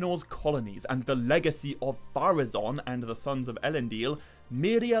Númenor's colonies and the legacy of Pharazôn and the Sons of Elendil,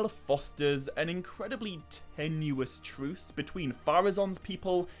 Miriel fosters an incredibly tenuous truce between Pharazôn's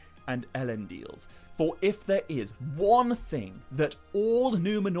people and Elendil's. For if there is one thing that all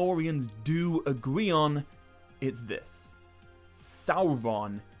Númenóreans do agree on, it's this: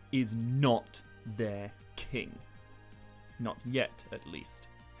 Sauron is not their king. Not yet, at least.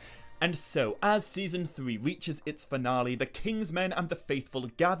 And so, as Season 3 reaches its finale, the King's Men and the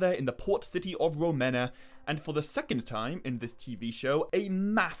Faithful gather in the port city of Romena, and for the second time in this TV show, a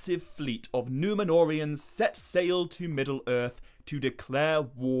massive fleet of Númenóreans set sail to Middle-earth to declare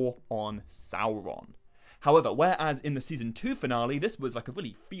war on Sauron. However, whereas in the Season 2 finale this was like a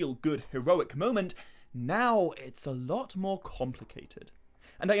really feel-good, heroic moment, now it's a lot more complicated.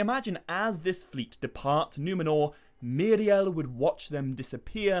 And I imagine as this fleet departs Númenor, Miriel would watch them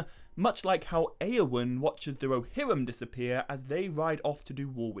disappear, much like how Eärien watches the Rohirrim disappear as they ride off to do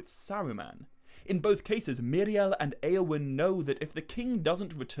war with Saruman. In both cases, Miriel and Eärien know that if the king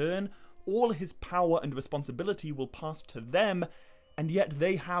doesn't return, all his power and responsibility will pass to them, and yet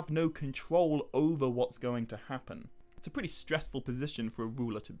they have no control over what's going to happen. It's a pretty stressful position for a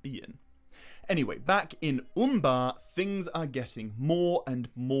ruler to be in. Anyway, back in Umbar, things are getting more and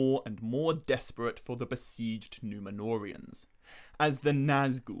more and more desperate for the besieged Númenóreans. As the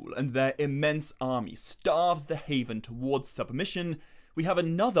Nazgûl and their immense army starves the haven towards submission, we have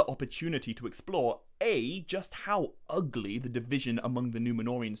another opportunity to explore A, just how ugly the division among the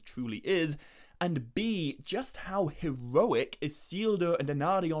Númenóreans truly is, and B, just how heroic Isildur and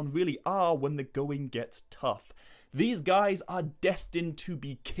Anárion really are when the going gets tough. These guys are destined to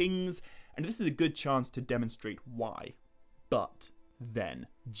be kings, and this is a good chance to demonstrate why. But then,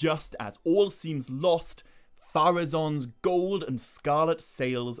 just as all seems lost, Pharazôn's gold and scarlet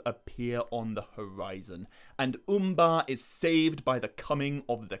sails appear on the horizon, and Umbar is saved by the coming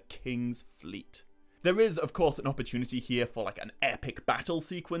of the king's fleet. There is, of course, an opportunity here for like an epic battle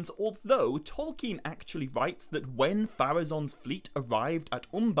sequence, although Tolkien actually writes that when Pharazôn's fleet arrived at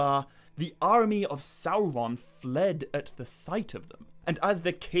Umbar, the army of Sauron fled at the sight of them. And as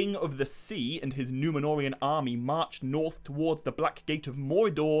the King of the Sea and his Númenórean army marched north towards the Black Gate of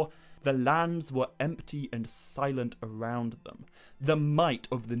Mordor, the lands were empty and silent around them. The might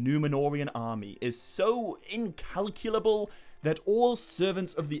of the Númenórean army is so incalculable that all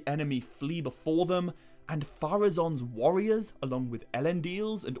servants of the enemy flee before them, and Pharazôn's warriors, along with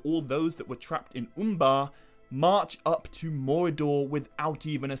Elendil's and all those that were trapped in Umbar, march up to Mordor without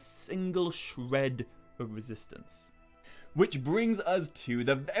even a single shred of resistance. Which brings us to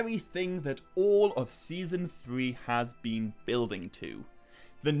the very thing that all of Season 3 has been building to.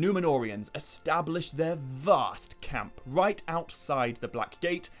 The Númenóreans establish their vast camp right outside the Black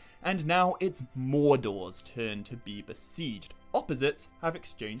Gate, and now it's Mordor's turn to be besieged. Opposites have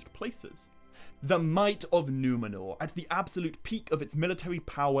exchanged places. The might of Númenor, at the absolute peak of its military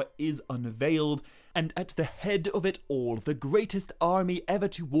power, is unveiled, and at the head of it all, the greatest army ever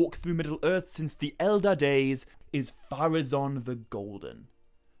to walk through Middle-earth since the Eldar days, is Pharazôn the Golden.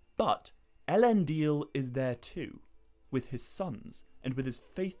 But Elendil is there too, with his sons, and with his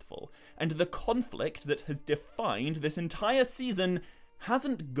faithful, and the conflict that has defined this entire season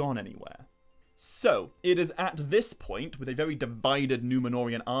hasn't gone anywhere. So, it is at this point, with a very divided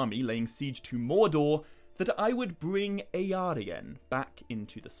Númenorian army laying siege to Mordor, that I would bring Eärien back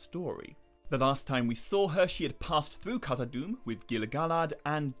into the story. The last time we saw her, she had passed through Khazad-dum with Gil-galad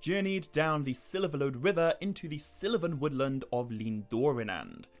and journeyed down the Silverlode River into the Sylvan woodland of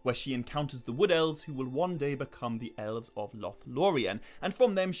Lindoriland, where she encounters the Wood Elves who will one day become the Elves of Lothlorien, and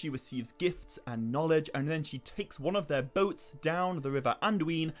from them she receives gifts and knowledge, and then she takes one of their boats down the River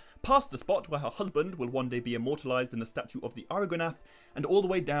Anduin, past the spot where her husband will one day be immortalised in the statue of the Argonath, and all the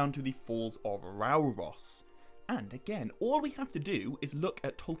way down to the Falls of Rauros. And again, all we have to do is look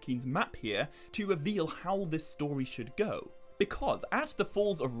at Tolkien's map here to reveal how this story should go. Because at the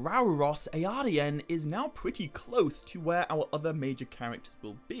Falls of Rauros, Eärien is now pretty close to where our other major characters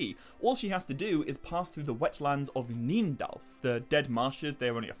will be. All she has to do is pass through the wetlands of Nindalf. The dead marshes,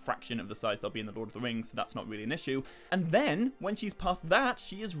 they're only a fraction of the size they'll be in the Lord of the Rings, so that's not really an issue. And then, when she's past that,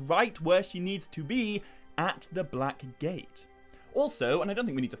 she is right where she needs to be, at the Black Gate. Also, and I don't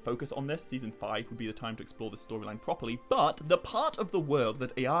think we need to focus on this, Season 5 would be the time to explore this storyline properly, but the part of the world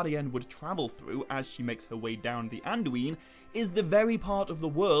that Eärien would travel through as she makes her way down the Anduin is the very part of the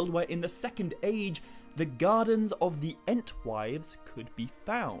world where in the Second Age, the Gardens of the Entwives could be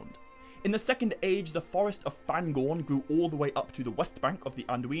found. In the Second Age, the forest of Fangorn grew all the way up to the west bank of the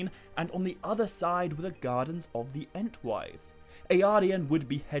Anduin, and on the other side were the Gardens of the Entwives. Eärien would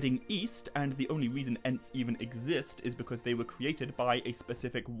be heading east, and the only reason Ents even exist is because they were created by a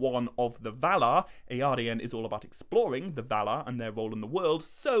specific one of the Valar. Eärien is all about exploring the Valar and their role in the world,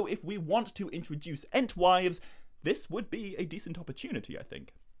 so if we want to introduce Entwives, this would be a decent opportunity, I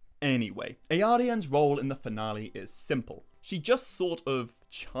think. Anyway, Eäryen's role in the finale is simple. She just sort of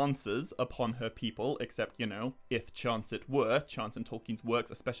chances upon her people, except, you know, if chance it were. Chance in Tolkien's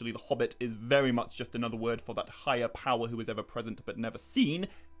works, especially The Hobbit, is very much just another word for that higher power who is ever present but never seen,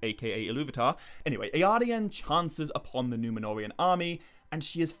 aka Iluvatar. Anyway, Eärien chances upon the Númenorian army, and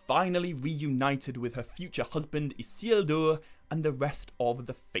she is finally reunited with her future husband Isildur and the rest of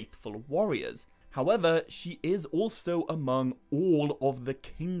the faithful warriors. However, she is also among all of the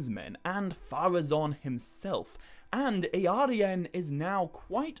Kingsmen and Pharazôn himself, and Eärien is now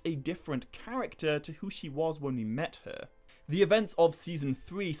quite a different character to who she was when we met her. The events of Season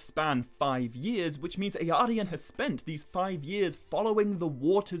 3 span 5 years, which means Eärien has spent these 5 years following the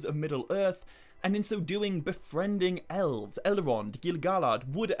waters of Middle-earth, and in so doing befriending elves, Elrond,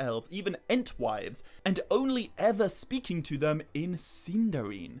 Gil-galad, Wood Elves, even Entwives, and only ever speaking to them in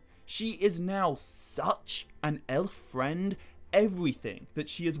Sindarin. She is now such an elf friend. Everything that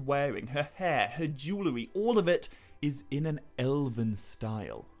she is wearing, her hair, her jewellery, all of it is in an elven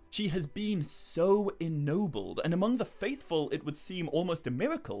style. She has been so ennobled, and among the faithful it would seem almost a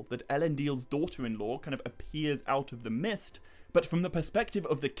miracle that Elendil's daughter-in-law kind of appears out of the mist, but from the perspective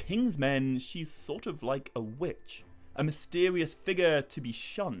of the Kingsmen, she's sort of like a witch. A mysterious figure to be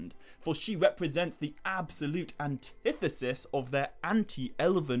shunned, for she represents the absolute antithesis of their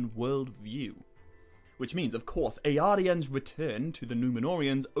anti-elven worldview. Which means, of course, Eäryen's return to the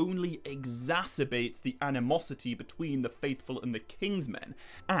Númenorians only exacerbates the animosity between the faithful and the Kingsmen,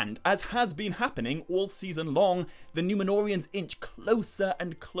 and, as has been happening all season long, the Númenorians inch closer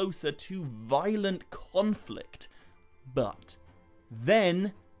and closer to violent conflict. But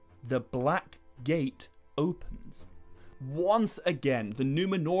then the Black Gate opens. Once again, the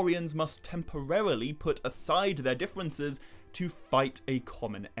Númenorians must temporarily put aside their differences to fight a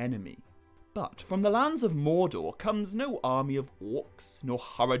common enemy. But from the lands of Mordor comes no army of orcs, nor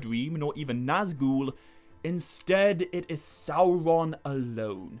Haradrim, nor even Nazgûl. Instead, it is Sauron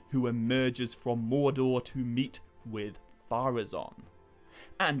alone who emerges from Mordor to meet with Pharazôn.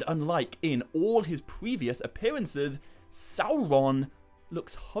 And unlike in all his previous appearances, Sauron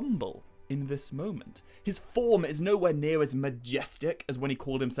looks humble in this moment. His form is nowhere near as majestic as when he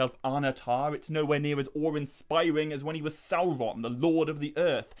called himself Anatar. It's nowhere near as awe-inspiring as when he was Sauron, the Lord of the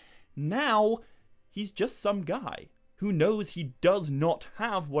Earth. Now, he's just some guy who knows he does not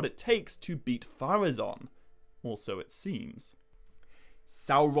have what it takes to beat Pharazôn. Or so it seems.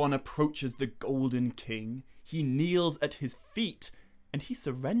 Sauron approaches the Golden King, he kneels at his feet, and he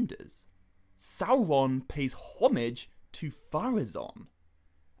surrenders. Sauron pays homage to Pharazôn,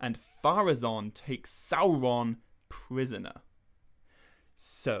 and Pharazôn takes Sauron prisoner.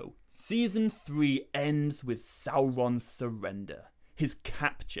 So, Season 3 ends with Sauron's surrender, his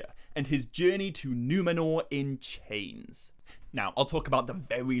capture, and his journey to Númenor in chains. Now, I'll talk about the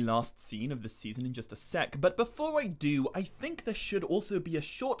very last scene of the season in just a sec, but before I do, I think there should also be a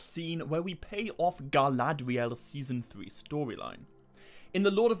short scene where we pay off Galadriel's Season 3 storyline. In the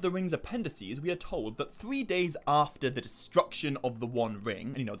Lord of the Rings appendices, we are told that 3 days after the destruction of the One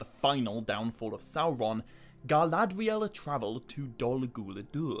Ring, the final downfall of Sauron, Galadriel travelled to Dol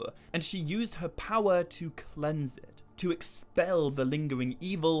Guldur, and she used her power to cleanse it, to expel the lingering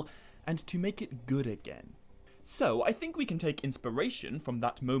evil, and to make it good again. So, I think we can take inspiration from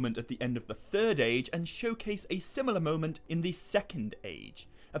that moment at the end of the Third Age and showcase a similar moment in the Second Age.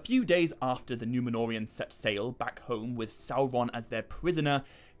 A few days after the Númenóreans set sail back home with Sauron as their prisoner,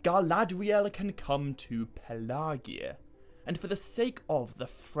 Galadriel can come to Pelagia. And for the sake of the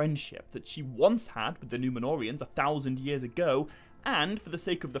friendship that she once had with the Númenóreans 1,000 years ago, and for the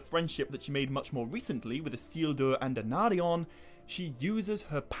sake of the friendship that she made much more recently with Isildur and Anárion, she uses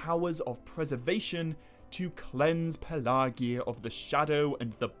her powers of preservation to cleanse Pelagia of the shadow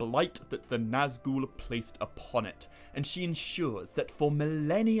and the blight that the Nazgul placed upon it, and she ensures that for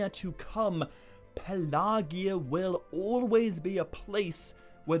millennia to come, Pelagia will always be a place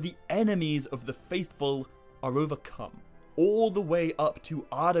where the enemies of the faithful are overcome, all the way up to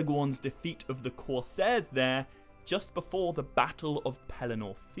Aragorn's defeat of the Corsairs there, just before the Battle of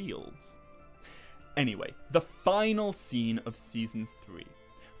Pelennor Fields. Anyway, the final scene of Season 3.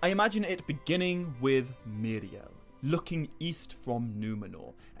 I imagine it beginning with Miriel, looking east from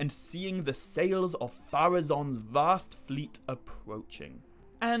Númenor, and seeing the sails of Pharazôn's vast fleet approaching.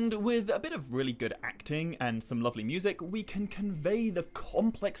 And with a bit of really good acting and some lovely music, we can convey the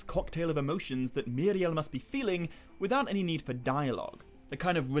complex cocktail of emotions that Miriel must be feeling without any need for dialogue. The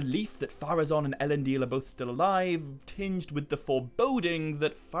kind of relief that Pharazôn and Elendil are both still alive, tinged with the foreboding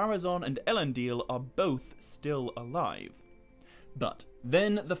that Pharazôn and Elendil are both still alive. But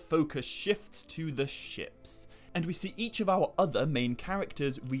then the focus shifts to the ships, and we see each of our other main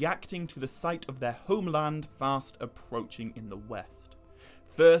characters reacting to the sight of their homeland fast approaching in the west.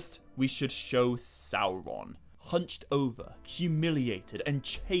 First, we should show Sauron, hunched over, humiliated, and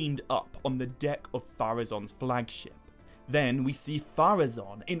chained up on the deck of Pharazôn's flagship. Then we see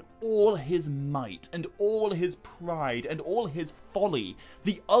Pharazôn in all his might, and all his pride, and all his folly,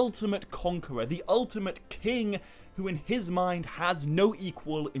 the ultimate conqueror, the ultimate king, who in his mind has no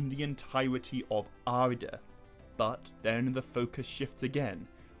equal in the entirety of Arda. But then the focus shifts again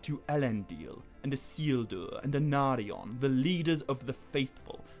to Elendil and Isildur and Anárion, the leaders of the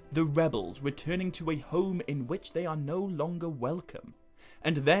faithful, the rebels returning to a home in which they are no longer welcome.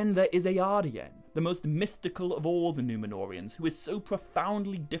 And then there is Eärien, the most mystical of all the Númenóreans, who is so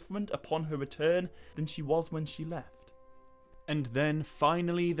profoundly different upon her return than she was when she left. And then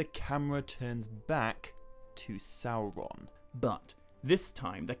finally the camera turns back to Sauron. But this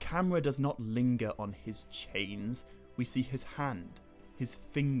time the camera does not linger on his chains. We see his hand, his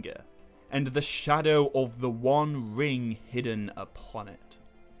finger, and the shadow of the One Ring hidden upon it.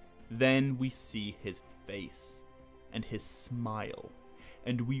 Then we see his face and his smile,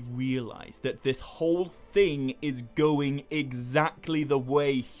 and we realize that this whole thing is going exactly the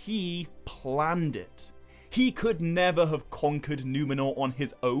way he planned it. He could never have conquered Númenor on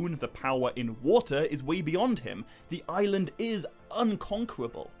his own. The power in water is way beyond him. The island is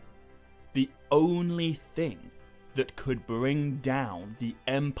unconquerable. The only thing that could bring down the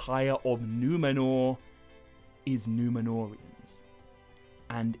Empire of Númenor is Númenóreans.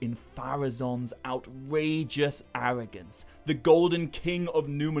 And in Pharazôn's outrageous arrogance, the Golden King of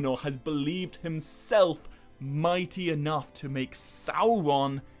Númenor has believed himself mighty enough to make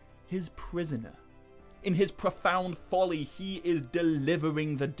Sauron his prisoner. In his profound folly, he is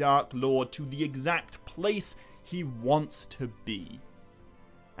delivering the Dark Lord to the exact place he wants to be.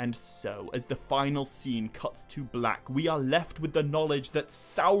 And so, as the final scene cuts to black, we are left with the knowledge that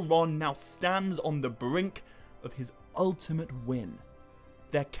Sauron now stands on the brink of his ultimate win.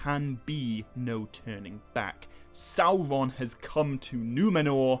 There can be no turning back. Sauron has come to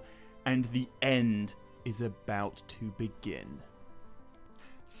Númenor, and the end is about to begin.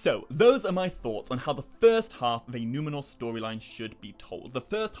 So, those are my thoughts on how the first half of a Númenor storyline should be told. The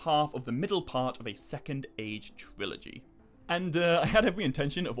first half of the middle part of a Second Age trilogy. And I had every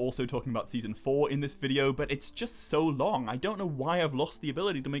intention of also talking about Season 4 in this video, but it's just so long. I don't know why I've lost the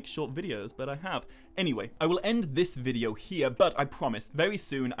ability to make short videos, but I have. Anyway, I will end this video here, but I promise, very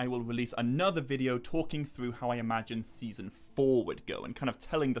soon I will release another video talking through how I imagine Season 4 forward go and kind of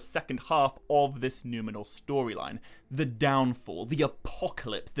telling the second half of this Númenor storyline. The downfall, the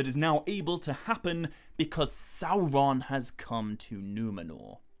apocalypse that is now able to happen because Sauron has come to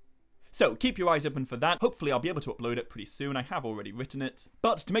Númenor. So keep your eyes open for that. Hopefully I'll be able to upload it pretty soon. I have already written it.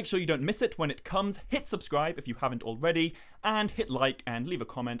 But to make sure you don't miss it when it comes, hit subscribe if you haven't already, and hit like and leave a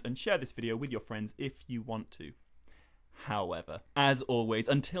comment and share this video with your friends if you want to. However, as always,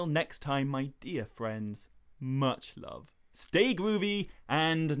 until next time, my dear friends, much love. Stay groovy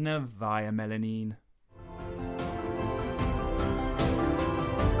and Navaya Melanine.